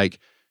fact that, like,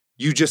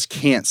 you just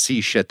can't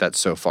see shit that's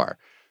so far.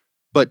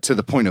 But to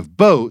the point of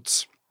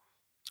boats,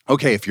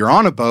 okay, if you're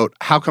on a boat,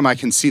 how come I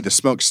can see the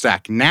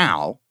smokestack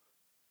now?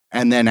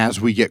 And then as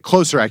we get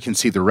closer, I can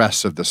see the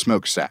rest of the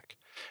smokestack.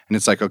 And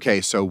it's like,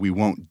 okay, so we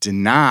won't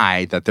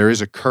deny that there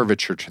is a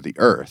curvature to the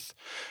Earth,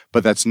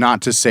 but that's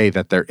not to say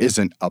that there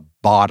isn't a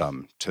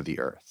bottom to the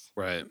Earth.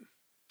 Right.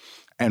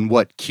 And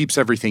what keeps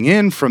everything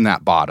in from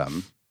that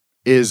bottom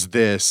is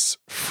this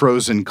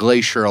frozen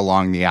glacier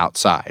along the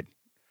outside.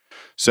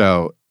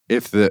 So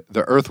if the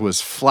Earth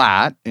was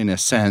flat, in a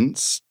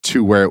sense,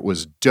 to where it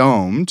was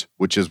domed,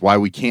 which is why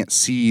we can't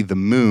see the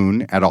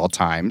moon at all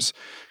times,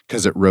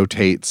 because it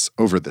rotates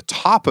over the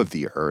top of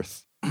the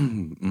Earth,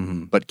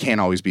 but can't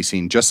always be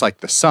seen, just like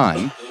the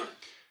sun.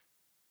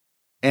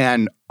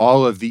 And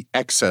all of the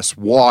excess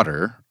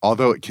water,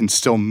 although it can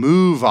still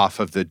move off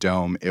of the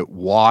dome, it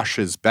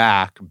washes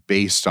back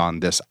based on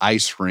this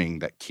ice ring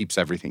that keeps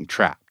everything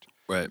trapped.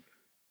 Right.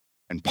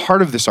 And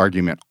part of this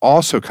argument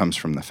also comes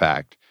from the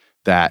fact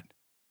that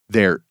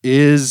there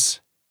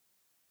is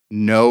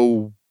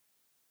no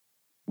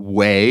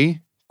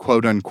way,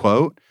 quote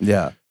unquote,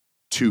 Yeah.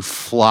 to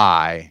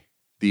fly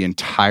the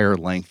entire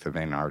length of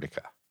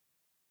Antarctica.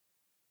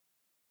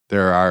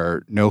 There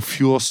are no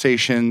fuel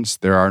stations.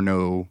 There are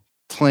no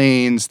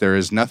planes. There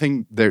is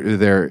nothing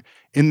there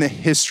in the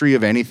history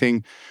of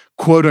anything,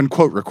 quote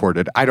unquote,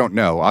 recorded. I don't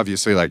know.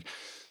 Obviously, like,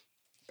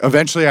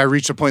 eventually I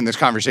reached a point in this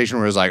conversation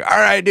where it was like, all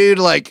right, dude,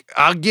 like,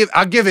 I'll give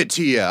it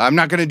to you. I'm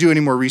not going to do any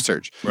more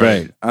research.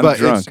 Right. I'm But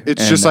drunk.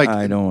 it's and just like,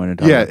 I don't want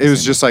to talk yeah, about it was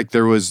this just like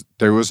there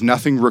was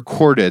nothing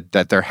recorded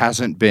that there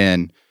hasn't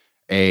been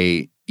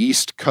a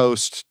East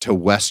Coast to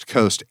West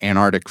Coast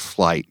Antarctic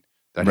flight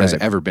that has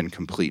Right. ever been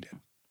completed.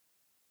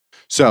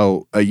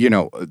 So,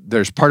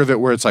 there's part of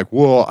it where it's like,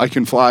 well, I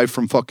can fly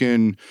from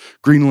fucking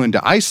Greenland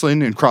to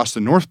Iceland and cross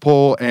the North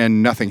Pole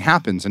and nothing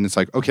happens. And it's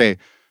like, okay,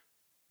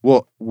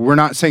 well, we're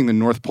not saying the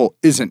North Pole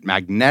isn't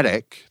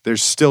magnetic.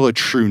 There's still a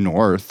true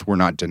north. We're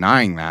not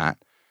denying that.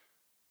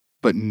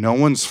 But no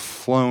one's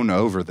flown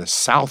over the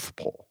South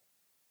Pole.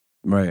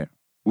 Right.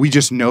 We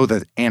just know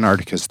that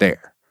Antarctica's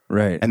there.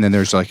 Right. And then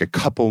there's like a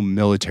couple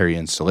military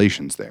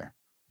installations there.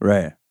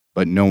 Right.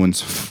 But no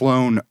one's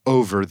flown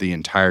over the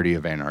entirety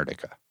of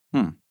Antarctica.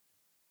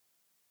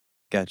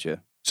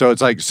 Gotcha. So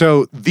it's like,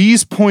 so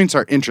these points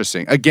are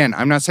interesting. Again,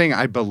 I'm not saying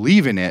I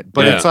believe in it,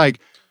 but Yeah. it's like,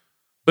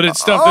 But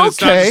it's stuff that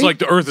it's not okay. just like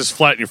the Earth is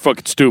flat and you're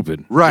fucking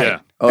stupid. right. Yeah.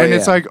 Oh, and yeah.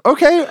 it's like,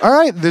 okay, all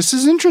right, this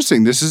is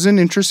interesting. This is an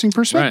interesting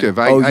perspective.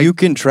 You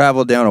can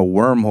travel down a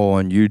wormhole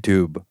on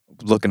YouTube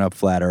looking up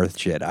flat Earth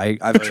shit.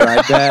 I've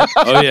tried that,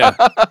 Oh yeah.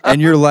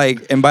 and you're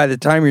like, and by the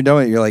time you're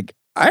done, you're like,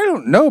 I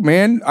don't know,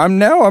 man.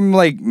 I'm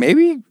like,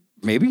 maybe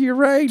you're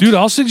right, Dude,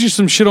 I'll send you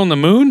some shit on the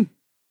moon.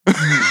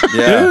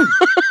 Yeah. Dude.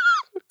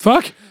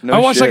 Fuck. No I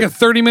watched shit. like a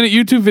 30-minute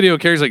YouTube video.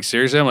 Carrie's like,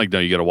 seriously? I'm like, no,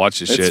 you got to watch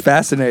this It's shit.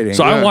 fascinating.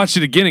 So Yeah. I watched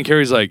it again, and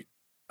Carrie's like,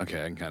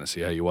 okay, I can kind of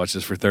see how you watch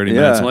this for 30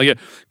 Yeah. minutes. I'm like, yeah.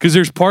 Because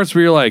there's parts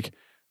where you're like,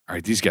 all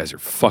right, these guys are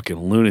fucking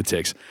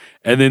lunatics.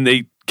 And then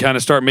they kind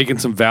of start making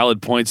some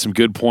valid points, some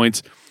good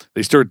points.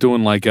 They start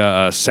doing like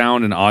a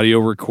sound and audio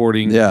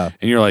recording. Yeah.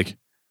 And you're like,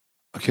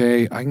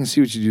 okay, I can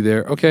see what you do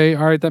there. Okay,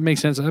 all right, that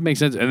makes sense. That makes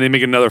sense. And they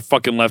make another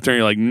fucking left turn.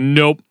 You're like,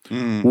 nope,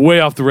 way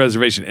off the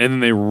reservation. And then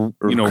they, reel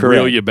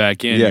Correct. you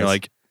back in. Yes. You're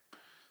like,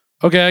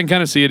 okay, I can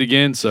kind of see it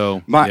again.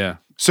 So, yeah.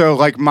 So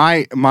like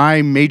my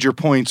major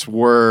points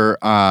were,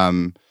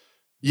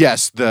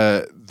 yes,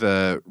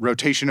 the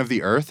rotation of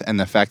the Earth and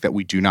the fact that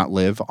we do not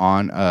live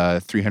on a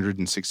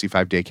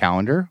 365-day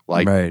calendar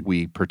like Right.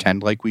 we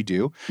pretend like we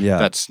do. Yeah.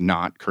 That's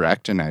not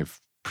correct, and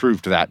I've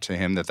proved that to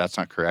him, that's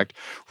not correct.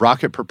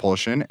 Rocket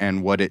propulsion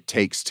and what it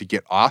takes to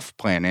get off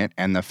planet,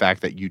 and the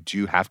fact that you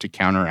do have to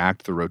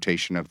counteract the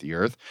rotation of the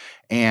Earth.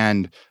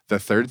 And the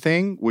third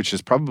thing, which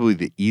is probably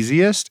the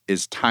easiest,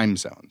 is time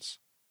zones.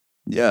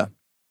 Yeah.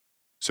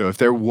 So if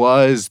there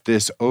was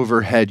this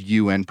overhead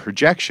UN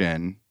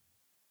projection,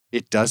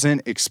 it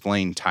doesn't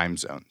explain time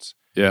zones.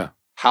 Yeah.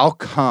 How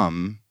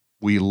come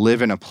we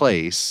live in a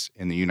place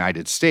in the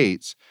United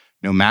States,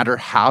 no matter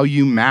how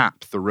you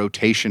map the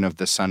rotation of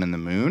the sun and the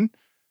moon,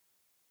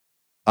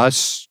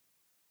 us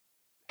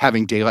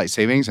having daylight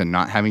savings and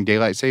not having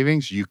daylight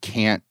savings, you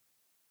can't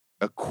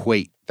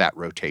equate that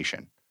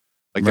rotation.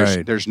 Like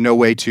there's no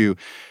way to,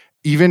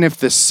 even if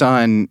the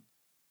sun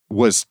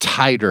was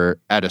tighter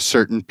at a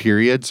certain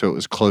period, so it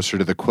was closer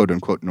to the quote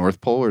unquote North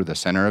Pole or the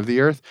center of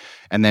the Earth,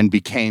 and then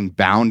became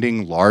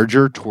bounding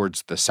larger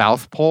towards the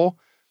South Pole,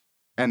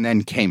 and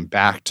then came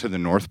back to the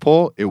North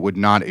Pole, it would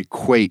not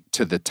equate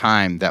to the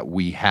time that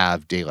we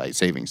have daylight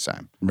savings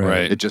time.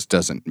 Right. It just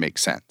doesn't make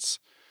sense.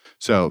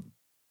 So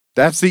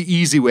that's the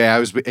easy way I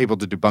was able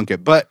to debunk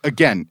it. But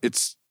again,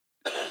 it's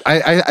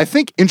I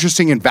think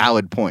interesting and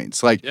valid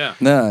points. Like, Yeah.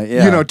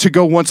 you know, to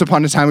go once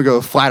upon a time ago,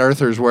 flat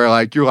earthers where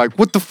like, you're like,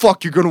 what the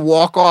fuck? You're going to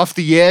walk off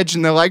the edge?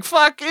 And they're like,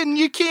 fucking,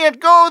 you can't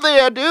go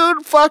there,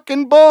 dude.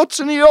 Fucking boats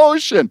in the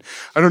ocean.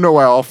 I don't know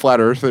why all flat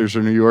earthers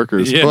are New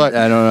Yorkers, Yeah. but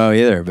I don't know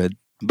either, but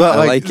I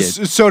like like it.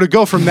 So to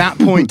go from that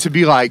point to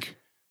be like,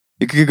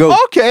 you could go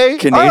okay,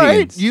 all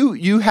right, Canadians.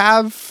 you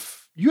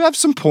have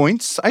some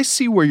points. I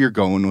see where you're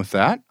going with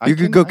that. You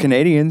could go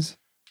Canadians.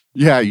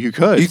 Yeah, you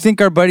could. Do you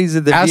think our buddies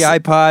at the Ask- VI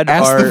Pod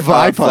ask are the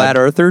VI Pod. flat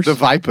earthers? The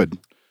Vipod.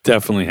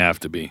 Definitely have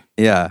to be.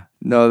 Yeah.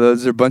 No,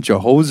 those are a bunch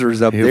of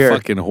hosers up Hey, there.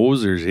 fucking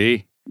hosers,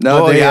 eh?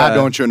 No, Oh they, yeah,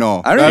 don't you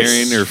know? I don't That's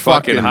Carrying their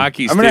fucking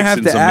hockey I'm gonna sticks have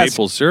and to some ask-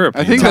 maple syrup.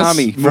 I think you know? that's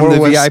Tommy more from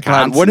the VI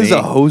Pod. What is a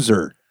Wisconsin-y.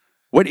 hoser?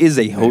 What is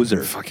a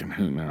hoser? Fucking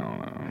who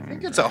now? I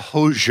think it's a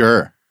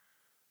hosier.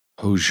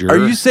 Hosier. Are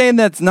you saying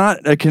that's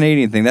not a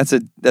Canadian thing? That's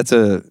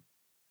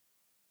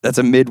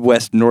a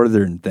Midwest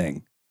Northern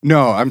thing.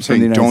 No, I'm the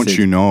saying, United don't States.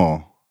 you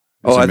know?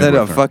 Oh, I It's thought a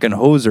Midwestern. fucking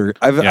hoser. Yeah,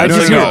 I it's No, just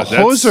like hear- a- that's-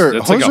 hoser.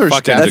 that's like a Hoser's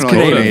fucking definitely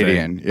Dakota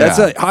Canadian. thing. Yeah. That's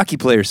like hockey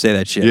players say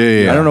that shit.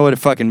 Yeah. I don't know what it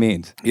fucking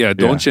means. Yeah,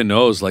 don't you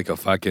know is like a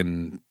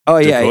fucking. Oh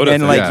yeah, Dakota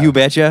and thing. like Yeah. you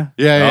betcha.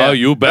 yeah. Oh,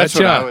 you betcha. That's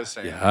what I was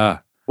saying. Yeah.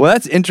 Well,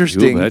 that's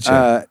interesting. You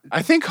betcha.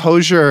 I think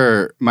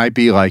hosier might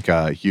be like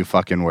you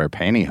fucking wear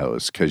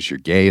pantyhose because you're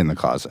gay in the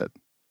closet.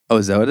 Oh,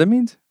 is that what it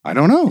means? I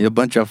don't know. You're a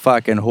bunch of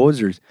fucking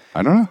hosers.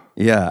 I don't know.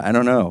 Yeah, I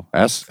don't know.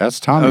 That's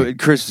Tommy. Oh,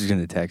 Chris is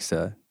gonna text.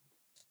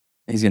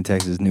 He's gonna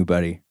text his new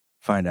buddy.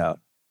 Find out.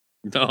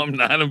 No, I'm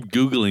not. I'm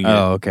Googling it.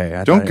 Oh,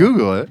 okay. Don't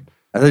Google it.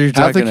 I thought you were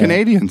Have talking the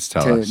Canadians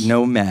tell to us.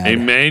 Nomad. A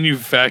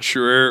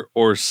manufacturer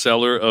or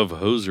seller of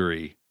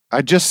hosiery.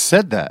 I just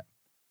said that.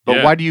 But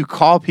Yeah. why do you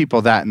call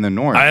people that in the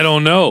north? I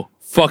don't know.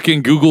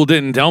 Fucking Google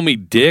didn't tell me,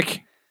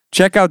 dick.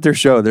 Check out their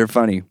show. They're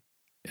funny.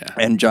 Yeah.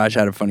 And Josh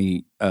had a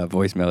funny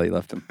voicemail he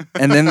left him.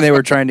 And then they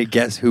were trying to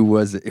guess who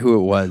it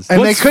was. And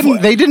What's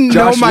they didn't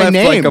Josh know my left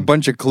name. like a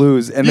bunch of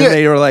clues, and then Yeah.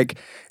 they were like,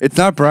 "It's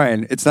not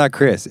Brian. It's not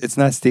Chris. It's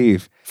not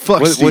Steve.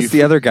 Fuck What's Steve.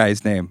 the other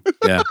guy's name?"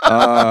 Yeah.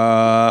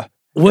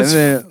 And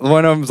then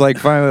one of them's like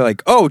finally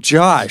like, "Oh,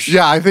 Josh."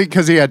 Yeah, I think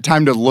because he had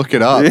time to look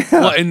it up.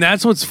 Well, and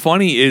that's what's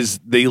funny is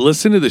they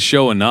listen to the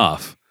show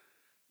enough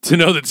to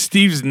know that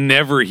Steve's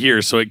never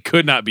here, so it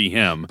could not be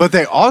him. But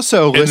they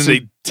also And then listen,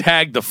 they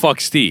tagged the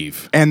fuck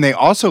Steve. and they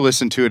also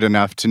listen to it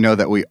enough to know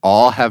that we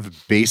all have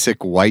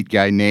basic white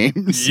guy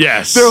names.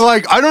 Yes. They're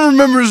like, I don't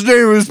remember his name.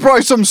 It was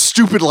probably some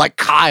stupid like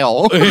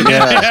Kyle.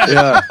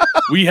 Yeah.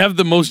 We have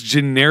the most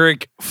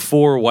generic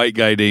 4 white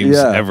guy names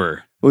Yeah.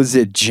 ever. Was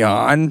it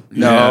John?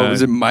 No. Yeah.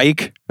 Was it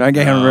Mike? I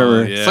can't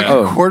remember. yeah. It's like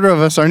Oh. a quarter of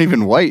us aren't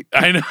even white.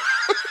 I know.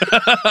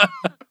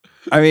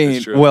 I mean,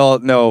 That's true. well,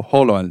 no.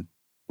 Hold on.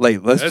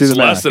 Like, let's do That's the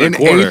less math. than a An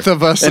quarter. eighth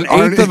of us An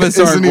aren't, eighth of us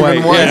isn't aren't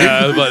even white. white. Yeah,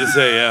 I was about to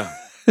say, yeah.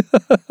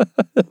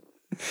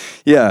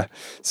 Yeah.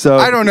 So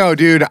I don't know,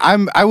 dude.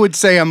 I would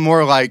say I'm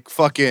more like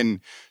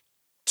fucking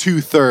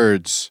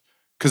 2/3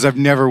 because I've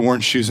never worn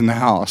shoes in the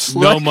house.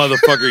 No, Like-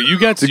 motherfucker. You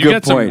got a some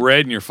good point.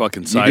 red in your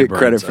fucking get sideburns.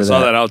 credit for I saw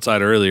that. that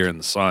outside earlier in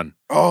the sun.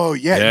 Oh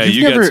yeah, Yeah, you've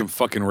you never, got some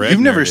fucking red. You've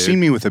in never there, seen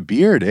me with a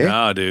beard, eh?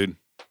 Nah, dude.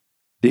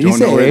 did he Don't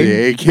know where the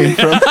say? A came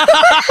from.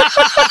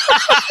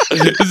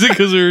 Is it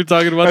because we were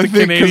talking about I the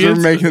think because Canadians?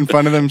 we're making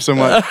fun of them so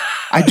much.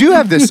 I do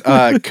have this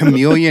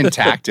chameleon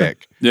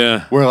tactic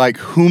yeah. where, like,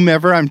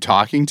 whomever I'm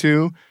talking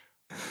to,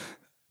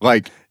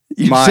 like,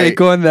 You my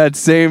take on that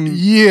same.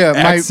 yeah,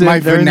 accent my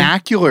and everything?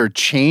 vernacular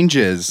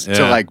changes to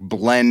Yeah. like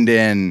blend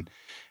in.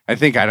 I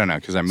think I don't know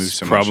because I moved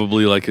so much.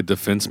 Probably like a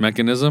defense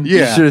mechanism.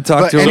 Yeah, should have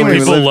talked but to him So when we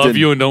anyways, people lived love in-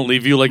 you and don't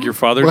leave you like your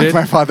father like did.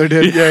 my father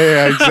did.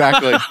 Yeah,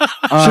 exactly.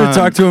 Should have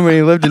talked to him when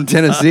he lived in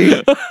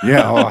Tennessee.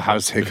 Yeah, oh, I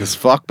was sick as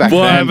fuck back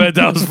Boy, I then. bet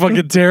that was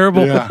fucking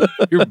terrible. Yeah.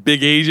 Your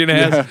big Asian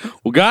ass. Yeah.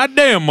 Well,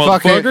 goddamn,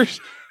 Fuck it. motherfuckers.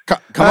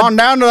 Come on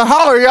down to the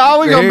holler, y'all.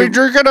 We're gonna Hey. be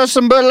drinking us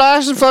some Bud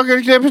Lights and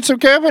fucking dipping some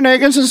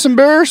Copenhagen's and some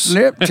beers.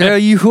 Yep. Tell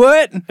you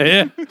what.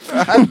 Yeah.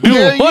 Tell what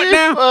you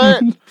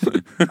now?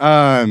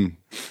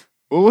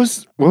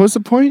 what. What was the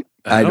point?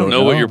 I don't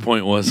know what your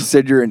point You was.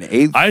 said you're an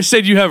eighth. I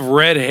said you have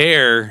red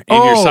hair in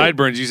your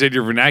sideburns. You said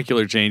your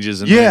vernacular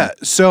changes. And Yeah.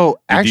 So you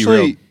actually,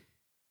 derailed.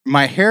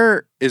 my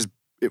hair is,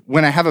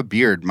 when I have a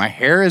beard, my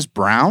hair is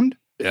brown,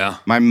 Yeah.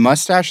 my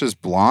mustache is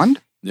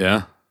blonde,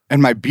 Yeah.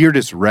 and my beard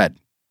is red.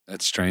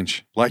 That's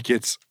strange. Like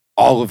it's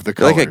all of the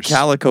colors. like a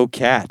calico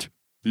cat.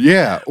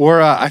 Yeah.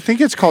 Or I think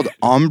it's called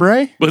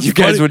ombre. What's You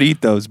funny, guys would eat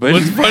those, but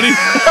What's funny?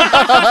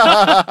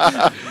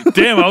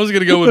 Damn, I was going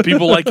to go with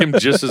people like him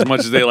just as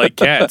much as they like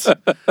cats.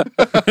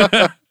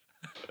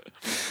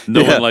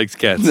 No Yeah. one likes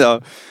cats.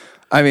 no.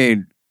 I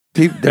mean,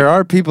 there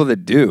are people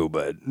that do,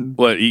 but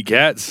What, eat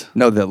cats?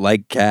 no, that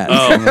like cats.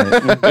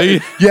 Oh.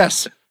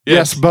 Yes.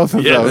 Yes, both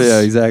of Yes. those. Yeah,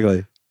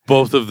 exactly.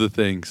 Both of the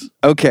things.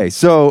 Okay,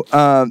 so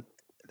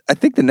I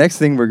think the next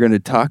thing we're going to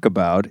talk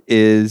about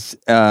is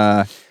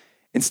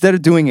instead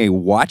of doing a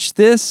watch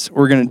this,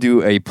 we're going to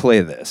do a play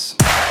this.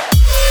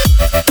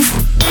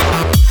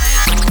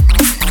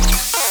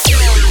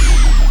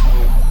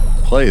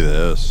 Play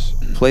this.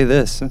 Play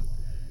this.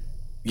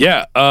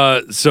 Yeah.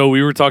 So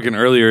we were talking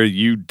earlier.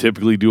 You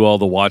typically do all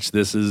the watch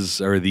thises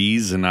or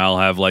these, and I'll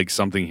have like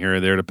something here or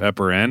there to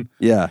pepper in.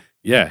 Yeah.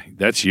 Yeah,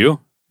 that's you.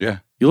 Yeah.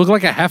 You look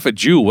like a half a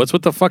Jew. What's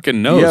with the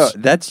fucking nose? Yeah,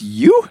 that's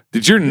you?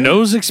 Did your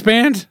nose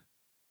expand?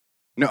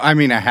 No, I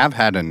mean, I have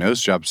had a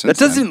nose job since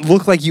That doesn't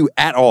look like you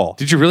at all.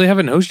 Did you really have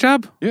a nose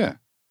job? then. Yeah.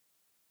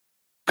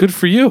 Good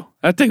for you.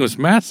 That thing was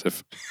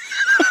massive.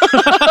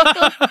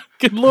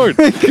 Good Lord.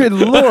 Good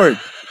Lord.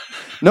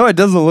 No, it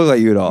doesn't look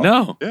like you at all.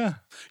 No. Yeah.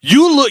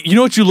 You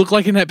know what you look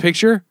like in that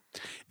picture?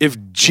 If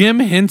Jim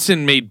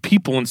Henson made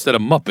people instead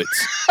of Muppets.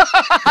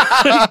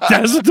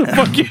 That's what the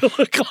fuck you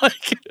look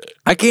like.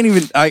 I can't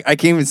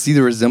even see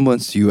the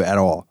resemblance to you at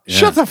all.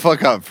 Shut the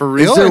fuck up. For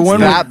real? Is there It's one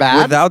that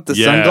bad? without the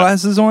Yeah.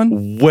 sunglasses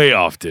on? Way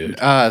off, dude.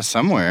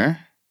 Somewhere.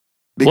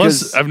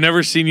 Plus, I've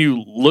never seen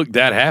you look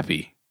that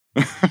happy.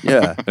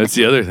 yeah. That's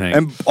the other thing.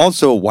 And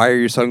also, why are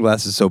your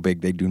sunglasses so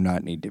big? They do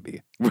not need to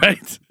be.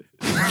 Right.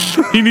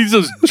 He needs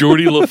those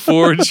Geordie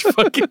LaForge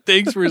fucking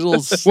things for his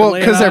little Well, slant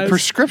because they're eyes.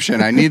 prescription.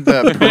 I need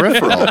the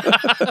peripheral.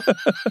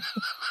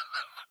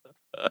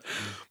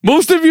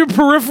 Most of your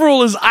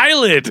peripheral is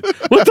eyelid.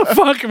 What the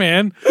fuck,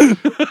 man?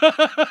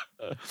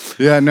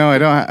 Yeah, no, I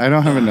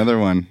don't have another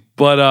one.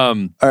 But All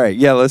right,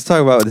 yeah, let's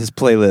talk about this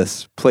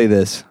playlist. Play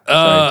this.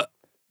 Sorry.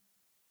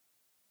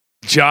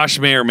 Josh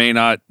may or may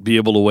not be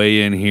able to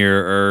weigh in here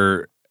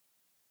or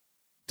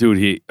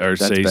say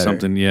better.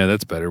 something. Yeah,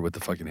 that's better with the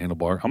fucking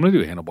handlebar. I'm gonna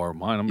do a handlebar with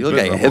mine. You look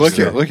like a Look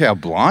hipster. look how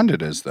blonde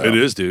it is, though. It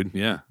is, dude.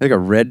 Yeah. Like a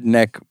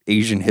redneck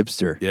Asian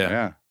hipster. Yeah.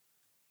 Yeah.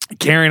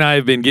 Carrie and I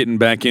have been getting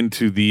back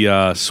into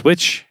the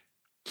Switch.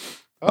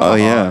 Oh,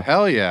 yeah.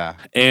 Hell yeah.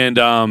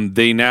 And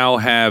they now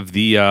have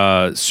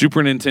the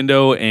Super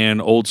Nintendo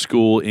and old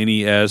school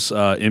NES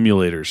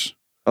emulators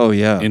Oh,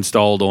 yeah.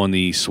 installed on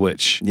the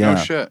Switch. Yeah. No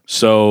shit.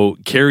 So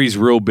Carrie's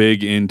real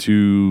big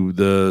into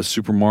the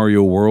Super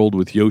Mario World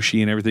with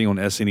Yoshi and everything on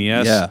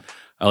SNES. Yeah.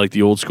 I like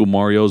the old school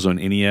Marios on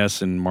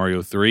NES and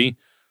Mario 3.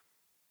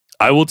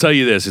 I will tell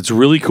you this, it's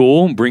really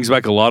cool. Brings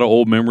back a lot of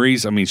old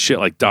memories. I mean, shit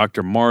like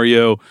Dr.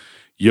 Mario,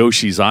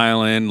 Yoshi's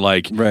Island,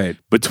 like Right.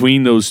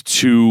 between those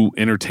two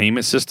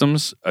entertainment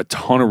systems, a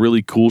ton of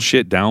really cool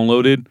shit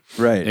downloaded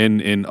Right.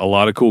 and a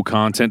lot of cool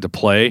content to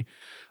play.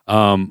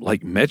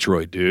 Like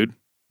Metroid, dude.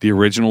 The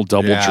original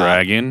Double Yeah.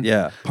 Dragon.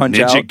 Yeah. Punch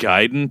Ninja out.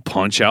 Gaiden,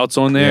 Punch Outs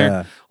on there.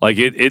 Yeah. Like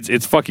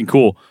it's fucking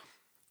cool.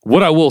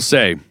 What I will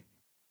say,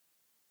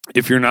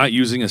 if you're not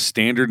using a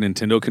standard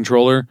Nintendo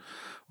controller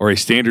or a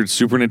standard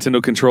Super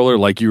Nintendo controller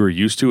like you were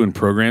used to and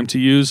programmed to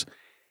use,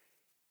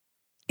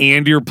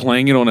 and you're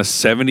playing it on a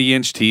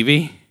 70-inch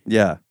TV,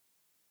 Yeah.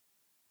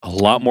 a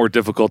lot more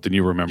difficult than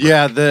you remember.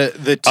 Yeah,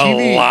 the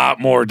TV a lot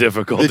more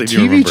difficult the than you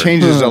TV remember.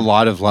 changes a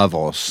lot of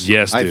levels.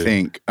 Yes, I dude.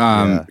 think.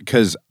 Yeah.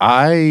 Because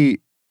I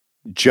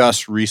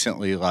just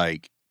recently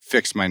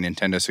fixed my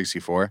Nintendo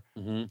 64.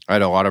 Mhm. I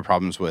had a lot of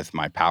problems with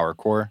my power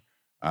core.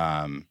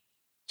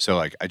 So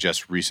I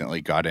just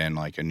recently got in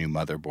a new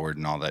motherboard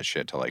and all that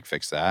shit to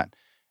fix that.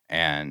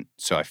 And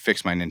so I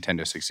fixed my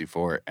Nintendo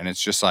 64, and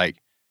it's just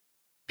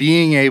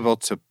being able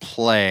to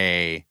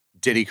play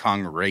Diddy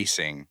Kong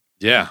Racing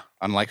Yeah.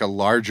 on a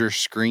larger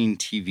screen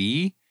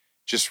TV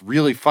just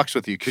really fucks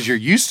with you because you're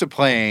used to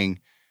playing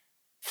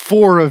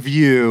 4 of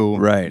you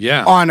Right.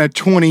 Yeah. on a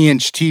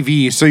 20-inch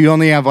TV, so you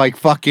only have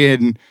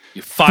fucking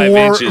 5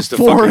 inches to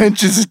 4 fucking...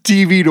 inches of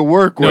TV to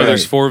work No, with.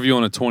 there's 4 of you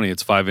on a 20.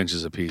 It's 5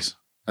 inches apiece.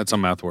 That's how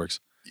math works.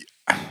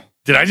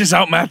 Did I just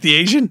outmath the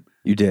Asian?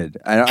 You did.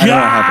 I don't know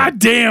what happened.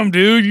 God damn,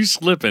 dude. You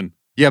slipping.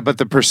 Yeah, but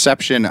the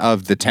perception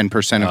of the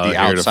 10% of Oh, the here the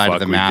outside of fuck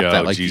the we map go.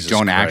 that Jesus you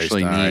don't Christ.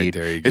 actually All right, need.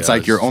 there you It's go.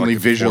 you're only Fucking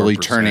visually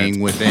 4%. turning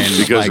within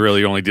Because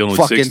really you're only dealing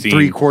with fucking 16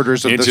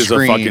 3/4 of the inches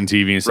screen. of fucking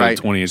TV instead right? of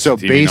 20 inches so of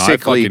TV. No, I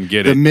basically, fucking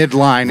get the it.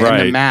 midline and the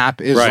Right. map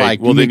is Right.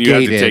 Well, then you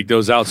have to negated. take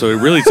those out. So it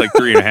really it's like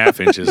 3.5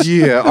 inches.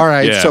 Yeah, all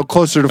right. Yeah. So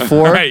closer to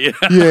 4. Right, yeah.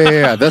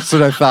 Yeah, that's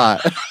what I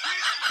thought.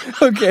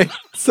 Okay,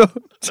 so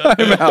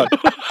time out.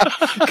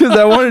 Because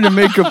I wanted to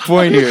make a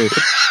point here.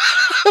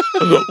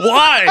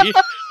 Why?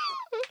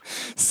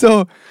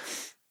 So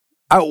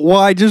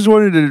I just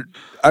wanted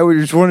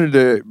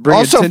to bring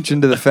Also,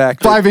 attention to the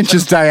fact that 5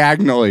 inches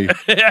diagonally.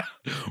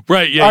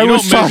 Right, yeah. I You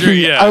was don't measure, talking.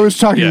 yeah. I was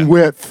talking yeah.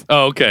 width.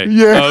 Oh, okay.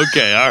 Yeah.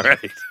 Okay, all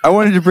right. I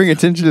wanted to bring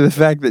attention to the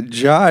fact that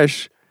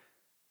Josh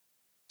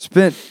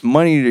spent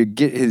money to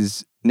get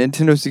his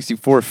Nintendo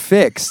 64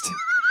 fixed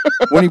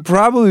when he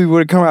probably would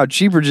have come out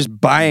cheaper just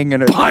buying a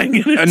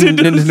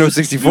Nintendo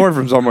 64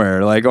 from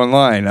somewhere, like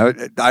online.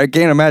 I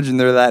can't imagine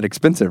they're that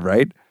expensive,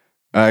 right?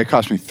 It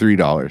cost me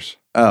 $3.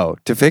 Oh,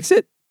 to fix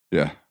it?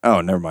 Yeah.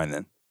 Oh, never mind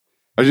then.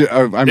 I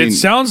mean, It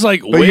sounds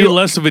like but way you-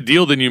 less of a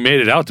deal than you made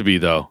it out to be,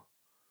 though.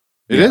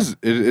 it is.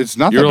 It's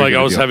not. You're that like, big of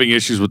I a was deal. having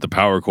issues with the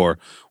power core,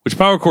 which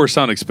power cores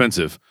sound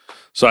expensive.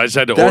 So I just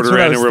had to That's order what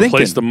it I and was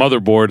replace thinking. the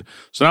motherboard.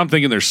 So now I'm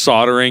thinking they're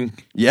soldering,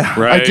 Yeah.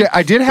 right?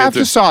 I did have to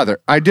to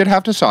solder. I did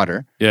have to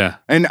solder. Yeah.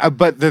 And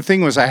but the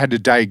thing was, I had to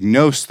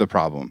diagnose the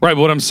problem. Right,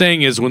 but what I'm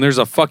saying is when there's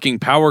a fucking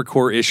power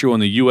core issue on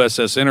the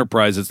USS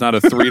Enterprise, it's not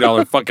a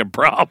 $3 fucking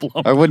problem.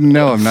 I wouldn't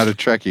know. I'm not a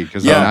Trekkie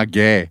because Yeah. I'm not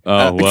gay.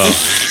 Oh, well,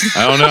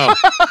 I don't know.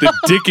 The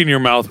dick in your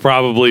mouth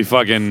probably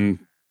fucking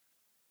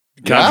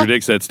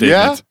contradicts that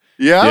statement.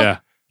 Yeah.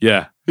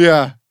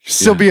 Yeah.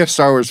 Still be a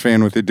Star Wars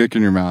fan with a dick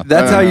in your mouth.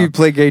 That's I how don't you know.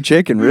 play gay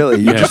chicken, really.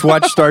 You just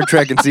watch Star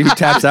Trek and see who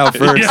taps out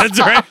first. Yeah, that's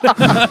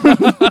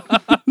right.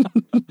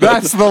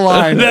 That's the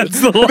line.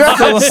 That's the line.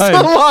 That's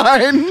the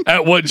line.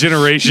 At what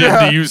generation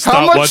Yeah. do you How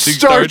stop much watching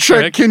Star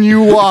Trek can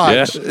you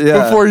watch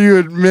Yeah. before you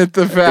admit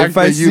the fact If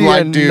I that you see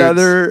like dudes?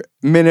 another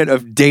minute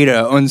of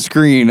data on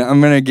screen,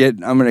 I'm gonna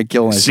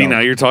kill myself. See, now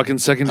you're talking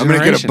second I'm gonna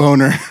generation. get a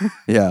boner.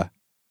 Yeah.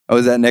 Oh,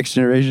 is that next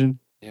generation?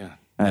 Yeah.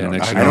 I Yeah, don't,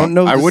 next I don't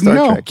know. I the wouldn't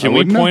Star know. Trek. Can I we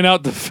wouldn't know. point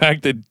out the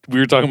fact that we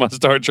were talking about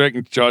Star Trek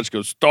and Josh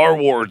goes, Star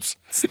Wars?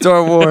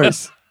 Star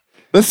Wars.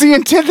 That's the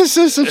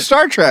antithesis of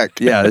Star Trek.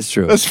 Yeah, that's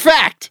true. That's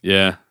fact.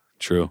 Yeah,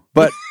 true.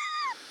 But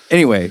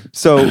anyway,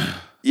 so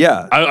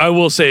yeah. I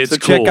will say it's So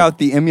cool. check out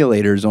the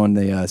emulators on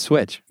the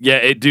Switch.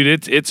 Yeah,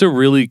 dude, it's a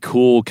really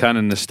cool kind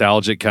of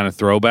nostalgic kind of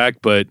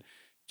throwback, but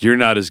you're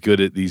not as good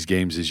at these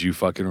games as you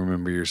fucking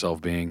remember yourself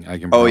being. I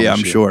can Oh yeah, I'm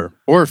promise you. sure.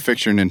 Or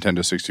fix your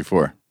Nintendo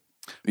 64.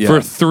 Yeah. For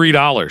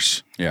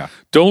 $3. Yeah.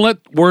 Don't let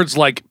words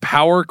like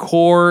power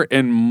core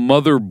and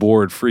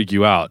motherboard freak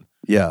you out.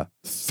 Yeah.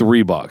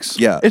 $3.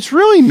 Yeah. It's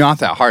really not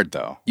that hard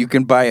though. You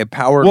can buy a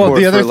power Well, core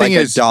the other for like thing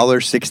is-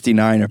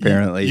 $1.69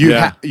 apparently. You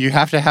Yeah. you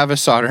have to have a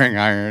soldering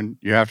iron.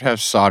 You have to have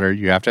solder.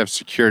 You have to have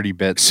security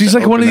bits. She's to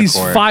like one open of the these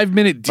core.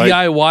 5-minute Like-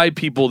 DIY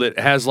people that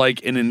has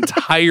like an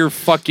entire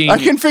fucking I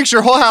can fix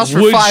your whole house for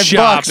wood $5,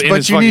 shop in but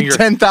his you fucking need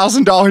gar-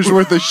 $10,000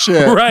 worth of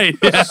shit. right.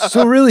 Yeah.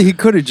 So really he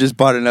could have just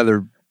bought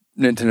another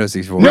Nintendo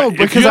 64. No, If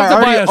because you I have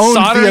to buy already a owned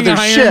the soldering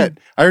other iron- shit.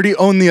 I already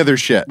own the other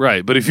shit.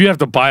 Right, but if you have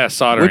to buy a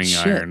soldering Which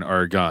shit? iron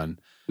or a gun,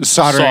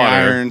 Soldering Solder.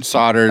 iron,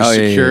 solder, Oh,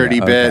 yeah, security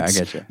yeah. Okay, I bits,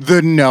 get you.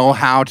 the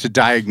know-how to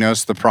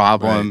diagnose the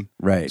problem.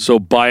 Right. so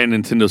buy a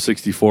Nintendo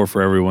 64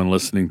 for everyone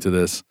listening to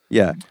this.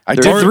 Yeah. I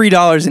They're did-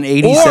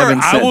 $3.87.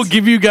 Or I will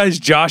give you guys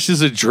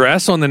Josh's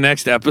address on the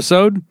next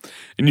episode,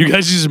 and you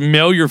guys just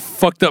mail your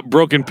fucked up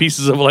broken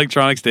pieces of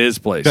electronics to his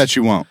place. Bet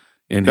you won't.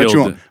 and Bet he'll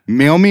you won't.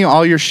 Mail me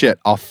all your shit.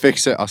 I'll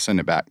fix it. I'll send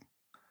it back.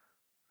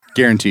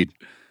 Guaranteed.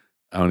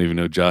 I don't even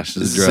know Josh's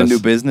Is address. this a new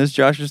business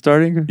Josh is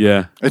starting?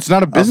 Yeah. It's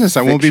not a business.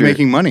 I won't be fix your-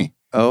 making money.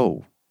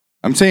 Oh,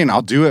 I'm saying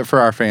I'll do it for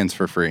our fans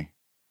for free.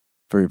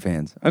 for your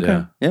fans. Okay.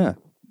 Yeah. Yeah.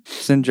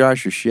 Send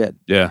Josh your shit.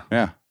 Yeah.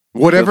 Yeah.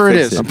 Whatever Go it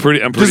fix is. it.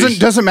 I'm pretty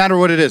Doesn't matter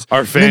what it is.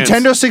 Our fans.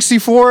 Nintendo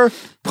 64,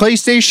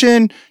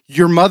 PlayStation,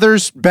 your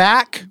mother's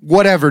back,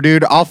 whatever,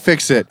 dude. I'll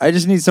fix it. I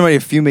just need somebody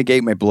to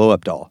fumigate my blow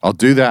up doll. I'll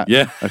do that.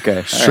 Yeah.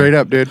 Okay. Straight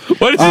up, dude.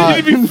 What does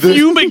it even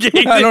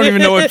fumigate? I don't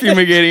even know what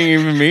fumigating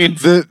even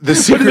means. The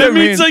secret That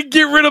means like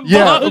get rid of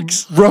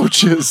bugs.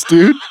 roaches,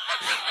 dude.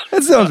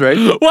 That sounds right.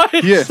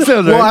 What? Yeah.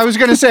 Sounds Well, right. I was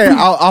gonna say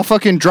I'll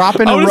fucking drop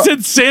in I a would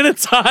have said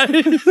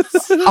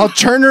sanitize. I'll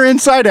turn her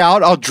inside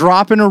out. I'll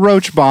drop in a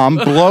roach bomb,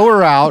 blow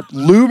her out,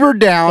 lube her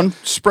down,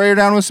 spray her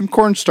down with some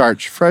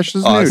cornstarch, fresh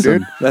as new, Awesome.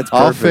 dude. That's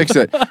I'll perfect.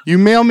 fix it. You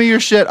mail me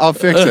your shit, I'll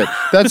fix it.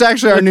 That's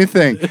actually our new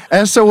thing.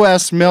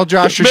 SOS, mail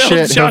Josh your Mail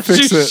shit, he'll Josh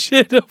fix your it.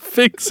 shit, he'll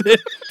fix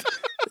it.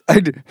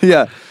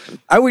 Yeah.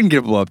 I wouldn't get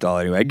a blow up doll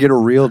anyway. I'd get a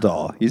real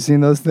doll. You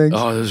seen those things?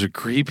 Oh, those are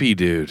creepy,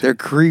 dude. They're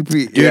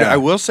creepy. Dude, yeah. I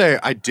will say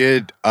I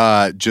did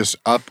just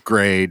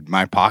upgrade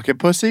my pocket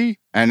pussy,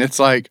 and it's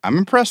like I'm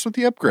impressed with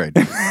the upgrade.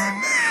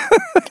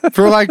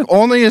 For like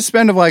only a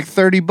spend of like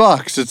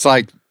 $30, it's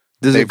like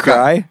Does they've it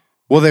cry?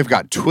 Well, they've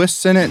got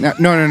twists in it.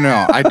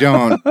 No. I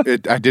don't.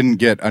 I didn't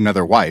get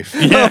another wife.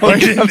 Yeah, Oh,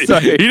 he, I'm didn't,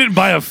 sorry. he didn't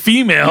buy a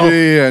female.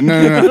 Yeah,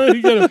 no.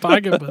 He got a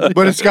pocket pussy.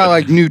 But it's got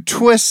like new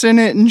twists in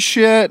it and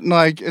shit. And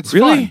like it's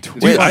Really? fun.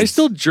 Dude, I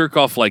still jerk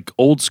off like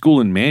old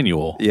school and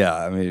manual. Yeah.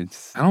 I mean,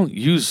 it's, I don't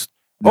use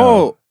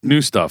Oh,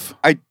 new stuff.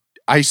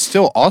 I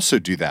still also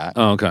do that.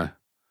 Oh, okay.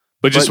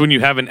 But just But- when you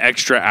have an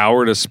extra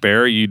hour to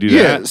spare, you do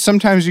Yeah, that?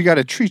 sometimes you got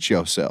to treat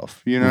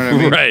yourself. You know what I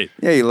mean? Right.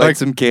 yeah, you light Like-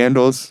 some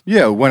candles.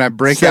 Yeah, when I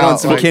break Set on out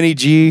some like, Kenny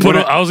G.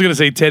 I was going to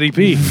say Teddy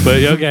P,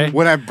 but okay.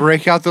 when I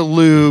break out the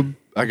lube,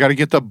 I got to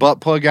get the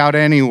butt plug out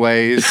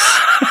anyways.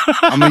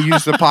 I'm gonna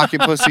use the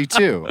pocket pussy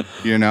too.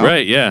 You know?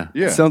 Right? Yeah.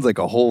 Yeah. It sounds like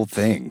a whole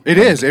thing. It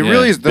is. It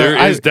really is. There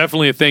is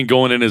definitely a thing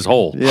going in his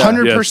hole.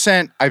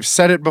 100%. I've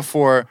said it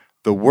before.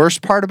 The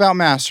worst part about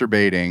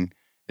masturbating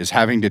is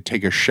having to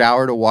take a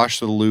shower to wash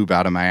the lube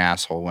out of my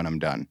asshole when I'm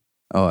done.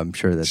 Oh, I'm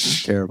sure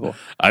that's terrible.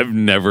 I've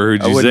never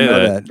heard I you wouldn't say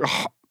know that.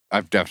 that.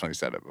 I've definitely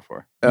said it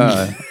before.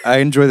 I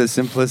enjoy the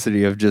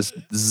simplicity of just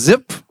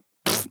zip.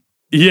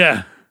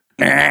 Yeah.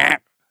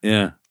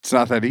 Yeah. It's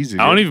not that easy.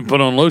 I don't even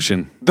put on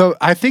lotion. Though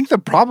I think the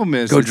problem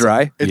is Go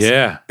dry.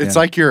 It's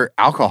like your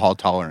alcohol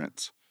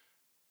tolerance.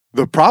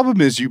 The problem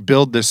is you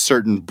build this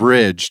certain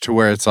bridge to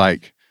where it's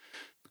like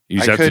You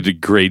just have to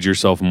degrade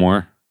yourself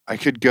more. I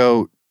could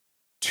go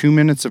 2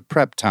 minutes of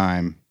prep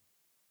time,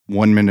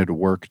 1 minute of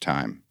work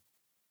time,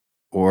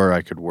 or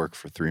I could work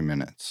for 3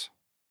 minutes.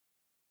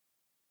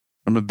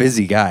 I'm a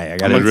busy guy.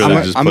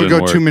 I'm gonna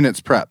go 2 minutes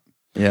prep.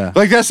 Yeah.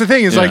 Like that's the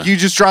thing is like you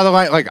just draw the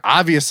line. Like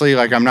obviously,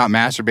 like I'm not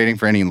masturbating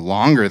for any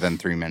longer than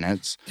 3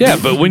 minutes. Yeah,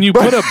 but when you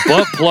put a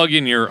butt plug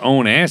in your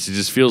own ass, it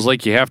just feels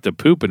like you have to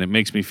poop, and it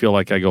makes me feel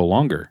like I go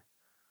longer.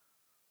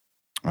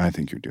 I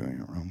think you're doing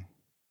it wrong.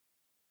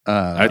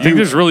 I think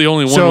there's really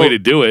only one way to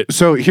do it.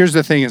 So here's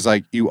the thing: is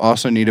like you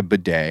also need a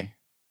bidet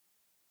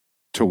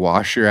to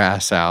wash your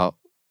ass out.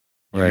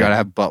 You gotta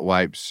have butt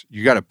wipes.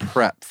 You gotta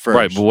prep first.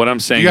 Right, but what I'm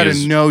saying you gotta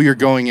is know you're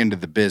going into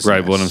the business. right.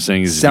 But what I'm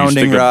saying is, Sounding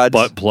if you stick rods. a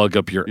butt plug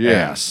up your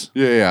ass.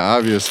 Yeah,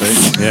 obviously.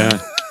 Yeah.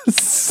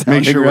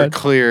 Make sure we're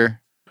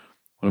clear.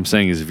 What I'm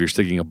saying is, if you're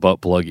sticking a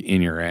butt plug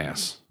in your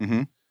ass,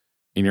 Mhm.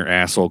 and your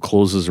asshole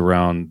closes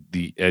around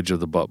the edge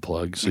of the butt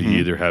plug, so Mm-hmm. you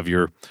either have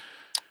your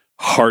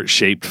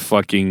heart-shaped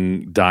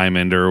fucking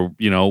diamond or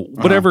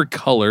whatever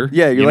color.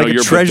 Yeah, you're like a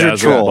your treasure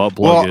bedazzled troll. butt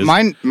plug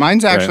Well, is.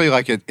 mine's actually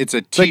like it's a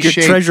It's like your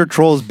T-shaped. treasure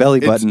troll's belly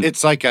button.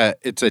 It's like a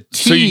T.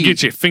 So you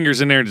get your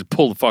fingers in there and just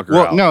pull the fucker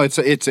out. No, it's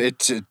a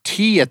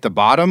T at the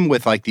bottom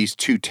with like these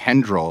two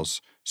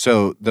tendrils.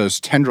 So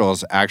those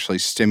tendrils actually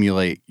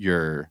stimulate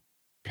your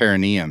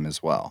perineum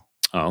as well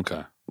Oh,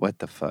 okay. what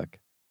the fuck?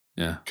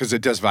 Yeah. because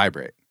it does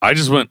vibrate. I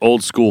just went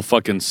old school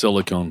fucking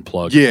silicone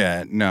plug.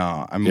 Yeah,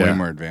 no, I'm way Yeah.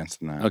 more advanced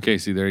than that. Okay,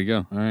 see, there you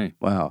go. All right.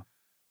 Wow.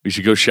 We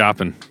should go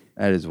shopping.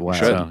 That is wild.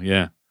 So,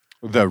 yeah.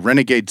 The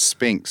Renegade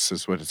Sphinx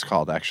is what it's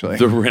called, actually.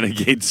 The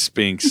Renegade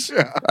Sphinx.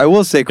 I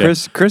will say,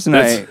 Chris and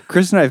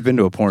That's- I have been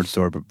to a porn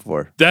store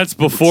before. That's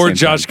before Same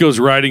Josh goes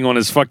riding on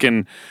his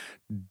fucking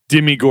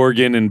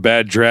Demigorgon and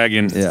Bad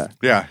Dragon. Yeah.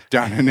 Yeah,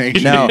 down in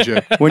ancient Now,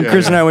 Egypt. when Yeah,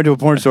 Chris and yeah. I went to a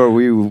porn store,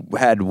 we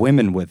had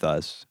women with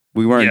us.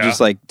 We weren't Yeah. just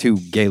like two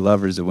gay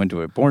lovers that went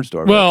to a porn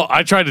store. Well,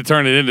 I tried to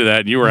turn it into that,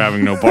 and you were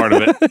having no part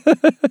of it.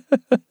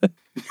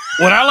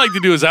 What I like to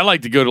do is I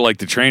like to go to like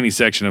the tranny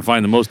section and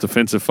find the most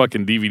offensive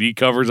fucking DVD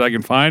covers I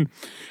can find,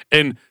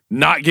 and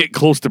not get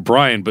close to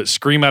Brian, but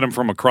scream at him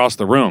from across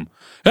the room.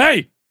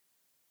 Hey,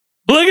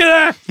 look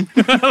at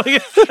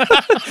that!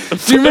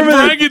 Do you remember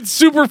Brian gets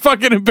super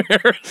fucking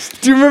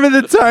embarrassed. Do you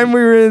remember the time we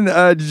were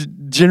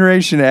in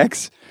Generation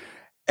X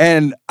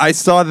and I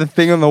saw the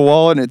thing on the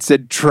wall and it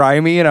said "try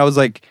me" and I was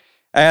like,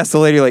 I asked the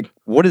lady like,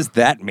 what does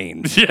that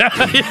mean? Yeah.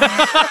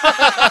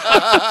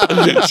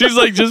 She's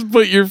like, just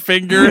put your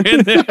finger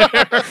in there.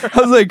 I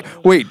was like,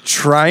 wait,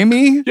 try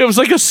me? Yeah, it was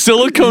like a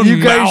silicone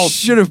You guys mouth.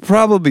 should have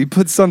probably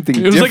put something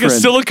It was different. like a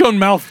silicone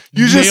mouth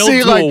You just nailed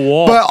see to like, a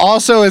wall. but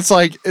also it's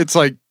like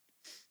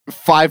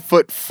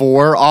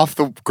 5'4" off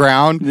the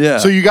ground. Yeah.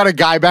 So you got a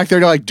guy back there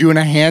to like doing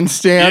a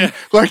handstand, Yeah.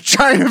 like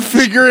trying to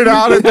figure it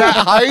out at that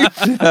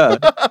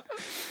height.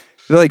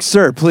 They're like,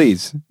 sir,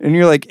 please. And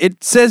you're like,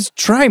 it says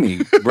try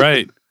me.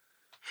 Right.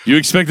 You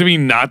expected me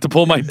not to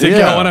pull my dick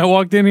Yeah. out when I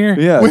walked in here?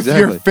 Yeah, With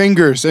exactly. your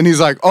fingers. And he's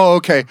like, oh,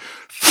 okay.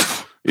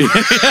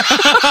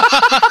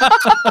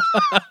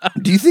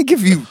 Do you think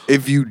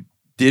if you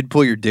did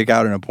pull your dick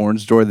out in a porn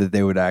store that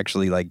they would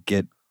actually like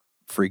get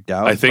freaked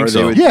out? I think Or they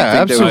so. would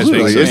Yeah, think they would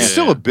absolutely. think so, It's yeah,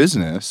 still yeah. a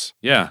business.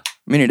 Yeah.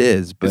 I mean, it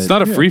is, but It's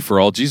not a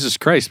free-for-all. Jesus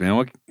Christ, man.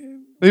 What?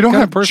 They don't kind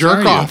of have person are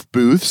jerk you? off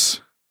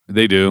booths.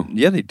 They do.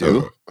 Yeah, they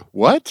do.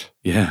 What?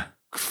 Yeah.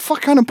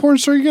 What kind of porn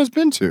store you guys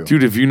been to?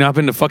 Dude, have you not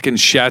been to fucking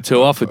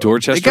Chateau off of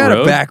Dorchester They got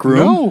Road? a back room.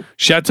 No.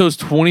 Chateau's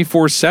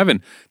 24/7.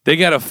 They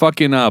got a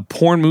fucking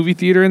porn movie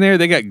theater in there.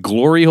 They got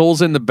glory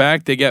holes in the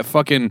back. They got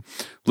fucking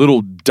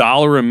little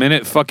 $1 a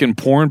minute fucking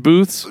porn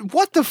booths.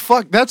 What the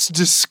fuck? That's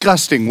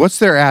disgusting. What's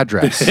their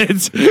address?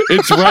 It's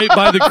right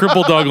by the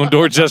Cripple Dog on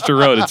Dorchester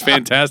Road. It's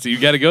fantastic. You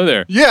got to go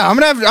there. Yeah, I'm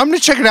gonna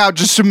check it out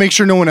just to make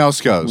sure no one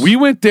else goes. We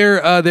went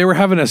there. They were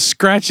having a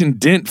scratch and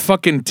dent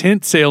fucking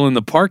tent sale in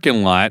the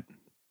parking lot.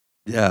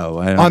 Yeah, well,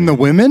 I don't on the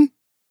women?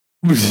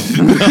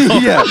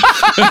 yeah.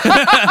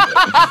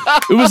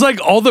 It was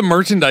like all the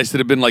merchandise that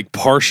had been like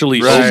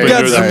partially Right. open. She's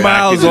got or the some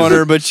miles packages. on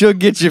her, but she'll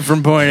get you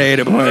from point A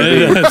to point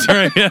B. That's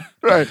right. Yeah.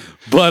 Right.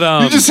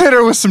 But You just hit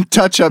her with some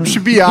touch up.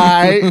 She'd be all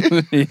right.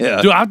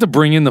 Yeah. dude, I have to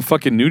bring in the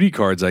fucking nudie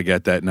cards I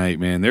got that night,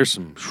 man. There's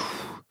some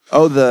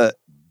Oh, road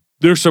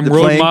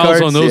playing miles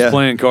cards? on those Yeah.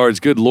 playing cards.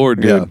 Good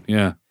Lord, dude.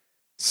 Yeah.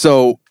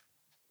 so,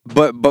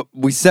 but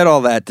we said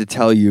all that to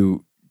tell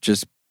you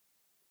just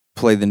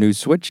play the new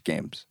Switch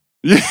games.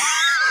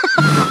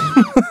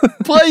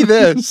 Play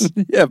this.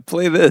 Yeah,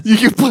 play this. You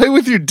can play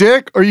with your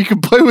dick or you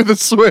can play with a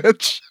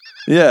Switch.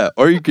 Yeah,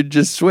 or you could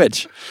just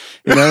switch.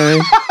 You know what I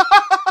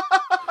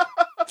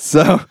mean?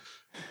 So,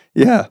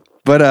 yeah.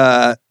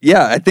 But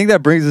yeah, I think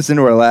that brings us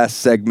into our last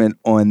segment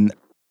on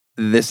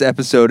this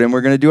episode, and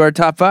we're going to do our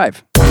top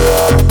 5.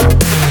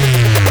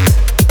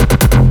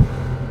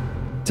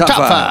 Top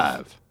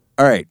 5.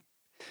 All right.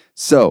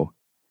 So,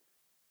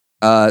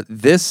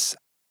 this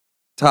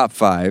top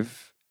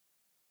 5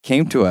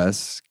 came to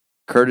us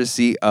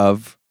courtesy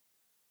of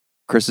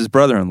Chris's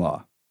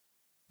brother-in-law,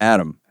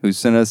 Adam, who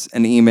sent us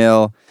an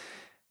email.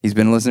 He's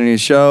been listening to the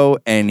show,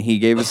 and he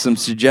gave us some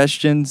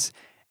suggestions.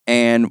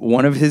 And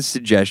one of his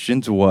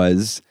suggestions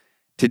was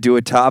to do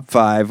a top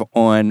 5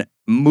 on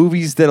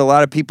movies that a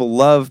lot of people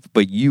love,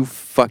 but you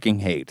fucking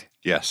hate.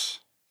 Yes.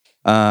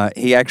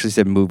 He actually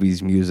said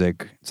movies,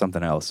 music,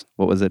 something else.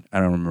 What was it? I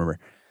don't remember.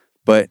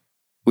 But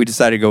we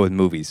decided to go with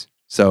movies.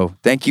 So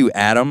thank you,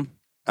 Adam.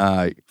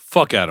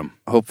 Fuck Adam.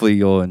 Hopefully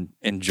you'll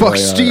enjoy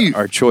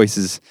our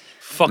choices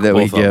Fuck that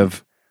we both of them.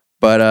 give.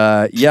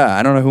 But yeah,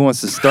 I don't know who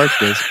wants to start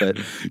this, but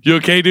You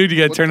okay, dude? You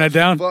got to turn that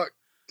down? Fuck.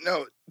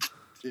 No,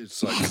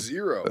 it's like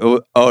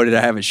 0. oh, did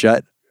I have it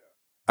shut?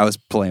 I was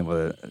playing with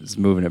it. I was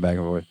moving it back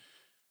and forth.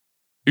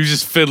 He was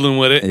just fiddling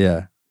with it.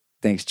 Yeah.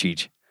 Thanks,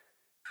 Cheech.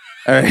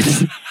 All right.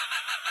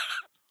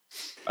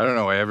 I don't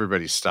know why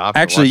everybody stopped.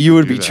 Actually, you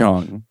would be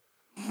Chong.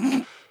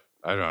 I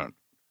don't.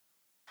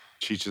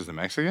 Cheech is the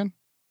Mexican?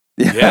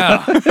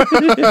 Yeah.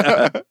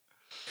 Yeah.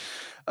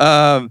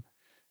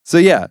 So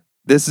yeah,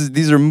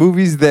 these are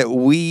movies that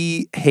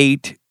we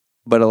hate,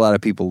 but a lot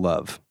of people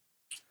love.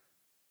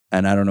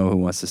 And I don't know who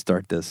wants to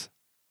start this.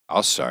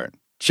 I'll start.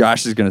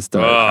 Josh is going to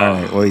start. All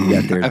right, what do you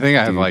got there? I think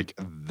I have dude? like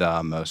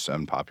the most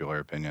unpopular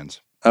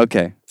opinions.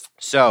 Okay.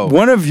 So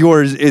One of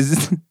yours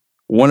is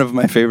one of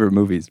my favorite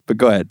movies, but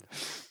go ahead.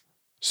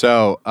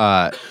 So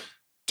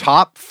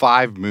top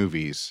 5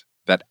 movies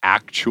that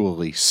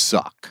actually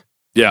suck.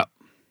 Yeah.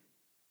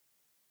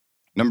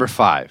 Number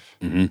 5,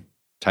 Mm-hmm.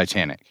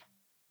 Titanic.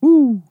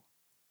 Woo.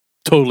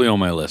 Totally on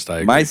my list. I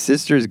agree. My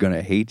sister's going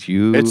to hate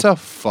you. It's a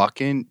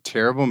fucking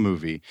terrible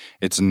movie.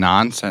 It's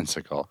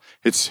nonsensical.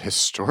 It's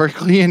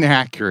historically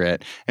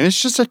inaccurate. And it's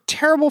just a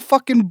terrible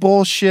fucking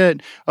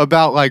bullshit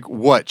about like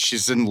what?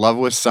 She's in love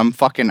with some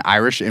fucking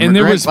Irish immigrant. And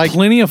there was like,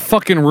 plenty of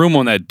fucking room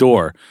on that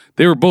door.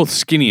 They were both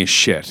skinny as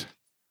shit.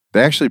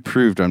 they actually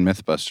proved on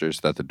Mythbusters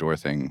that the door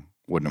thing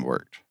wouldn't have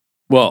worked.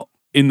 Well,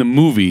 in the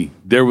movie,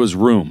 there was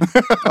room.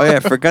 Oh yeah, I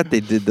forgot they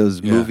did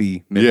those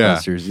movie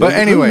Mythbusters. But Those were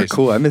anyways.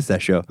 cool. I missed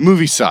that show.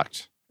 Movie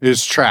sucked. It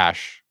was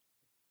trash.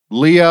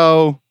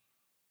 Leo,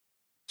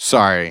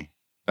 sorry.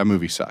 That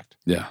movie sucked.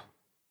 Yeah.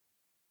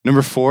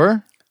 Number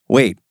 4,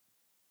 Wait,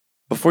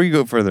 before you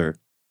go further,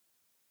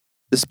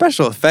 the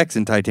special effects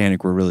in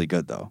Titanic were really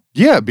good though.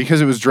 yeah, because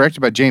it was directed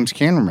by James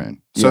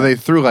Cameron. So Yeah. they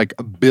threw like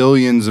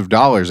billions of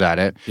dollars at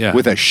it Yeah.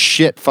 with a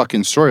shit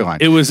fucking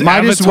storyline. It was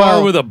might as Avatar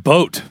well, with a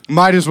boat.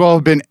 might as well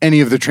have been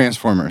any of the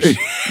Transformers.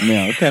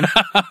 Yeah, okay.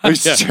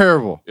 It's Yeah.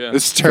 terrible. Yeah.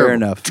 It's terrible. Fair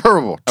enough.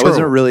 Terrible. I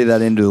wasn't really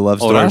that into the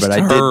love Oh, story, that's but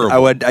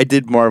terrible. I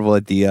did marvel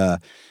at the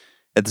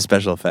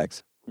special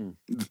effects.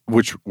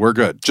 Which were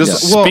good.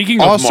 Just Yeah. well,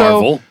 Speaking of also,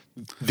 Marvel.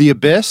 The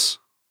Abyss,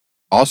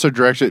 also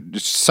directed.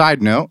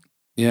 Side note: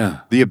 Yeah.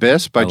 The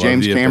Abyss by I love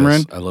James The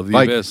Cameron Abyss. I love The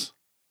like, Abyss.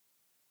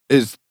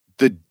 is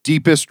the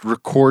deepest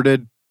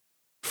recorded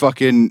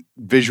fucking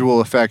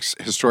visual effects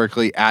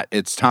historically at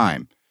its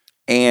time.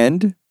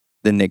 And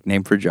the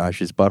nickname for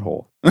Josh's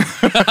butthole.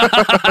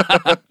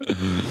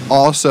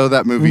 Also,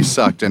 that movie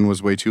sucked and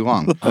was way too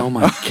long. Oh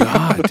my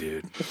God,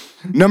 dude.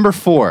 Number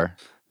 4,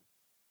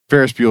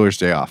 Ferris Bueller's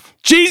Day Off.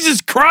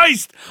 Jesus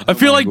Christ. I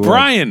feel like God.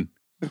 Brian.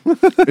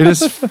 It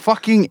is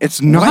fucking,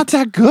 it's not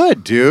that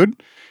good,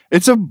 dude.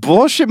 It's a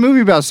bullshit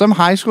movie about some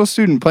high school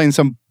student playing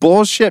some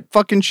bullshit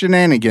fucking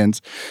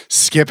shenanigans,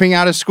 skipping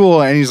out of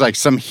school, and he's like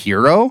some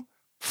hero.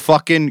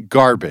 Fucking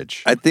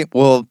garbage. I think,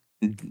 well,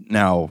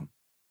 now,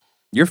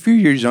 you're a few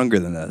years younger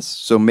than us,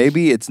 so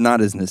maybe it's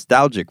not as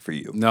nostalgic for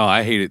you. No,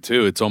 I hate it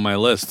too. It's on my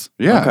list.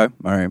 Yeah. Okay,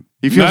 all right.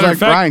 He feels Matter like of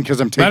fact- Brian because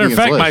I'm taking Matter of his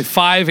fact, list. my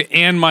 5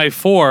 and my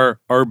 4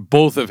 are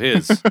both of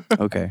his.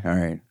 Okay, all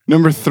right.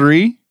 Number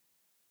 3,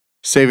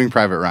 Saving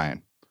Private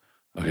Ryan.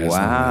 Okay, that's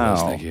not on my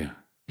list, Wow. Thank you.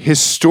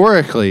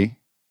 Historically,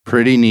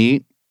 pretty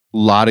neat. A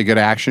lot of good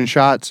action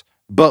shots.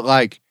 But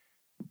like,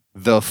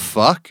 the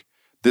fuck?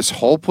 This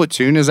whole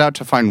platoon is out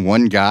to find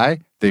one guy.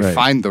 They Right.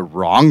 find the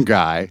wrong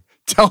guy.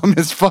 Tell him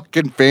his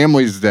fucking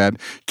family's dead.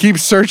 Keep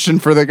searching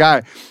for the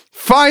guy.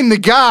 Find the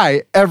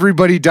guy.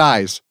 Everybody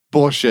dies.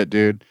 Bullshit,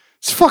 dude.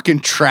 It's fucking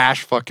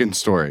trash fucking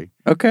story.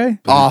 Okay.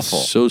 But Awful.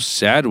 It's so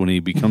sad when he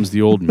becomes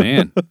the old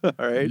man All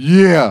right.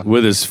 Yeah.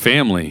 with his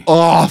family.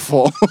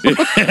 Awful.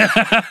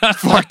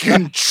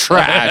 Fucking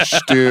trash,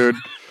 dude.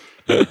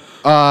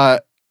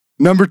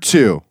 Number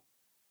 2,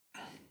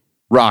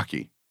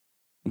 Rocky.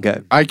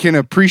 Okay. I can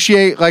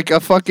appreciate like a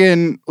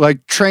fucking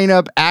like train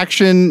up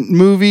action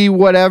movie,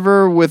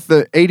 whatever, with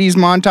the 80s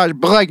montage,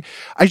 but like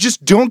I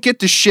just don't get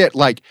the shit.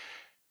 Like,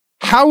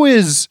 how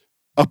is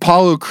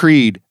Apollo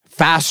Creed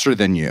faster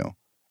than you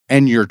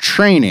and you're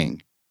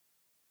training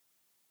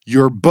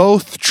you're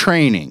both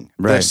training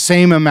the Right.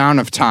 same amount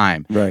of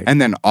time. Right.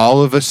 And then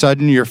all of a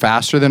sudden you're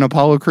faster than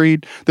Apollo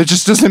Creed? That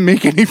just doesn't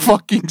make any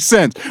fucking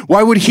sense.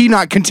 Why would he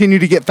not continue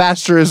to get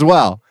faster as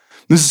well?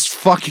 This is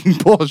fucking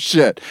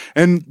bullshit.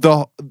 And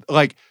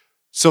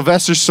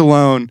Sylvester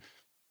Stallone,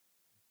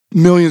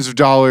 millions of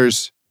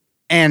dollars,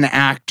 an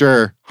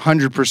actor,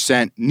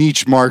 100%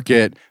 niche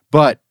market,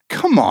 but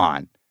come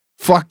on.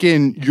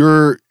 Fucking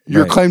your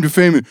Right. claim to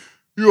fame is,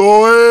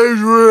 yo,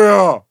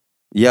 Israel.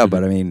 Yeah,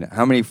 but I mean,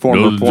 how many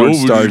former No, porn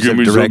just stars give have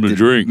me something to directed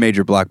drink.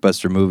 major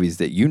blockbuster movies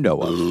that you know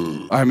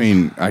of? I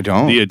mean, I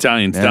don't. The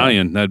Italian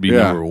Stallion, that'd be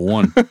Yeah. number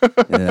one.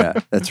 Yeah,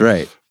 that's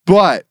right.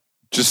 But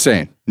just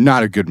saying,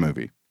 not a good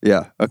movie.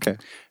 Yeah, okay.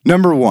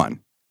 Number one,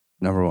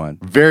 Number one.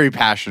 very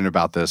passionate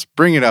about this.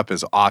 Bring it up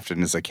as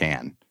often as I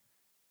can.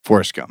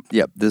 Forrest Gump.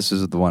 Yep, this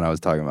is the one I was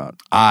talking about.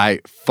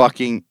 I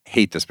fucking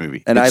hate this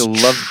movie. And It's I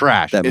love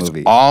trash. that It's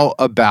movie. all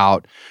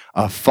about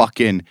a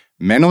fucking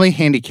mentally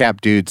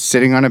handicapped dude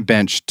sitting on a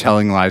bench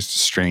telling lies to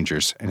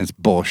strangers, and it's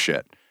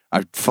bullshit.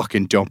 I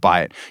fucking don't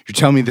buy it. You're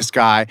telling me this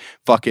guy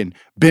fucking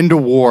been to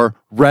war,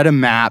 read a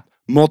map,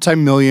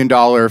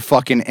 multi-million-dollar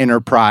fucking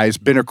enterprise,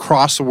 been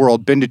across the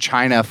world, been to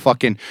China,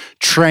 fucking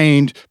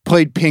trained,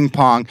 played ping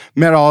pong,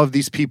 met all of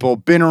these people,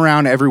 been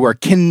around everywhere,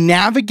 can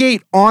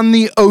navigate on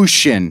the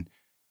ocean,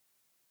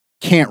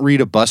 can't read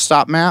a bus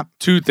stop map,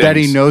 Two things. that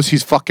he knows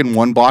he's fucking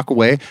one block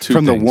away Two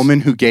from things. the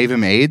woman who gave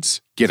him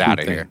AIDS? Get Two out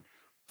of things. here.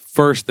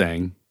 First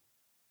thing,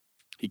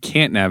 he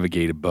can't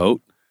navigate a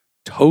boat.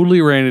 Totally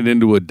ran it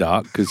into a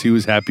dock because he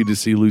was happy to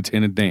see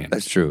Lieutenant Dan.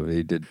 That's true.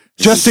 He did.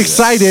 Just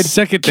excited,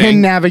 Second can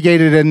thing. navigate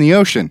it in the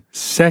ocean.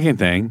 Second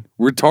thing,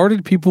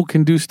 retarded people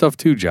can do stuff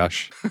too,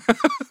 Josh.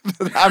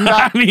 I'm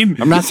not, I mean,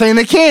 I'm not saying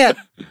they can't.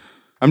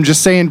 I'm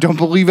just saying don't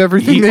believe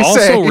everything he they also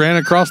say. ran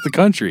across the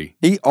country.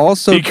 He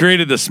also, He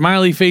created the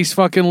smiley face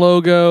fucking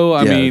logo.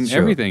 I Yeah, mean, that's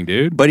true. everything,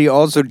 dude. but he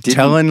also did.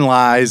 Telling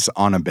lies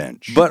on a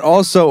bench. But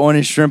also on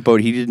his shrimp boat,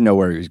 he didn't know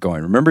where he was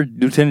going. Remember,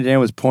 Lieutenant Dan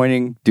was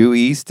pointing due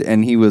east,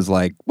 and he was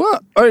like,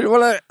 "What? I He's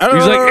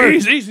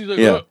like, he's like,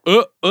 Yeah.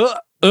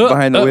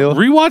 Behind the wheel?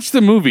 Rewatch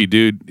the movie,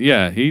 dude.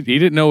 Yeah, he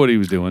didn't know what he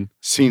was doing.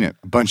 Seen it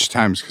a bunch of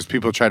times because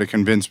people try to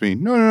convince me,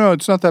 no,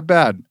 it's not that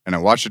bad. And I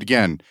watch it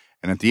again.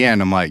 And at the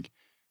end, I'm like,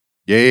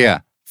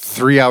 yeah.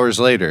 3 hours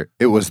later,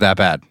 it was that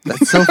bad.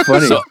 That's so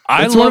funny. So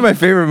I It's one of love- my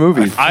favorite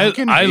movies. I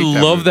fucking hate that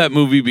love movie. that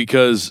movie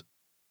because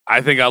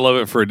I think I love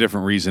it for a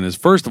different reason. Is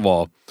first of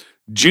all,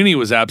 Ginny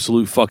was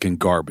absolute fucking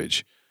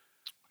garbage.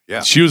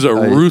 Yeah. She was a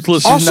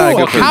ruthless. She's not a Also,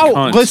 good fucking how?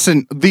 cunt.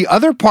 Listen, the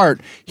other part,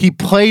 he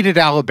played at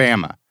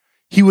Alabama.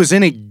 He was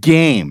in a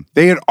game.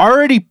 They had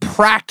already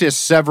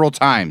practiced several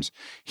times.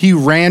 He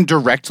ran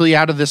directly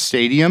out of the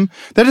stadium.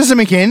 That doesn't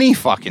make any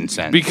fucking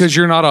sense. Because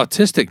you're not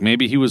autistic.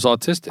 Maybe he was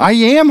autistic. I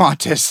am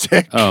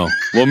autistic. Oh,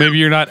 well, maybe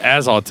you're not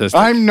as autistic.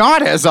 I'm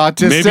not as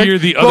autistic. Maybe you're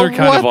the other but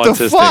kind of what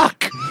the autistic.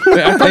 fuck?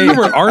 I thought you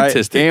were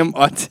artistic. I am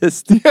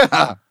autistic.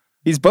 Yeah.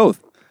 He's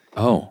both.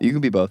 Oh, You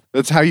can be both.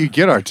 That's how you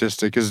get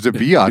artistic, is to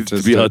be autistic.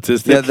 to be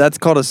autistic. Yeah, that's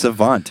called a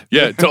savant.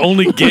 Yeah, to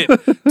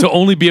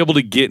only be able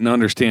to get and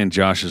understand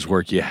Josh's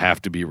work, you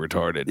have to be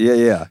retarded.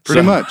 Yeah.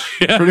 Pretty much.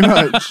 Pretty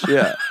much.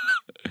 Yeah.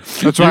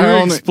 That's You why I were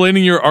only...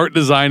 explaining your art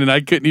design, and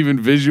I couldn't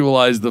even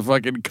visualize the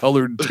fucking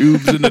colored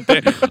tubes in the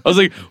thing. I was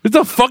like, "What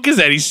the fuck is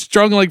that?" He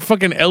strung like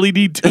fucking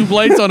LED tube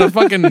lights on a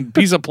fucking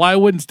piece of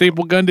plywood and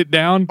staple gunned it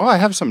down. Oh, I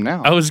have some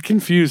now. I was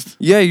confused.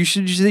 Yeah, you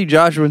should see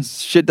Josh when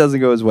shit doesn't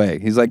go his way.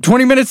 He's like,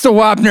 20 minutes to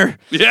Wapner.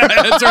 Yeah,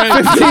 that's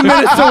right. 15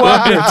 minutes to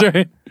Wapner. That's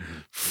right.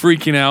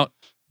 Freaking out.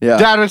 Yeah.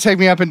 Dad would take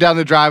me up and down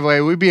the driveway.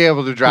 We'd be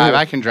able to drive.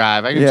 I can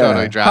drive. I can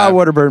totally drive. Hot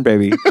water burn,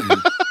 baby.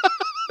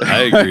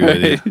 I agree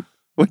with you.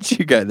 What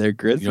you got there,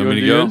 Chris? You want me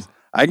to do go? yours?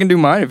 I can do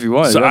mine if you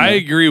want. So It doesn't I matter.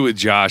 agree with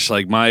Josh.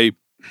 Like my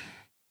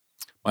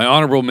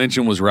honorable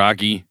mention was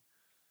Rocky.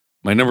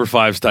 My number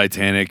 5's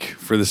Titanic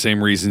for the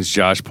same reasons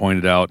Josh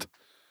pointed out.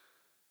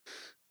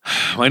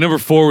 My number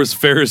 4 was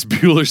Ferris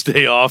Bueller's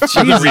Day Off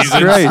for the Jesus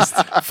reasons Christ.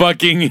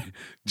 fucking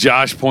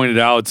Josh pointed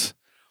out.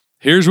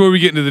 Here's where we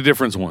get into the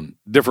different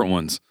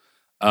ones.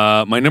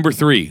 My number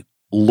 3,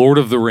 Lord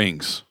of the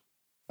Rings.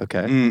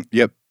 Okay.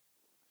 Yep.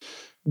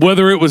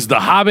 Whether it was The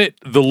Hobbit,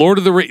 The Lord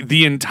of the Rings,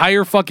 the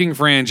entire fucking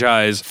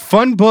franchise.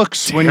 Fun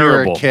books when you were a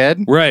Terrible.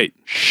 kid. Right.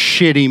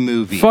 Shitty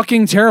movie.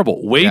 Fucking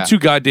terrible. Way Yeah. too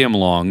goddamn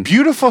long.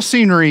 Beautiful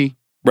scenery.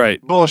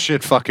 Right.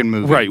 Bullshit fucking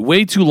movie. Right.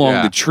 Way too long.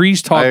 Yeah. The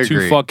trees I talk too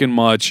agree. fucking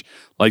much.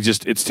 Like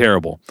just it's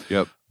terrible.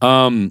 Yep.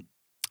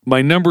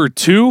 My number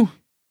 2,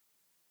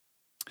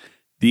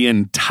 the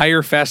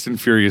entire Fast and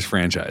Furious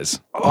franchise.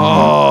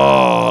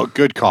 Oh,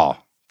 good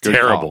call. Good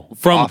Terrible. call.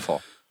 From-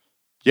 Awful.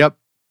 Yep.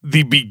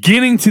 The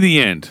beginning to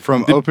the end.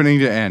 From opening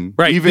to end.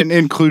 Right. Even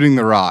including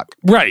The Rock.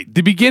 Right.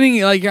 The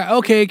beginning, like,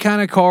 okay,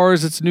 kind of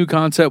cars, it's a new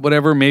concept,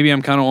 whatever. Maybe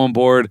I'm kind of on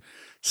board.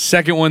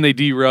 Second one, they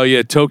derail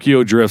you.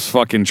 Tokyo Drift's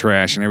fucking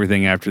trash, and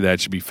everything after that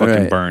should be fucking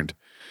Right. burned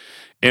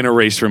and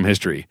erased from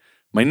history.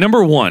 My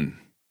number 1,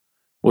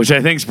 which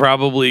I think is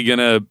probably going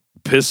to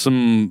piss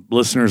some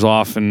listeners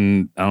off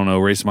and, I don't know,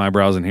 raise some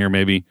eyebrows in here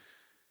maybe.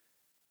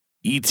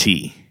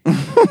 E.T.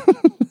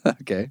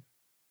 Okay.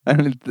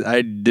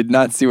 I did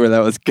not see where that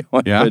was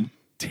going. Yeah? but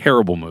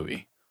Terrible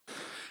movie.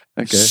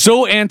 Okay.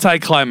 So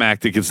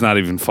anticlimactic, it's not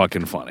even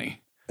fucking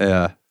funny.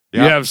 Yeah.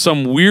 You have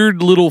some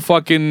weird little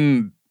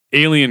fucking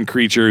alien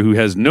creature who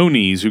has no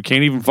knees, who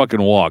can't even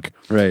fucking walk,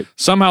 Right.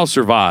 somehow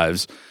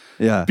survives,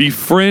 Yeah.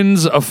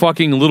 befriends a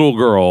fucking little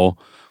girl.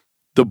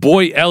 The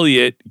boy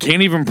Elliot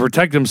can't even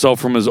protect himself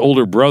from his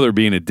older brother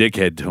being a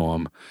dickhead to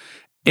him.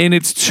 And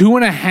it's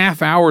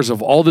 2.5 hours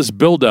of all this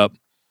buildup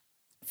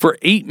for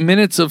 8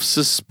 minutes of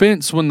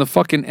suspense when the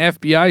fucking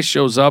FBI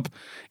shows up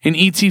and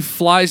E.T.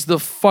 flies the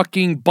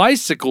fucking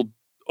bicycle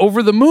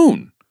over the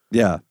moon.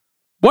 Yeah.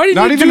 Why didn't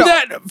Not you even do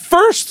that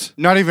first?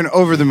 Not even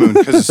over the moon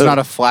because it's not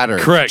a flat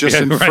Earth. Correct. Just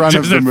yeah, in right, front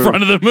just of the in moon.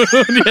 front of the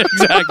moon. Yeah,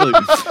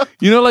 exactly.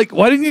 You know, like,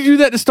 why didn't you do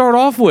that to start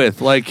off with?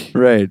 Like,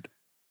 Right.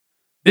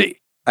 it,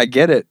 I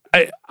get it.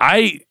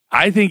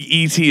 I think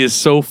E.T. is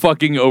so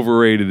fucking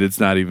overrated, it's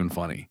not even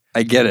funny.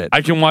 I get it.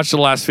 I can watch the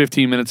last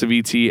 15 minutes of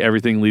E.T.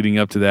 Everything leading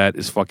up to that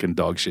is fucking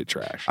dog shit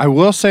trash. I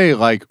will say,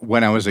 like,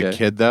 when I was a Okay.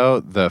 kid,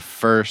 though, the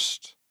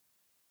first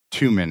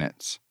 2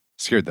 minutes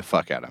scared the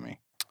fuck out of me.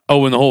 Oh,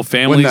 when the whole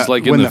family's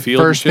like in when the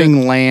field. first and shit?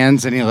 thing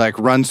lands and he like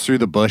runs through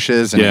the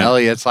bushes and Yeah.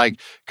 Elliot's like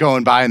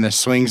going by and the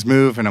swings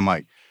move and I'm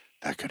like,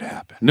 that could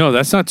happen. No,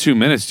 that's not 2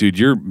 minutes, dude.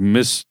 You're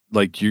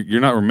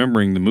not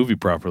remembering the movie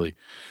properly.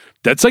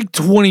 That's like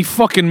 20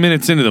 fucking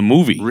minutes into the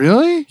movie.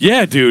 Really?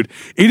 Yeah, dude.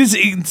 It is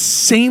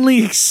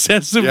insanely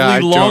excessively Yeah, I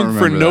don't long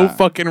for remember no that.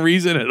 fucking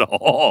reason at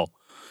all.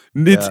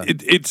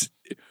 It's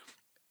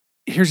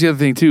here's the other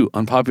thing too,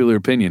 unpopular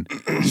opinion.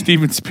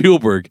 Steven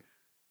Spielberg,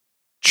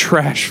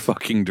 trash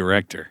fucking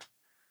director.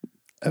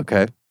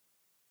 Okay.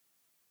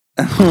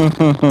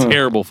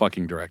 Terrible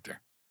fucking director.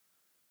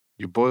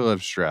 Your boy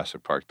loves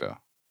Jurassic Park though.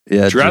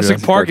 Yeah.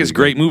 Jurassic Park is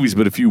great movies,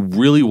 but if you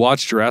really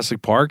watch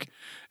Jurassic Park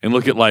and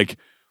look at like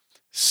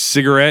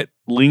cigarette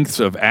lengths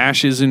of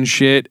ashes and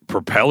shit,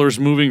 propellers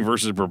moving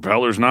versus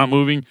propellers not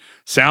moving,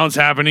 sounds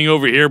happening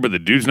over here, but the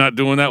dude's not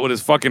doing that with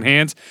his fucking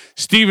hands.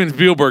 Steven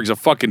Spielberg's a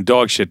fucking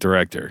dog shit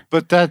director.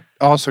 But that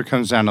also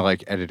comes down to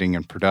like editing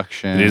and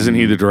production. And isn't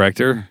he the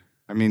director?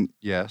 I mean,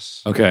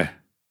 yes. Okay.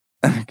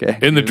 Okay.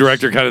 Isn't the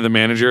director kind of the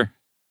manager?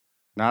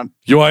 Not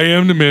Yo, I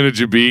am the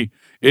manager, B.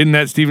 Isn't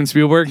that Steven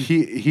Spielberg?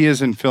 he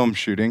is in film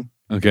shooting,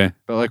 Okay.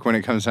 but like when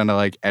it comes down to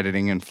like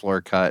editing and floor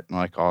cut and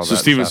like all So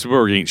that Steven stuff.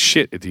 Spielberg ain't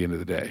shit at the end of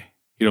the day.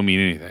 You don't mean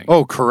anything.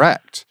 Oh,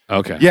 correct.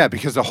 Okay. Yeah,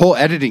 because the whole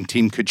editing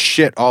team could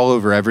shit all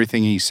over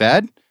everything he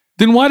said.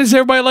 Then why does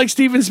everybody like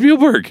Steven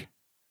Spielberg?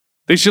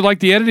 They should like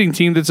the editing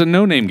team that's a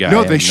no-name guy.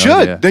 No, they should.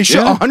 idea. They should.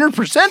 Yeah.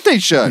 100% they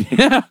should.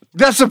 Yeah.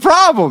 That's the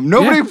problem.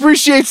 Nobody Yeah.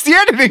 appreciates the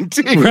editing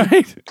team.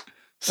 Right.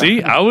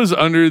 See, I was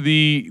under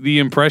the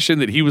impression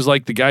that he was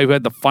like the guy who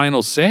had the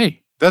final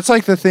say. That's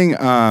like the thing.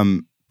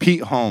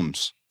 Pete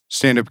Holmes,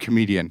 stand-up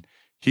comedian.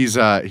 He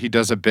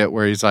does a bit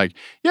where he's like,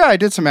 "Yeah, I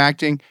did some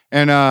acting,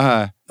 and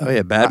Oh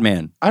yeah,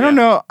 Batman. I don't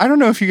know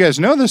if you guys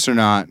know this or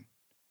not,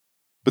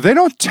 but they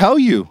don't tell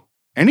you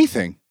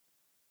anything.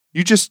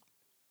 You just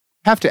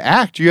have to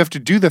act. You have to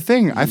do the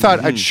thing. I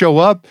thought I'd show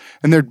up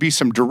and there'd be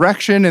some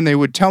direction and they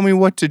would tell me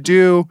what to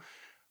do.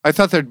 I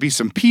thought there'd be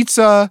some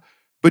pizza,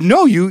 but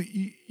no, you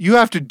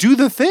have to do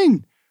the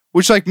thing,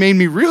 which like made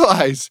me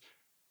realize,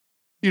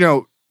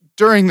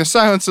 during the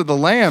Silence of the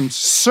Lambs,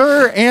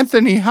 Sir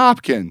Anthony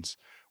Hopkins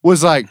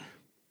was like,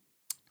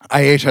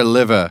 I ate her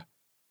liver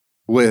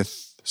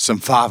with some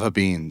fava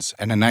beans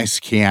and a nice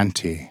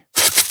Chianti.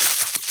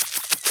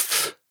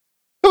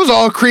 It was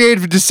all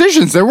creative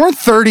decisions. There weren't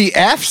 30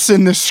 F's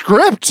in the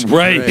script.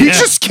 Right. He Yeah.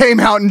 just came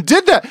out and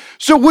did that.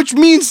 So which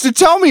means to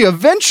tell me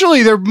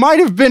eventually there might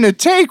have been a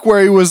take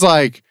where he was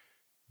like,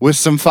 with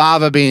some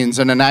fava beans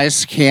and a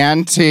nice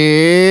Chianti,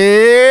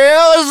 it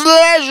was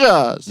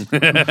delicious.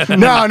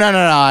 No.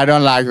 I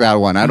don't like that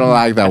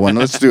one.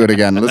 Let's do it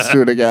again.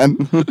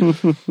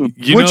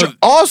 You Which know,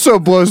 also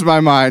blows my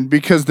mind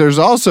because there's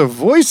also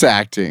voice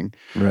acting,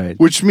 Right.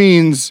 which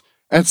means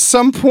at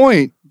some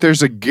point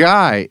there's a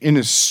guy in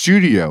a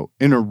studio,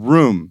 in a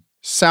room,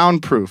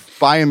 soundproof,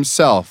 by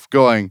himself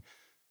going,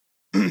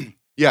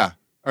 yeah.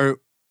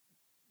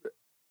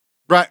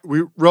 Right,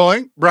 we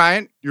rolling?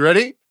 Brian, you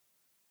ready?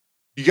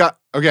 You got,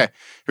 okay,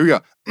 here we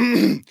go.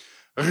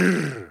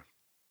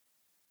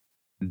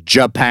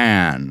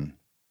 Japan.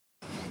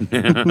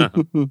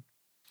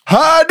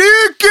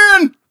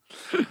 Hadouken!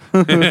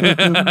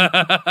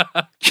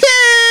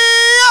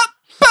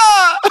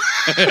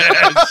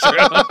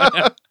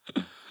 Kippa!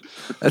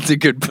 That's a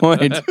good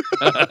point.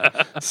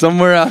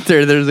 Somewhere out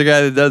there's a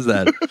guy that does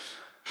that.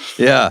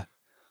 Yeah.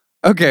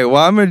 Okay,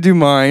 well, I'm going to do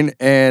mine,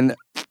 and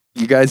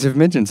you guys have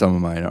mentioned some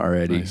of mine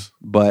already. Nice.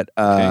 But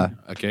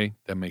okay,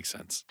 that makes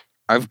sense.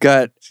 I've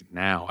got See,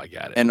 now I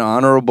got it. an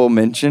honorable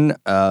mention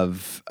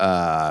of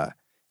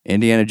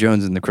Indiana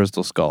Jones and the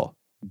Crystal Skull.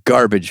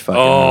 Garbage fucking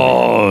movie.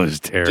 Oh, it's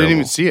terrible. Didn't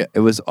even see it. It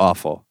was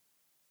awful.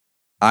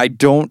 I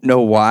don't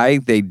know why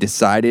they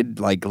decided,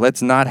 like,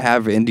 let's not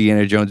have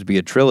Indiana Jones be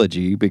a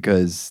trilogy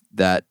because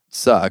that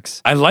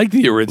sucks. I like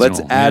the original.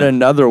 Let's add yeah.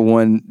 another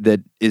one that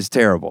is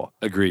terrible.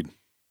 Agreed.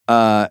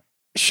 Shia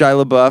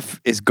LaBeouf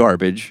is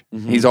garbage.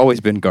 Mhm. He's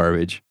always been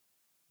garbage.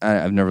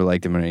 I've never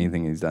liked him in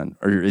anything he's done.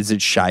 Or is it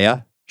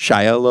Shia?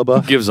 Shia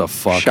LaBeouf. Who gives a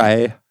fuck?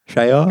 Shia.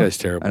 That guy's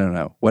terrible. I don't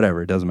know.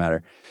 Whatever. It doesn't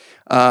matter.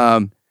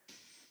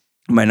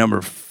 My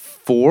number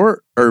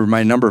 4 or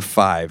my number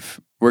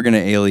 5. We're gonna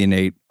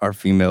alienate our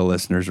female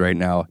listeners right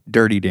now.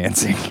 Dirty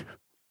Dancing.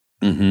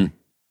 Mm-hmm.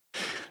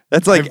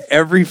 That's like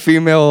every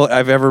female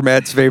I've ever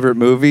met's favorite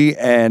movie,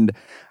 and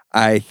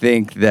I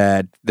think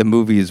that the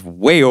movie is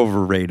way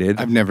overrated.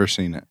 I've never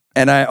seen it.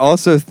 And I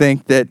also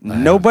think that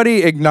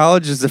nobody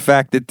acknowledges the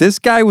fact that this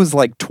guy was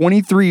like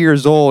 23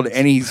 years old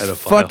and he's Pedophile.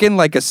 fucking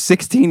like a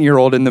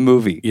 16-year-old in the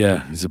movie.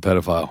 Yeah, he's a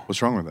pedophile.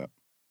 What's wrong with that?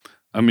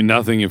 I mean,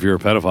 nothing if you're a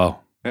pedophile.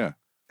 Yeah.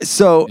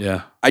 So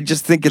Yeah. I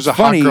just think There's it's a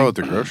hot funny girl at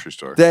the grocery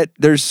store. that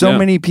there's so Yeah.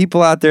 many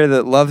people out there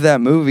that love that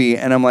movie.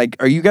 And I'm like,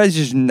 are you guys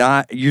just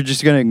you're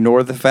just going to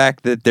ignore the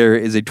fact that there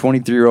is a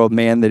 23-year-old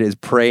man that is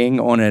preying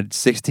on a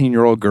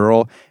 16-year-old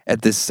girl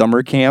at this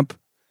summer camp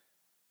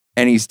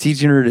and he's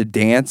teaching her to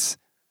dance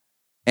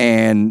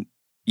and,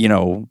 you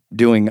know,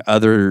 doing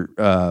other,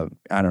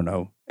 I don't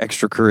know,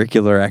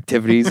 extracurricular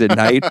activities at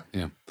night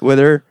Yeah. with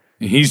her.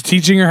 He's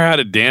teaching her how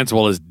to dance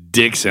while his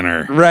dick's in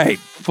her. Right.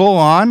 Full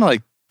on,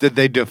 like, did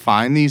they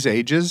define these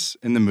ages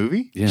in the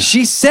movie? Yeah.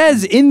 She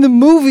says in the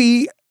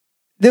movie,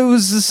 that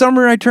was the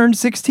summer I turned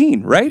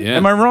 16, right? Yeah.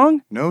 Am I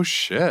wrong? No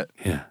shit.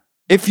 Yeah.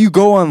 If you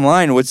go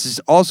online, what's is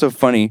also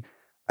funny,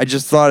 I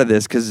just thought of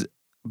this because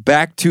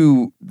back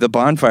to the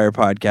Bonfire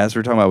podcast,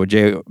 we're talking about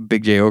with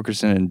Big J.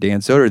 Okerson and Dan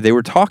Soder, they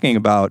were talking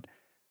about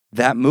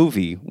that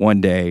movie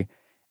one day,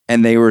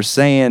 and they were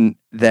saying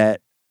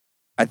that,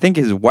 I think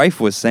his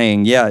wife was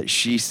saying, yeah,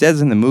 she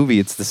says in the movie,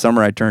 it's the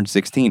summer I turned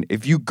 16.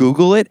 If you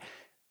Google it,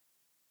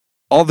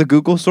 all the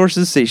Google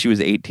sources say she was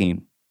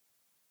 18,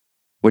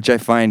 which I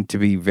find to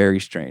be very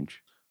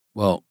strange.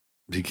 Well,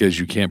 because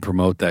you can't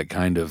promote that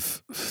kind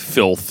of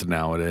filth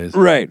nowadays.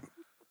 Right.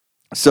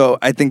 So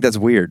I think that's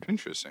weird.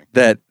 Interesting.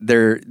 That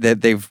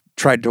they've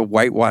tried to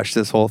whitewash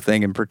this whole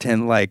thing and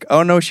pretend like,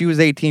 oh no, she was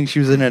 18, she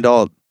was an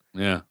adult.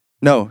 Yeah.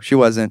 No, she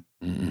wasn't.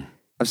 Mm-mm.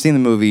 I've seen the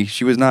movie.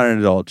 She was not an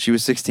adult. She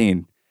was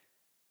 16.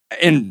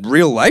 In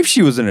real life,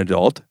 she was an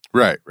adult,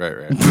 Right.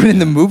 but in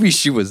the movie,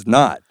 she was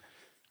not.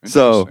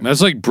 So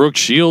That's like Brooke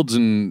Shields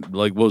and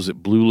like, what was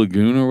it, Blue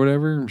Lagoon or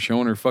whatever,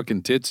 showing her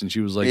fucking tits and she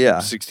was like Yeah.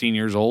 16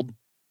 years old.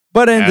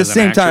 but at the As an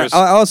same time, actress?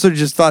 I also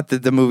just thought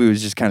that the movie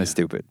was just kind of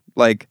stupid.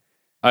 Like,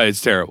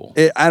 It's terrible.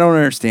 I don't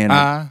understand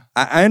it.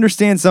 I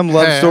understand some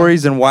love have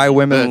stories and why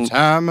women The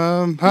time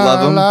of my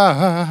love 'em.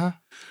 life.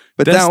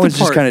 but That's that the one's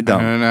just part- kind of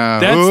dumb. And I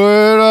That's-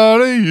 owe it all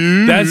to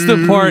you. That's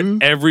the part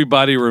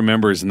everybody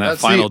remembers in that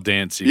That's final the-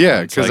 dance sequence.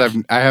 Yeah, because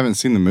Like, I haven't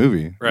seen the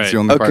movie. Right. It's the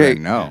only part I Okay.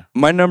 know.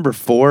 My number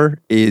 4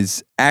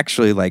 is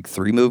actually like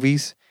 3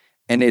 movies,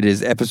 and it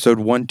is episode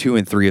 1, 2,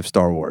 and 3 of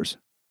Star Wars.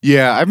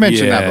 Yeah, I've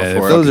mentioned Yeah, that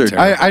before. those are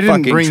terrible. I didn't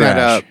fucking bring that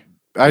trash. up.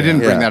 I didn't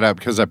bring Yeah. that up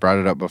because I brought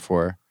it up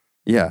before.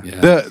 Yeah,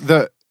 yeah.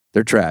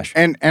 they're trash.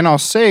 And I'll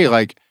say,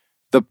 like,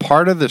 the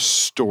part of the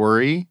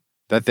story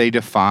that they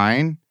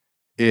define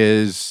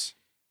is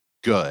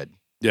good.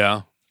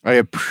 Yeah. I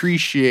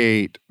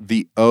appreciate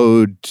the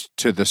ode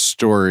to the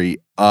story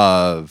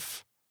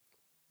of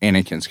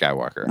Anakin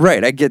Skywalker.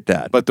 Right, I get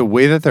that. But the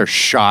way that they're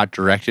shot,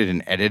 directed,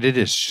 and edited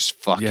is just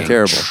fucking Yeah.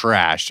 Terrible.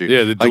 trash, dude.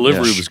 Yeah, the Like,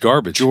 delivery was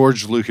garbage.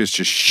 George Lucas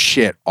just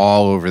shit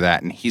all over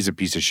that, and he's a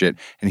piece of shit,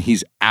 and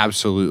he's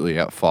absolutely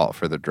at fault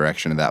for the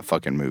direction of that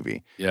fucking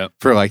movie. Yeah.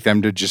 For like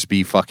them to just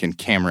be fucking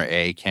camera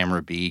A,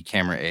 camera B,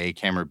 camera A,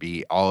 camera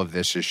B, all of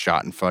this is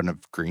shot in front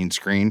of green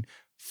screen.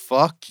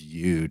 Fuck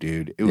you,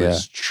 dude. It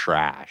was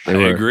trash. I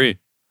agree.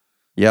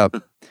 Yep.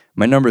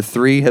 My number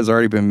 3 has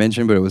already been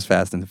mentioned, but it was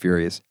Fast and the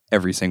Furious.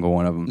 Every single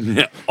one of them.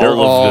 Yeah, They're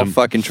all of them.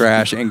 fucking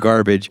trash and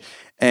garbage.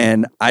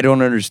 And I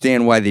don't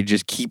understand why they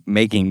just keep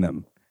making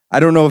them. I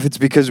don't know if it's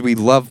because we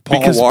love Paul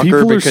Because Walker people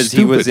are because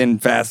he was stupid. in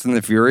Fast and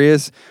the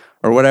Furious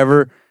or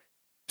whatever.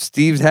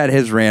 Steve's had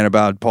his rant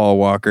about Paul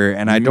Walker,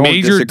 and I don't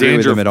Major disagree with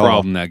danger him at all.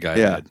 problem that guy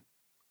Yeah. had.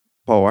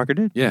 Paul Walker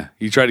did? Yeah.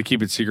 He tried to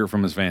keep it secret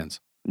from his fans.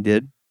 He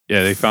did?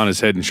 Yeah, they found his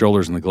head and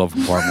shoulders in the glove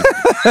compartment.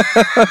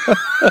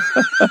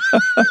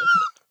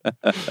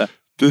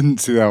 Didn't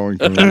see that one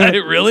coming.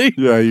 Really?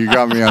 Yeah, you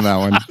got me on that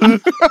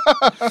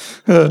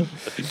one.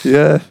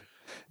 Yeah.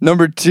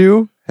 Number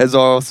 2 has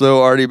also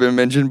already been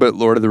mentioned, but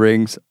Lord of the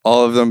Rings,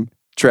 all of them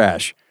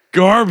trash.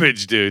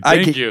 Garbage, dude.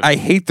 Thank you. I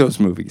hate those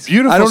movies.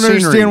 Beautiful I don't scenery,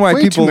 understand why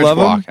way people too much love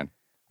them. walking.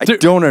 I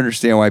don't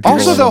understand why people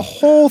Also, love the them.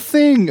 whole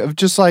thing of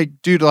just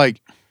like, dude,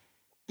 like,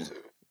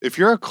 if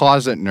you're a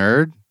closet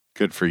nerd,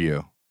 good for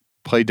you.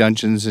 Play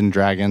Dungeons and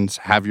Dragons,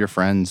 have your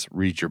friends,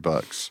 read your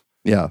books.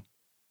 Yeah.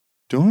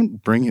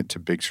 Don't bring it to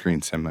big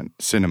screen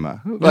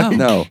cinema. Like,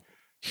 No.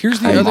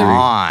 Here's the come other.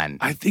 on.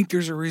 I think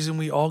there's a reason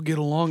we all get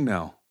along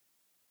now.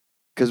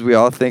 Because we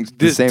all think the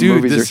This- same dude,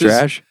 movies are this is-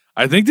 trash.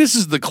 I think this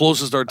is the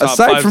closest our top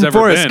Aside five's from ever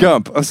Forrest been.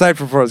 Gump. Aside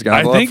from Forrest Gump.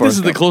 I love think this Forrest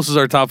is the Gump. closest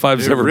our top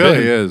five's It ever really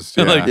been. is.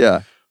 Yeah. Like,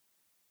 Yeah.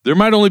 There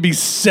might only be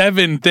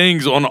 7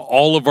 things on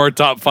all of our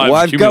top 5. Well,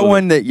 I've got cumulative.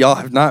 one that y'all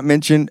have not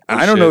mentioned. Oh,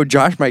 I don't know. shit.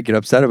 Josh might get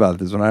upset about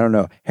this one. I don't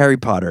know. Harry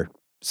Potter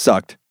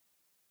sucked.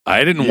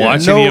 I didn't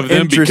watch no any of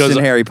them interest because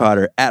in Harry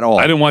Potter at all.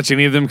 I didn't watch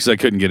any of them because I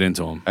couldn't get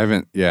into them. I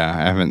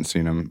haven't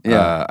seen them.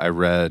 Yeah. I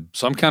read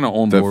So I'm kind of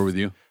on The- board with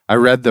you. I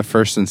read the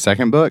first and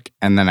second book,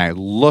 and then I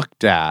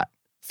looked at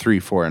 3,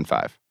 4, and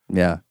 5.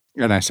 Yeah.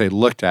 And I say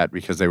looked at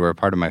because they were a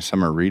part of my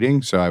summer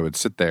reading. So I would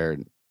sit there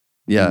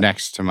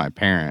next to my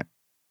parent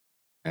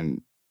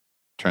and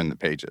turn the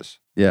pages.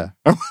 Yeah.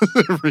 I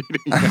wasn't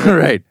reading.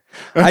 Right.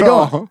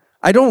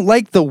 I don't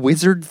like the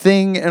wizard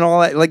thing and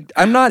all that. Like,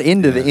 I'm not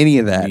into any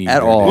of that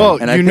at all. Well,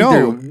 and I think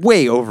they're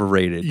way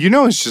overrated.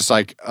 It's just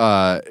like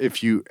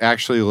if you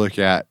actually look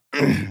at,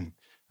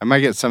 I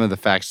might get some of the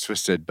facts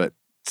twisted, but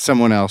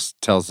someone else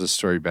tells this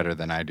story better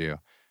than I do.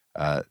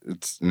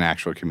 It's an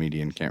actual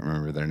comedian, can't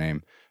remember their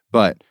name.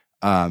 But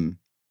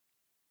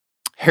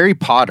Harry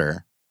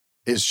Potter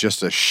is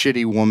just a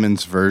shitty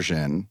woman's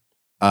version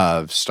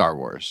of Star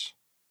Wars.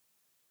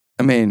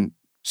 I mean,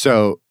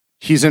 so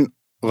he's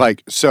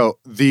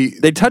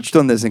they touched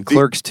on this in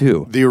Clerks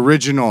too. The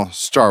original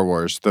Star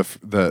Wars,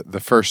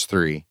 the first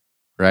 3,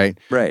 right?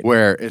 Right.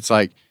 Where it's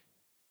like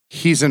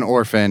he's an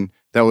orphan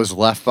that was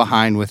left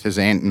behind with his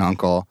aunt and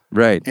uncle.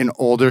 Right. An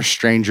older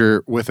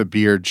stranger with a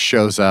beard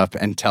shows up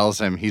and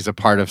tells him he's a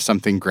part of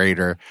something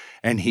greater,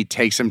 and he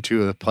takes him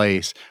to a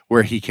place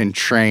where he can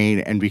train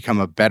and become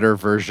a better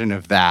version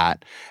of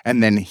that.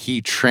 And then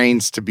he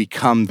trains to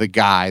become the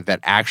guy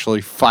that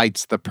actually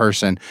fights the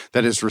person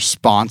that is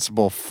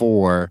responsible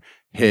for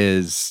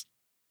his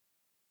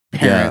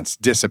parents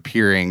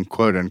disappearing,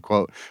 quote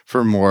unquote,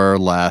 for more or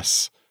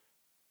less.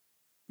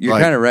 You're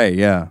kind of right,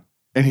 yeah.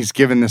 And he's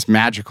given this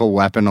magical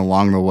weapon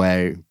along the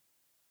way.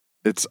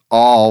 It's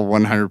all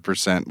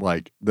 100%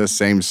 like the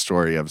same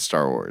story of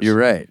Star Wars. You're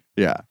right.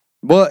 Yeah.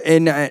 Well,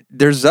 and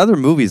there's other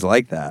movies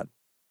like that.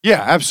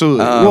 Yeah,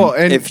 absolutely. Well,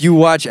 and if you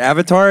watch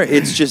Avatar,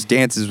 it's just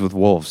Dances with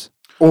Wolves.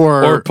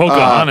 Or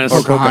Pocahontas.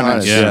 Or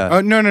Pocahontas.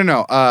 Yeah.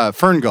 No.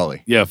 Fern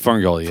Gully. Yeah,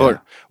 Fern Gully. Yeah.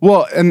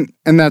 Well, and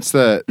that's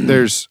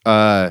there's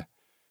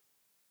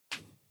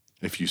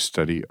if you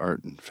study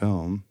art and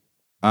film,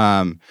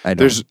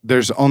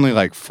 there's only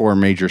like 4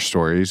 major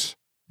stories,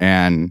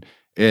 and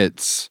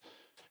it's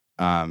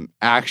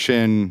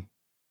action,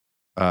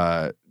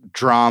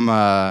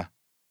 drama.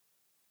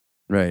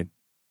 Right.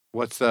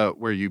 What's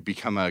where you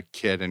become a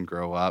kid and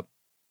grow up?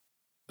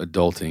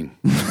 Adulting.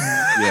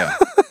 Yeah.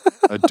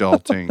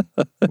 Adulting.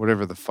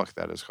 Whatever the fuck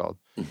that is called.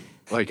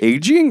 Like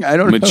aging? I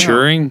don't know.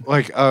 Maturing?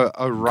 Like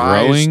a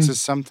rise growing to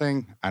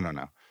something? I don't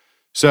know.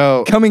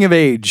 So coming of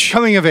age.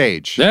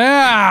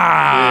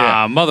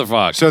 Yeah.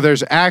 Motherfucker. So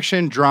there's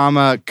action,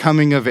 drama,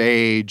 coming of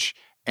age,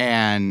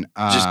 and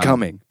just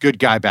coming. Good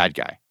guy, bad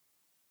guy.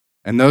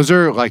 And those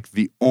are like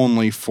the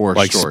only 4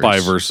 like stories. Spy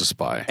versus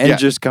Spy. And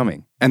just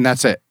coming. And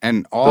that's it.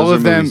 And all Those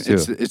of them,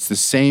 it's the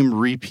same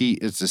repeat.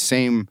 It's the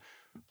same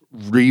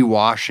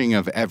rewashing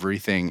of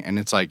everything. And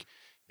it's like,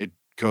 it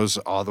goes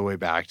all the way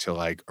back to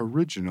like,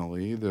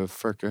 originally, the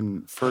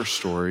freaking first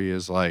story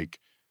is like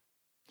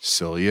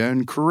Scylla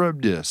and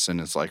Charybdis.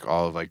 And it's like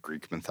all of like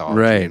Greek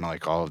mythology and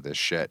like all of this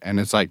shit. And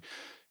it's like,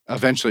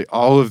 eventually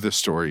all of the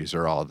stories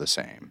are all the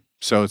same.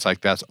 So it's like,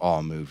 that's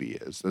all movie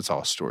is. That's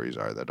all stories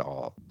are.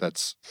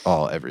 That's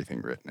all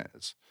everything written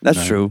is.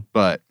 That's true.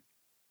 But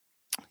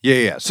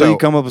yeah. So you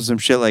come up with some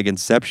shit like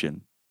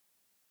Inception.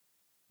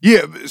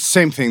 Yeah,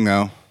 same thing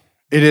though.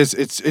 It is.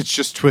 It's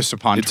just twist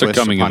upon twist. It's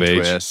a coming upon of age.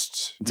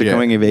 twist. It's a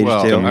coming of age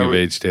tale. Coming of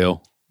age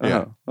tale.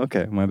 Yeah. Oh,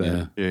 okay. My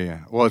bad.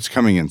 Yeah. Well, it's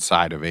coming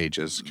inside of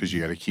ages because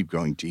you got to keep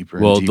going deeper.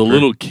 Well, and deeper. the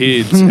little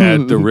kids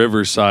at the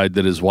riverside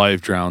that his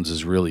wife drowns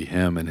is really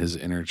him and his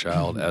inner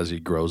child as he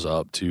grows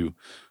up to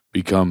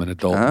become an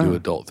adult and do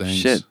adult things.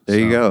 Shit. There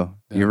you go.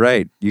 Yeah. You're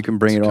right. You can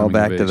bring It's it all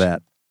coming back of to age.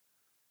 that.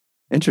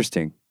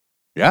 Interesting.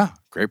 Yeah,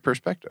 great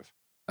perspective.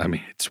 I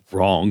mean, it's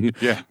wrong.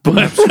 Yeah, But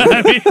I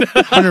mean,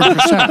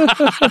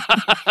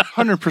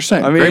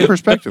 100%. I mean, Great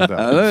perspective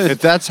though.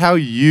 If that's how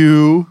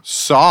you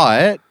saw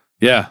it,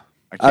 yeah.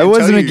 I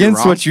wasn't against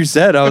wrong. what you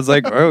said. I was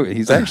like, oh,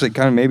 he's actually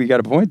kind of maybe got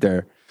a point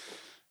there.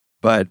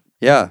 But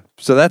yeah,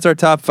 so that's our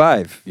top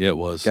 5. Yeah, it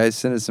was. Guys,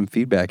 send us some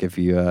feedback if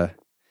you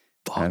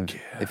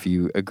if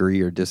you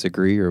agree or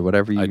disagree or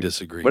whatever. I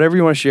disagree. Whatever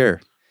you want to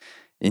share.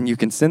 And you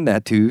can send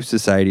that to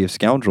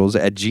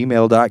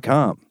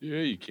societyofscoundrels@gmail.com. Yeah,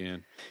 you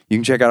can. You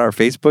can check out our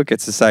Facebook at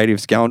Society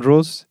of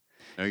Scoundrels.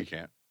 No, you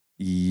can't.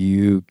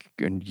 You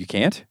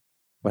can't?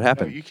 What No,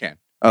 happened? you can't.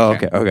 Oh, You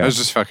can't. okay. I was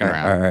just fucking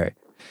around. All right.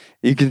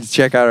 You can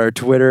check out our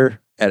Twitter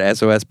at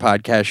SOS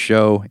Podcast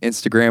Show,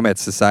 Instagram at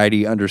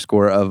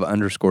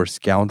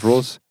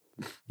society_of_scoundrels.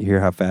 You hear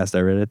how fast I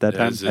read it that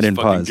time? It's I didn't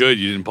fucking pause. good.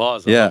 You didn't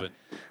pause. I Yeah. love it.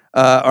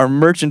 Our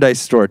merchandise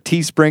store,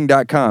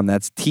 teespring.com.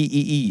 That's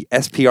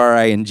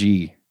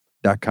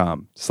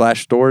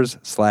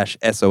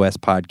teespring.com/stores/SOS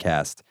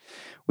podcast.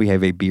 We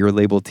have a beer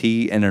label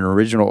tee and an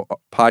original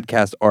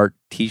podcast art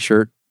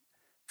t-shirt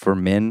for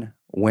men,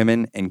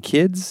 women, and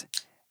kids.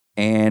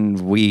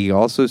 And we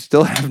also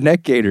still have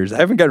neck gaiters. I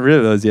haven't gotten rid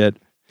of those yet.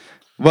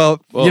 Well,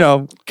 you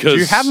know, Do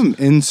you have them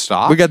in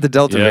stock? we got the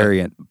Delta Yeah.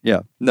 variant.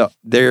 Yeah. No,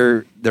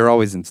 they're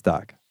always in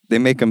stock. They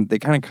make them, they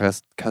kind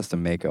of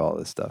custom make all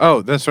this stuff.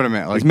 Oh, that's what I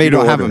meant. Like, It's made you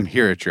don't to have order. them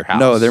here at your house.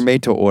 No, they're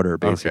made to order,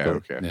 basically.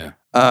 Okay.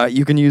 Yeah.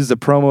 You can use the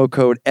promo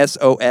code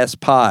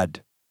SOSPOD.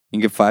 You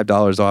can get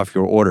 $5 off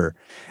your order.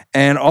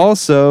 And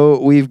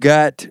also, we've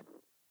got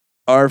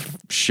our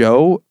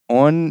show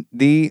on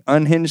the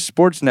Unhinged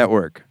Sports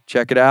Network.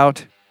 Check it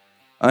out,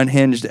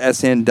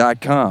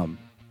 unhingedsn.com.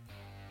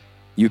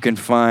 You can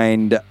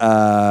find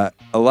a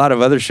lot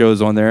of other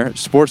shows on there,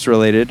 sports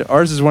related.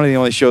 Ours is one of the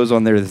only shows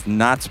on there that's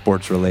not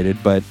sports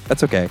related, but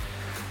that's okay.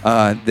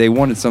 They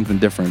wanted something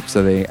different,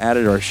 so they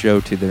added our show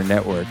to their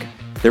network.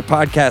 Their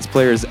podcast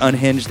player is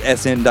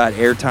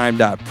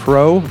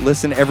unhingedsn.airtime.pro.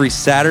 Listen every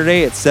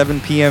Saturday at 7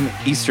 p.m.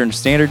 Eastern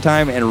Standard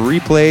Time and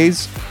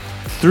replays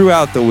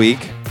throughout the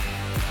week.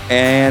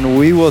 And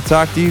we will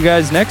talk to you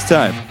guys next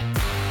time.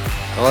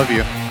 I love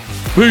you.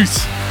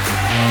 Peace.